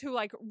guys who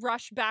like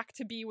rush back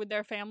to be with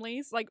their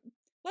families. Like,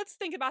 let's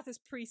think about this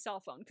pre-cell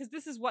phone because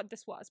this is what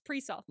this was,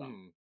 pre-cell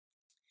phone.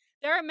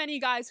 There are many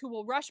guys who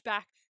will rush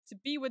back to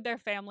be with their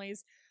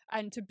families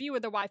and to be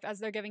with their wife as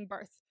they're giving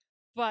birth,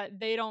 but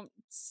they don't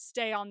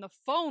stay on the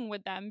phone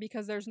with them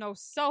because there's no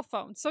cell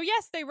phone. So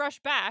yes, they rush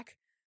back,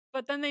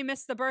 but then they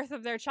miss the birth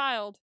of their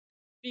child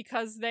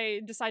because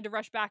they decide to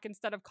rush back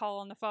instead of call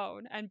on the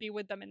phone and be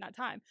with them in that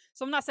time.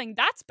 So I'm not saying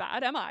that's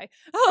bad, am I?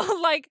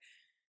 Like,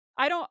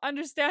 I don't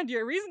understand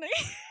your reasoning.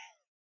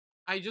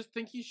 I just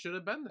think he should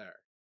have been there.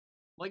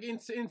 Like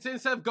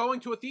instead of going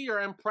to a theater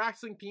and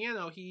practicing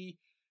piano, he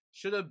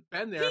should have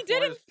been there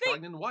for his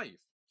pregnant wife.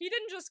 He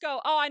didn't just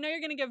go, oh, I know you're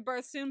going to give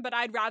birth soon, but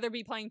I'd rather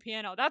be playing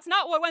piano. That's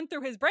not what went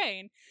through his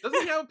brain.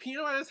 Doesn't he have a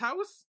piano at his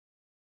house?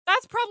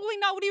 That's probably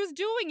not what he was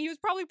doing. He was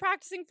probably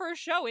practicing for a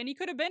show, and he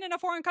could have been in a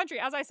foreign country,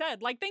 as I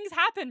said. Like, things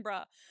happen,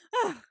 bruh.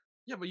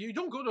 Yeah, but you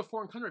don't go to a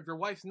foreign country if your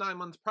wife's 9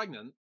 months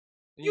pregnant.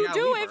 You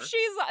do if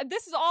she's,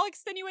 this is all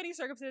extenuating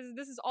circumstances,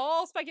 this is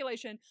all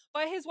speculation,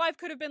 but his wife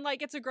could have been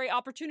like, it's a great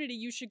opportunity,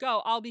 you should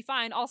go, I'll be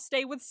fine, I'll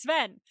stay with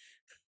Sven.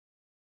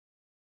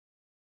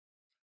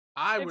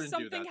 I if wouldn't do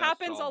that. If something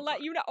happens, I'll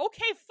let you know.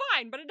 Okay,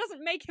 fine, but it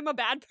doesn't make him a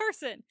bad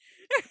person.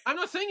 I'm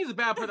not saying he's a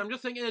bad person, I'm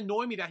just saying it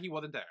annoyed me that he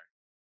wasn't there.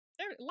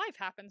 Life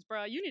happens,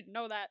 bro. You need to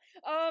know that.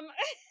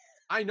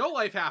 I know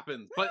life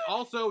happens, but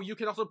also you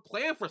can also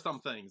plan for some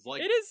things.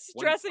 Like, it is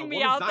stressing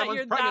me out that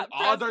you're pregnant, that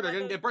odds are they're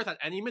gonna give birth at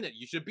any minute.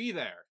 You should be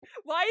there.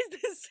 Why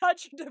is this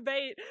such a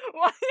debate?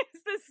 Why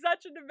is this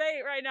such a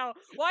debate right now?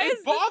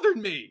 It bothered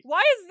me.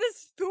 Why is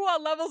this through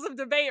levels of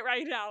debate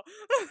right now?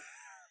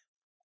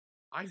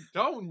 I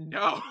don't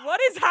know. What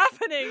is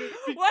happening?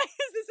 Why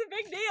is this a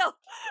big deal?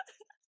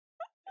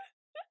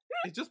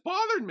 It just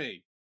bothered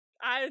me.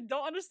 I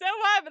don't understand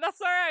why, but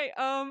that's all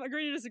right.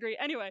 Agree to disagree.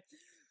 Anyway,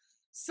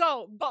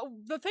 so, but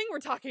the thing we're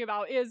talking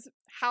about is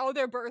how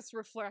their births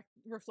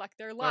reflect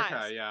their lives.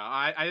 Okay, yeah,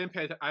 I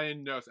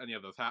didn't notice any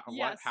of those.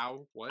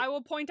 What? I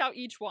will point out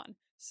each one.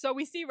 So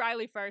we see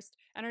Riley first,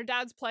 and her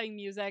dad's playing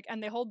music,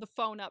 and they hold the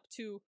phone up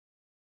to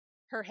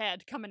her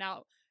head coming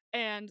out.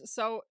 And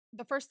so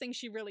the first thing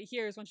she really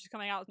hears when she's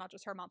coming out is not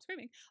just her mom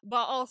screaming,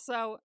 but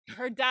also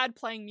her dad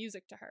playing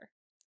music to her.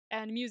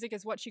 And music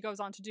is what she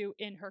goes on to do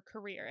in her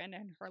career and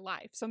in her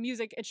life. So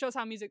music, it shows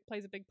how music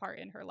plays a big part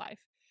in her life,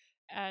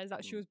 as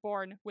that she was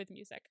born with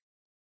music.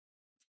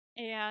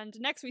 And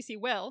next we see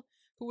Will,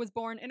 who was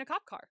born in a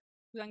cop car,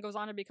 who then goes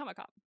on to become a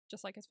cop,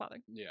 just like his father.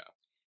 Yeah.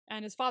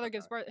 And his father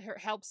gives birth,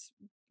 helps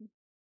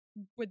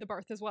with the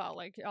birth as well.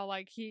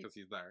 Because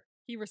he's there.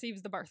 He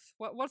receives the birth.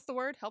 What's the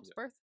word? Helps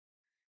birth?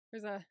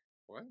 There's a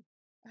what?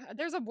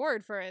 There's a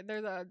word for it.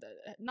 There's a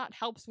not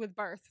helps with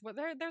birth. But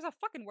there's a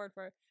fucking word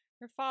for it.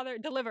 Her father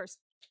delivers.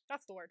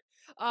 That's the word.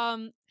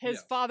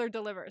 His father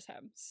delivers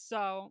him.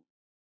 So,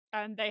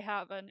 and they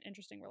have an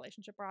interesting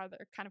relationship where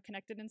they're kind of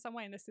connected in some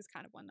way. And this is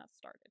kind of when that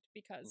started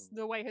because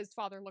the way his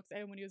father looks at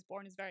him when he was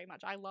born is very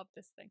much, I love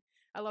this thing.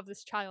 I love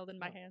this child in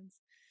my hands.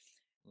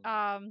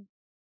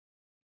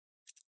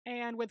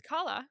 And with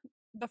Kala,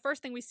 the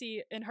first thing we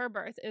see in her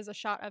birth is a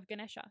shot of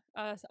Ganesha,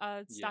 a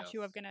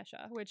statue of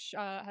Ganesha, which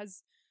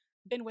has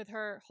been with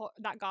her,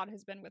 that god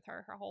has been with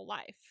her whole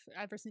life,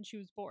 ever since she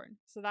was born.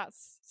 So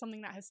that's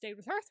something that has stayed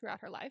with her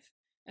throughout her life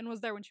and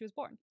was there when she was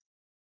born.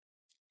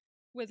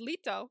 With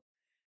Lito,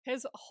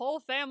 his whole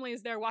family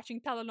is there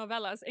watching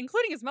telenovelas,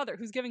 including his mother,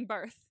 who's giving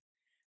birth.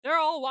 They're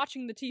all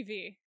watching the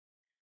TV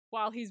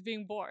while he's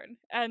being born.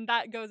 And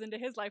that goes into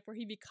his life where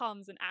he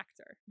becomes an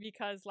actor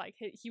because like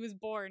he was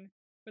born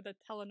with a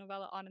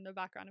telenovela on in the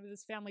background with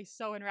his family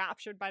so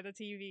enraptured by the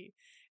TV.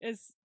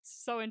 Is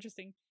so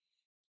interesting.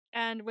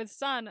 And with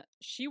Sun,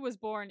 she was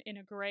born in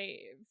a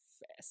grave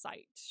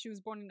site. She was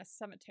born in a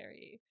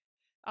cemetery.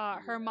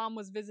 Her mom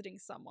was visiting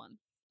someone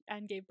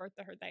and gave birth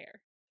to her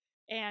there.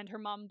 And her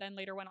mom then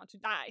later went on to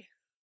die.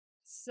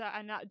 So,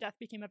 and that death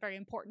became a very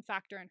important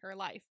factor in her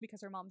life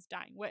because her mom's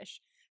dying wish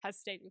has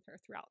stayed with her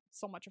throughout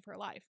so much of her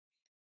life.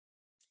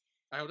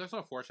 I hope there's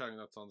no foreshadowing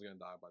that someone's gonna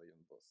die by the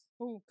end of this.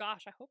 Oh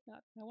gosh, I hope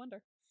not. No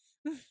wonder.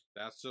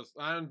 That's just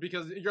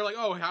because you're like,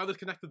 oh, how this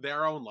connected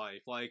their own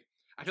life. Like,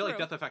 I feel like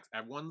True. death affects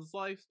everyone's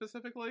life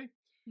specifically.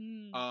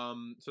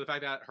 Hmm. So the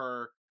fact that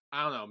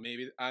I don't know,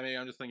 maybe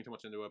I'm just thinking too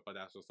much into it, but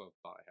that's just a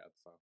thought I had.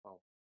 So,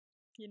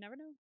 You never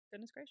know.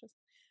 Goodness gracious.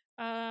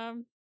 I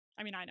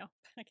mean, I know.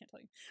 I can't tell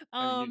you.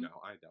 I mean, you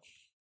know, I don't.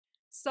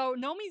 So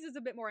Nomi's is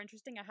a bit more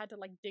interesting. I had to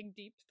like dig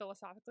deep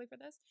philosophically for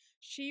this.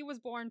 She was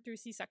born through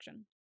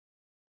C-section.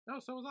 No,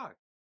 so was I.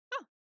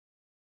 Oh,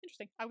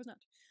 interesting. I was not.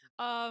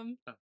 Um,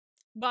 Oh.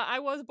 but I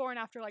was born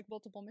after like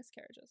multiple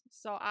miscarriages.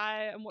 So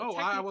I am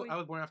technically. I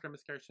was born after a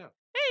miscarriage too.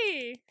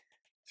 Hey,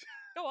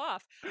 go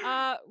off.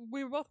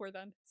 We both were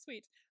then.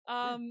 Sweet.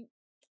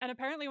 And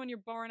apparently when you're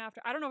born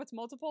after, I don't know if it's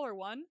multiple or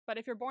one, but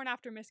if you're born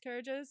after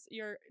miscarriages,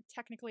 you're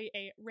technically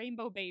a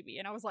rainbow baby.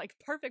 And I was like,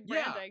 perfect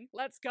branding.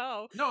 Yeah. Let's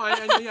go. No, I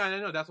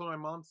know. That's what my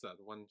mom said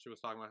when she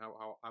was talking about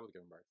how I was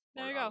giving birth.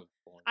 There you go.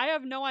 I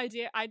have no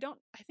idea. I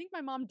think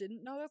my mom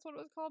didn't know that's what it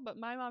was called, but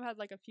my mom had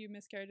like a few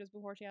miscarriages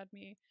before she had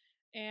me.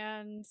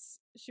 And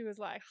she was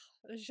like,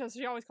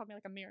 she always called me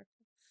like a miracle,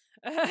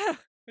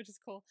 which is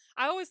cool.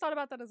 I always thought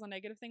about that as a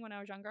negative thing when I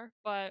was younger,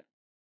 but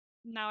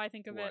now I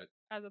think of it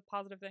as a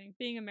positive thing,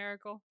 being a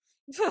miracle.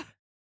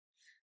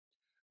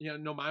 Yeah,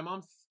 no, my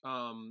mom's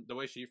the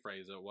way she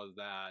phrased it was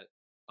that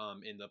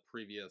in the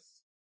previous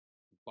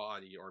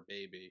body or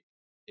baby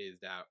is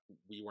that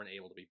we weren't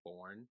able to be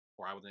born,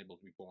 or I wasn't able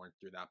to be born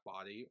through that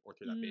body or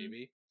through that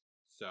baby.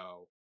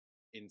 So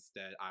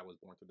instead, I was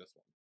born through this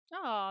one.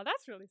 Oh,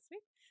 that's really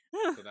sweet.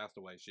 So that's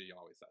the way she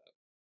always said it.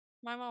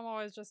 My mom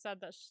always just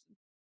said that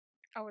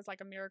I was like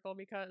a miracle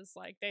because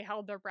like they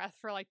held their breath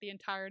for like the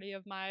entirety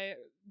of my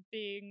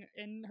being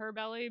in her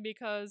belly,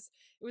 because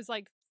it was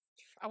like,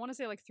 I want to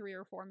say like 3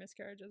 or 4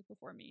 miscarriages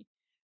before me.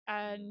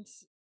 And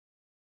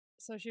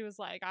so she was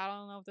like, I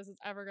don't know if this is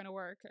ever going to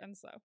work. And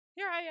so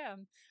here I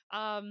am.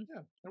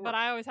 But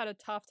I always had a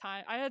tough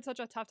time. I had such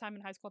a tough time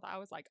in high school that I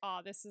was like, oh,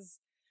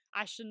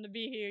 I shouldn't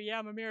be here. Yeah,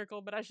 I'm a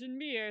miracle, but I shouldn't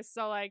be here.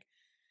 So like,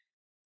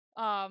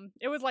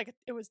 it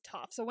was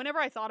tough. So whenever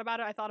I thought about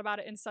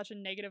it in such a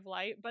negative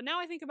light, but now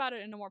I think about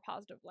it in a more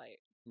positive light.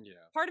 Yeah.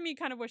 Part of me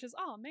kind of wishes,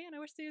 oh man, I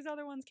wish these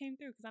other ones came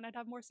through, because then I'd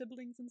have more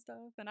siblings and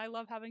stuff, and I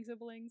love having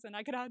siblings and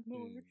I could add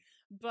more.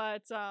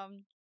 But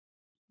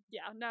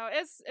yeah, no,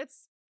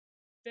 it's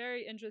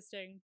very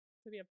interesting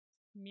to be a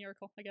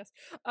miracle, I guess.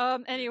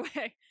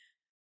 Anyway.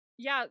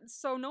 Yeah,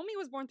 so Nomi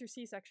was born through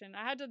C-section.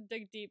 I had to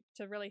dig deep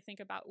to really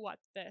think about what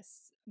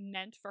this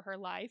meant for her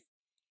life.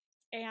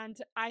 And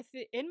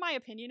in my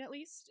opinion, at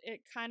least,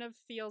 it kind of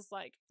feels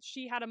like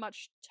she had a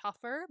much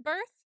tougher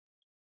birth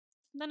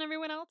than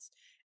everyone else.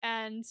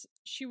 And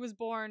she was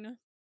born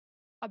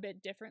a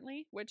bit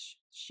differently, which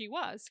she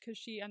was, because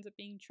she ends up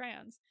being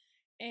trans.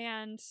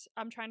 And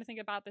I'm trying to think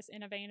about this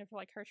in a vein of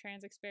like her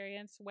trans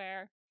experience,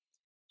 where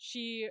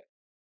it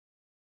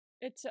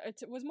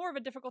was more of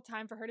a difficult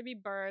time for her to be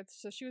birthed.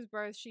 So she was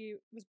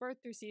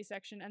birthed through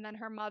C-section, and then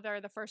her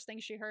mother, the first thing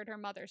she heard her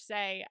mother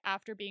say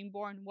after being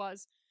born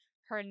was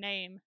her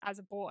name as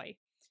a boy.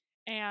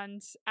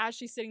 And as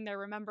she's sitting there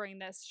remembering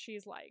this,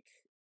 she's like,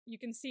 you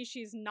can see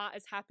she's not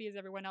as happy as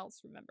everyone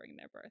else remembering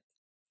their birth.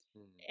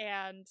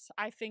 And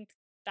I think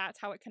that's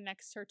how it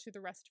connects her to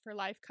the rest of her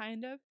life,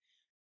 kind of,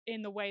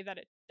 in the way that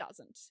it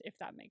doesn't, if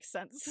that makes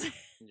sense.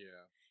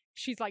 Yeah.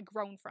 She's like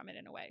grown from it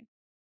in a way.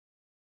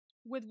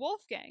 With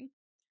Wolfgang,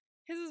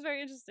 his is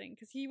very interesting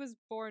because he was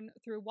born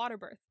through water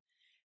birth.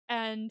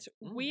 And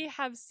we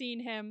have seen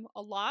him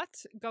a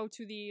lot go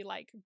to the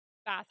like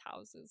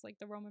bathhouses, like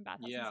the Roman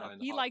bathhouses. Yeah,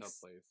 and he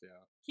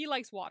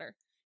likes water.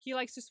 He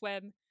likes to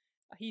swim.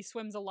 He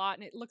swims a lot,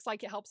 and it looks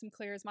like it helps him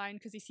clear his mind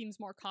because he seems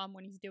more calm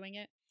when he's doing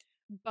it.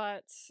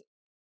 But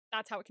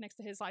that's how it connects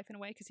to his life in a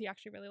way, because he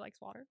actually really likes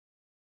water.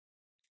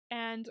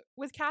 And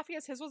with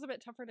Capheus, his was a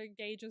bit tougher to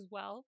gauge as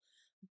well.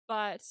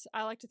 But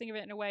I like to think of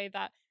it in a way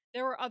that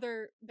there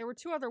were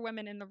 2 other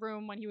women in the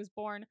room when he was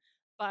born,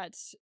 but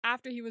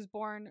after he was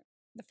born,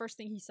 the first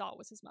thing he saw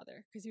was his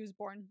mother, because he was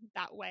born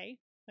that way,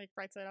 like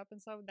right side up,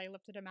 and so they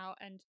lifted him out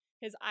and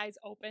his eyes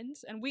opened,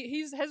 and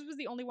his was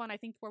the only one I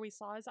think where we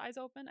saw his eyes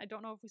open. I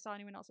don't know if we saw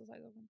anyone else's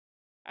eyes open.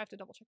 I have to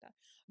double check that.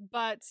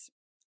 But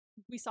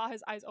we saw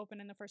his eyes open,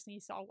 and the first thing he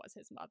saw was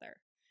his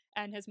mother,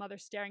 and his mother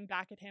staring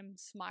back at him,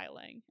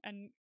 smiling,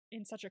 and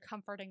in such a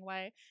comforting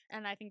way.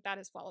 And I think that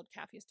has followed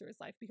Capheus through his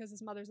life, because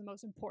his mother's the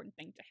most important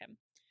thing to him.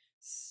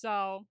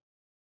 So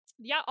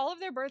yeah, all of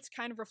their births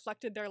kind of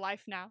reflected their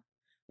life now,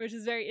 which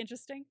is very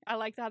interesting. I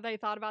like how they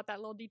thought about that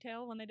little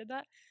detail when they did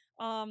that.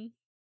 And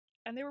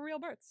they were real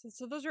births.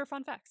 So those are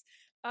fun facts.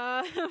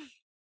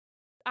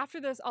 After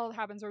this all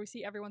happens, where we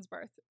see everyone's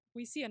birth,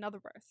 we see another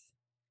birth.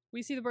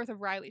 We see the birth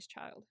of Riley's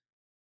child,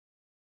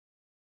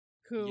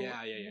 who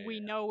we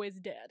know is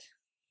dead.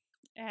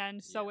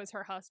 And so is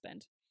her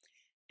husband.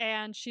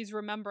 And she's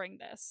remembering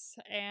this.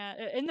 And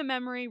in the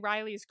memory,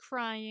 Riley is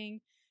crying.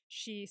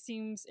 She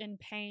seems in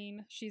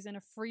pain. She's in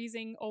a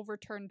freezing,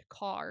 overturned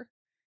car.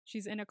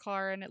 She's in a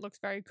car, and it looks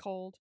very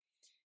cold.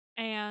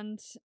 And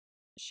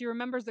she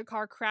remembers the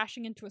car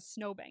crashing into a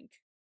snowbank.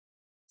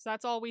 So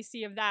that's all we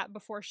see of that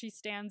before she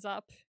stands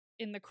up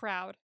in the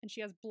crowd and she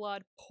has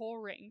blood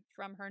pouring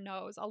from her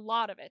nose, a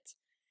lot of it.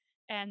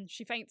 And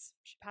she faints,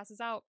 she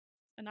passes out,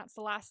 and that's the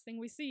last thing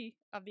we see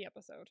of the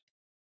episode.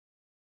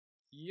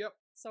 Yep.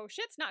 So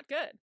shit's not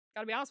good,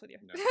 gotta be honest with you.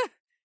 No.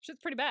 Shit's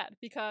pretty bad,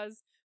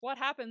 because what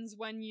happens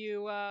when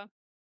you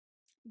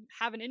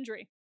have an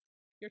injury?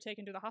 You're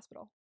taken to the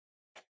hospital.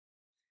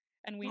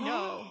 And we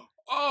know.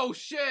 Oh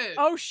shit!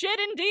 Oh shit,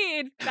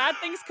 indeed! Bad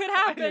things could I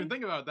happen. didn't even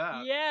think about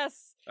that.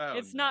 Yes. Oh,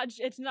 It's no.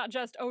 not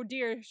just, oh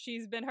dear,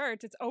 she's been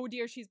hurt. It's, oh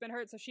dear, she's been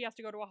hurt, so she has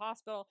to go to a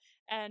hospital.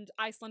 And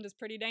Iceland is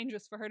pretty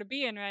dangerous for her to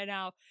be in right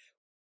now.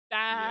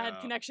 Bad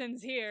Yeah.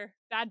 connections here.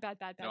 Bad. No,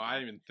 bad. I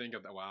didn't even think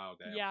of that. Wow,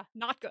 damn. Yeah,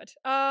 not good.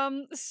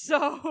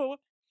 So,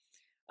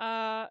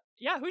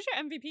 yeah, who's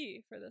your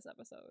MVP for this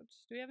episode?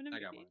 Do we have an MVP? I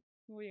got one.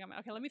 Well, you got mine.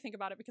 Okay, let me think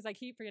about it because I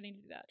keep forgetting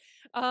to do that.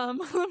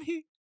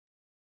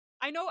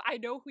 I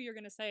know who you're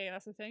gonna say.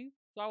 That's the thing.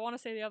 So I want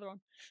to say the other one.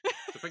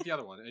 So pick the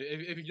other one.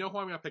 If you know who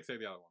I'm gonna pick, say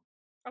the other one.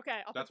 Okay,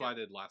 That's what I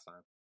did last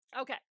time.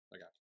 Okay.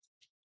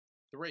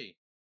 3,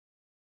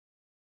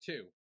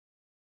 2,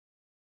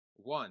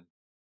 1.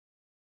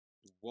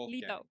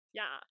 Wolfgang. Leto.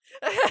 Yeah.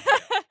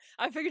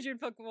 I figured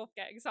you'd pick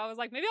Wolfgang, so I was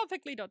like, maybe I'll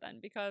pick Leto then,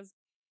 because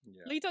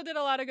Yeah. Leto did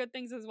a lot of good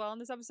things as well in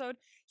this episode.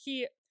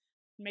 He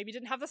maybe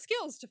didn't have the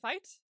skills to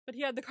fight, but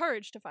he had the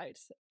courage to fight.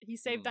 He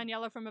saved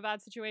Daniela from a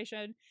bad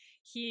situation.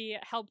 He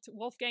helped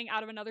Wolfgang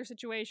out of another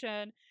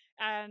situation,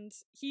 and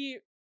he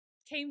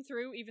came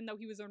through even though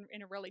he was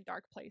in a really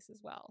dark place as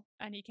well.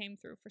 And he came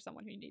through for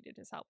someone who needed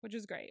his help, which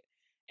is great.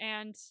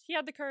 And he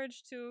had the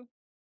courage to,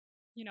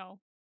 you know,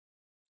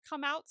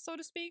 come out, so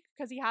to speak,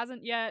 because he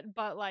hasn't yet,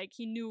 but like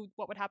he knew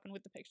what would happen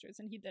with the pictures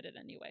and he did it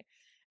anyway.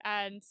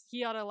 And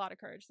he had a lot of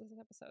courage this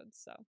episode.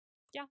 So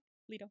yeah,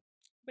 Leto.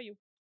 What about you?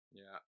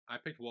 Yeah. I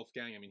picked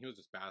Wolfgang. I mean, he was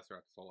just badass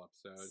throughout this whole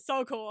episode.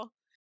 So cool.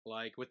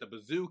 Like with the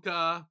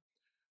bazooka,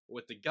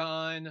 with the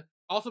gun,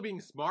 also being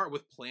smart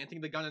with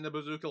planting the gun in the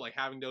bazooka, like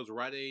having those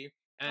ready,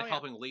 and Oh, yeah.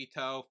 helping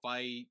Leto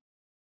fight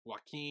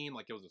Joaquin.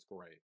 Like it was just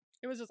great.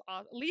 It was just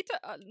awesome.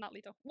 Not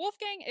Leto.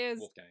 Wolfgang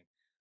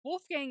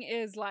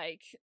is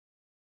like,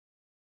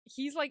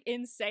 he's like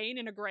insane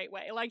in a great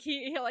way. Like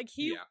he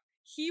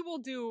will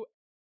do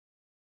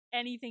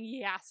anything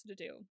he has to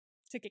do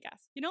to kick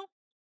ass, you know?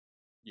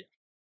 Yeah.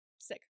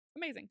 Sick.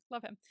 Amazing.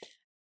 Love him. You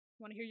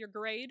want to hear your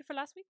grade for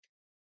last week?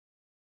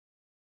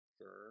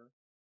 Sure.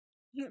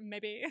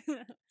 Maybe.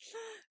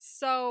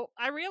 So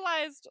I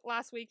realized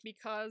last week,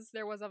 because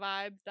there was a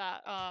vibe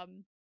that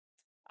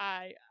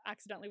I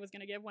accidentally was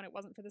going to give when it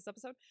wasn't for this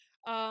episode.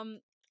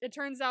 It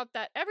turns out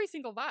that every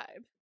single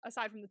vibe,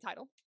 aside from the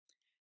title,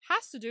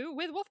 has to do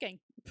with Wolfgang.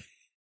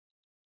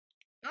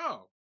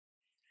 Oh.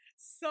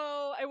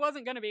 So it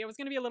wasn't going to be. It was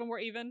going to be a little more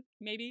even,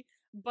 maybe.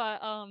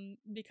 But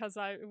because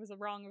it was a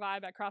wrong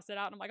vibe, I crossed it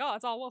out and I'm like, oh,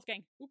 it's all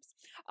Wolfgang. Oops.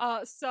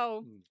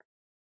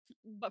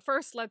 But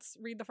first, let's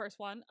read the first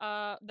one.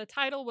 The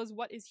title was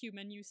What is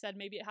Human? You said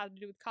maybe it had to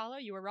do with Kala.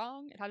 You were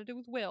wrong. It had to do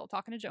with Will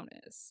talking to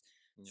Jonas.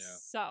 Yeah.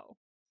 So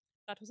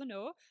that was a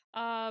no.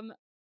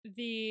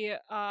 The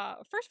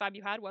first vibe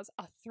you had was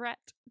a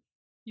threat.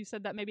 You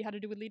said that maybe had to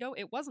do with Leto.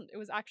 It wasn't. It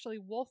was actually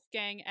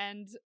Wolfgang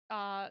and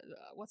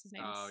what's his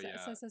name? Oh, yeah.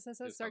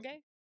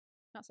 Sergey?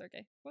 Not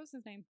Sergey. What was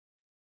his name?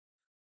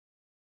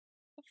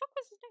 The fuck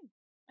was his name?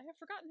 I have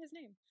forgotten his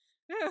name.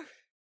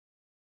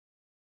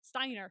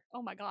 Steiner.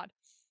 Oh my god.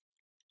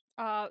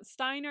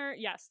 Steiner,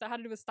 yes, that had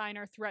to do with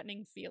Steiner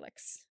threatening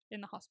Felix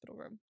in the hospital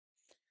room.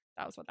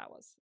 That was what that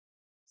was.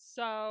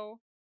 So,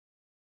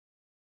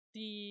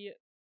 the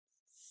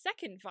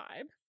second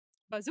vibe,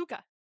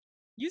 bazooka.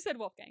 You said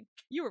Wolfgang.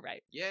 You were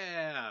right.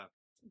 Yeah.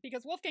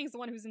 Because Wolfgang's the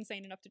one who's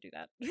insane enough to do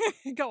that.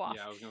 Go off.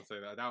 Yeah, I was gonna say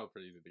that. That was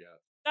pretty easy to get.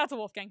 That's a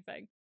Wolfgang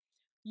thing.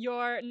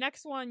 Your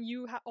next one,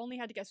 you only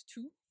had to guess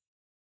 2.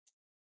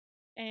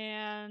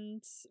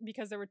 And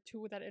because there were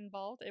 2 that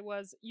involved, it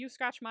was you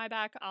scratch my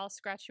back, I'll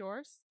scratch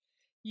yours.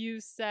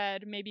 You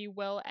said maybe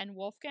Will and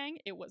Wolfgang.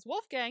 It was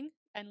Wolfgang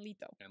and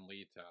Leto. And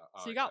Leto.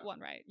 So you got one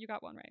right. You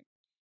got one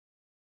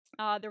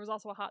right. There was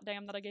also a hot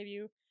damn that I gave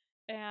you,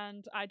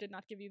 and I did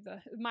not give you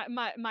the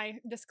my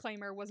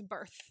disclaimer was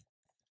birth,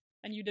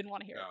 and you didn't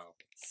want to hear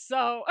it.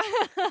 So,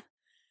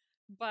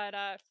 but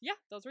yeah,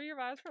 those were your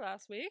vibes for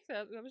last week.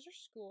 That was your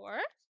score,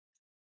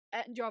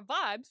 and your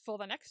vibes for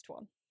the next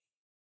one.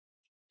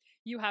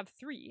 You have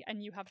 3,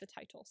 and you have the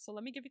title. So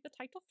let me give you the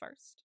title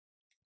first.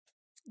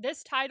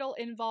 This title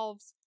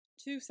involves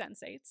 2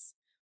 sensates.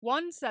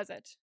 One says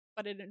it,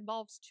 but it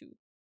involves 2. Okay.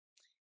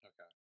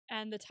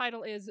 And the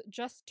title is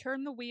Just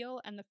Turn the Wheel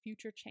and the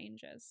Future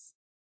Changes.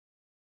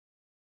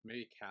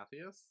 Maybe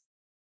Cathius?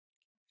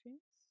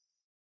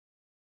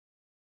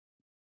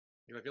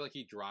 Because I feel like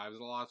he drives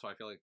a lot, so I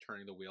feel like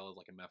turning the wheel is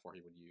like a metaphor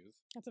he would use.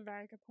 That's a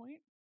very good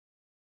point.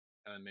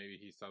 And then maybe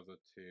he says it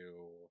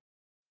to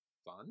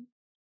Sun?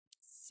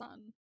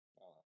 Sun.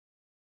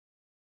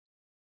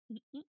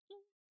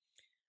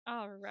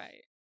 All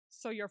right.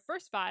 So your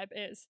first vibe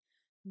is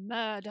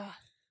murder.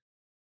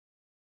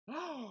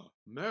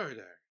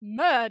 Murder.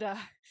 Murder.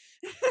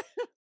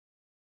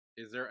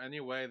 Is there any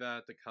way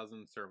that the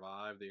cousin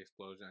survived the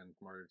explosion and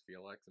murdered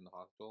Felix in the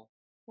hospital?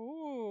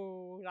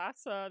 Ooh,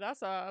 that's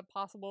a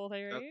possible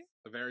theory.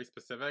 That's very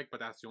specific, but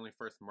that's the only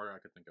first murder I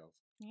could think of.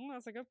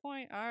 That's a good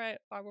point. All right,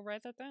 I will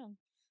write that down.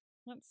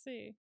 Let's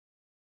see.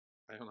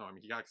 I don't know. I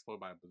mean, he got exploded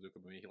by a bazooka,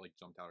 but maybe he like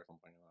jumped out or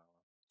something. I don't know.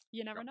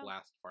 You never know.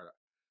 Blasted far.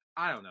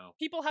 I don't know.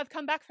 People have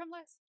come back from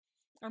less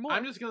or more.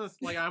 I'm just gonna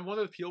like I'm one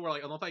of those people where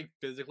like unless I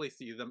physically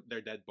see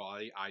their dead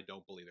body, I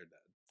don't believe they're dead.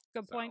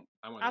 Good So, point.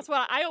 I wanna That's go-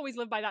 what I always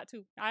live by that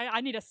too. I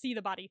need to see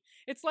the body.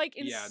 It's like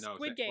in Yeah, no,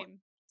 Squid same. Game.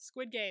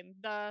 Squid Game.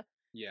 The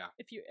Yeah.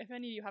 if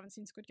any of you haven't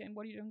seen Squid Game,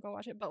 what are you doing? Go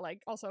watch it. But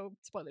like also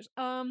spoilers.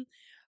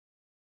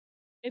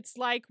 It's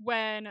like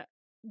when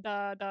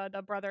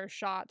the brother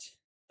shot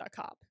the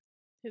cop,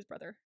 his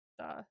brother,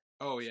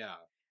 Oh yeah.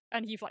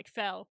 and he like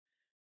fell.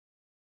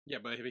 Yeah,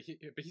 but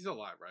he's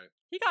alive, right?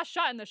 He got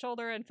shot in the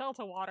shoulder and fell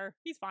to water.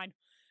 He's fine.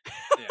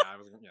 Yeah, I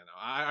was. Yeah, no,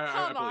 I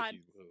Come believe on.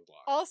 he's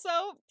alive. Also,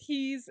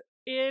 he's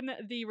in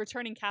the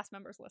returning cast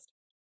members list.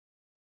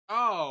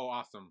 Oh,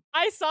 awesome.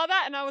 I saw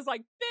that and I was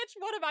like, bitch,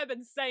 what have I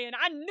been saying?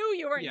 I knew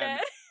you weren't Yeah,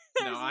 dead.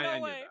 There's No, I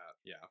knew way. that.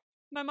 Yeah.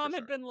 My mom for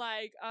had sure. been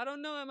like, I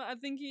don't know, I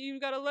think you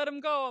gotta let him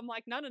go. I'm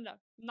like, no. I'm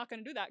not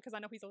gonna do that because I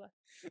know he's alive.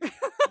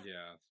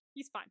 Yeah.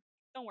 He's fine.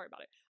 Don't worry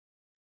about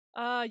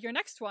it. Your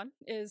next one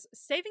is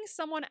saving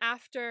someone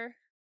after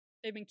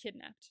they've been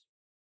kidnapped.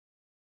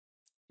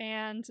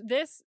 And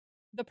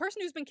the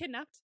person who's been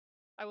kidnapped,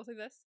 I will say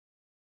this,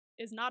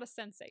 is not a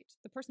sensate.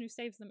 The person who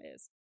saves them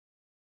is.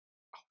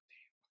 Oh,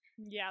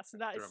 Yeah, so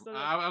that is. So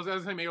I was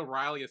gonna say maybe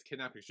Riley is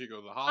kidnapped because she goes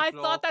to the I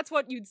hospital. thought that's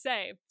what you'd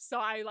say, so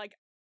I like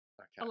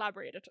Okay.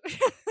 elaborated.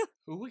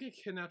 Who would get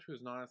kidnapped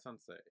who's not a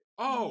sensei?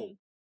 Oh,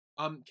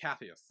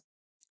 Cathius.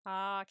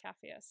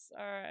 Capheus.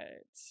 All right.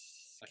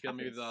 I feel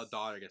maybe the Capheus.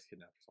 daughter gets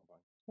kidnapped or something.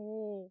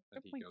 Oh,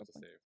 That good he point, goes good to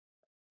point. save.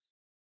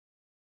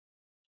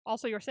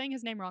 Also, you're saying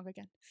his name wrong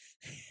again.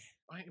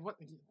 What?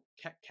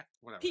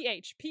 Whatever.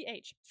 PH.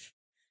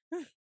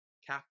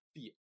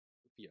 Cathius.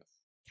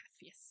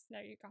 Capheus.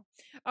 There you go.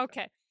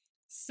 Okay.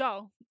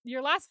 So,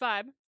 your last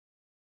vibe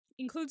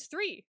includes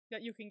 3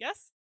 that you can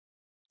guess.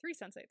 3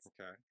 sensates.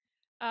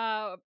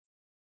 Okay.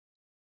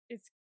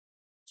 It's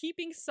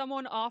keeping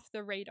someone off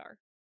the radar.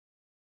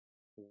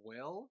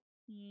 Will,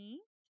 Hmm.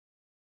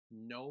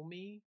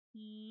 Nomi,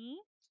 Hmm.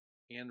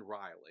 and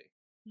Riley.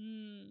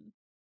 Hmm.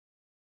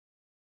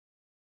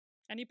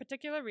 Any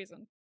particular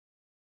reason?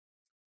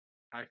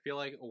 I feel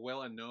like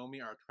Will and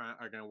Nomi are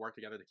going to work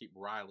together to keep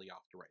Riley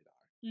off the radar.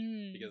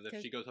 Because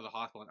if she goes to the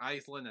hospital in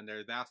Iceland and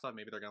there's that stuff,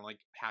 maybe they're going to like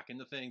hack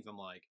into things and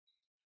like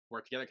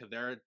work together because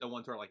they're the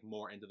ones who are like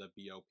more into the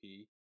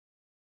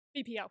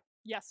BPO.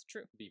 Yes,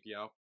 true.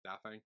 BPO,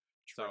 that thing.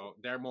 True. So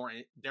they're more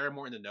in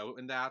the know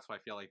in that. So I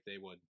feel like they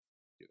would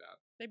do that.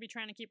 They'd be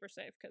trying to keep her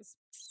safe because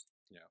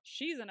Yeah.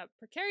 she's in a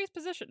precarious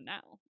position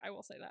now. I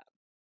will say that.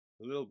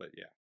 A little bit,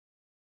 yeah.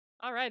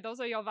 All right, those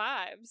are your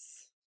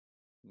vibes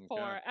Okay.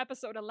 for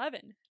episode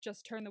 11.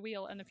 Just turn the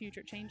wheel and the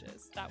future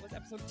changes. That was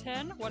episode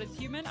 10. What is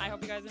human? I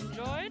hope you guys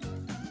enjoyed.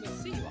 We'll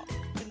see you all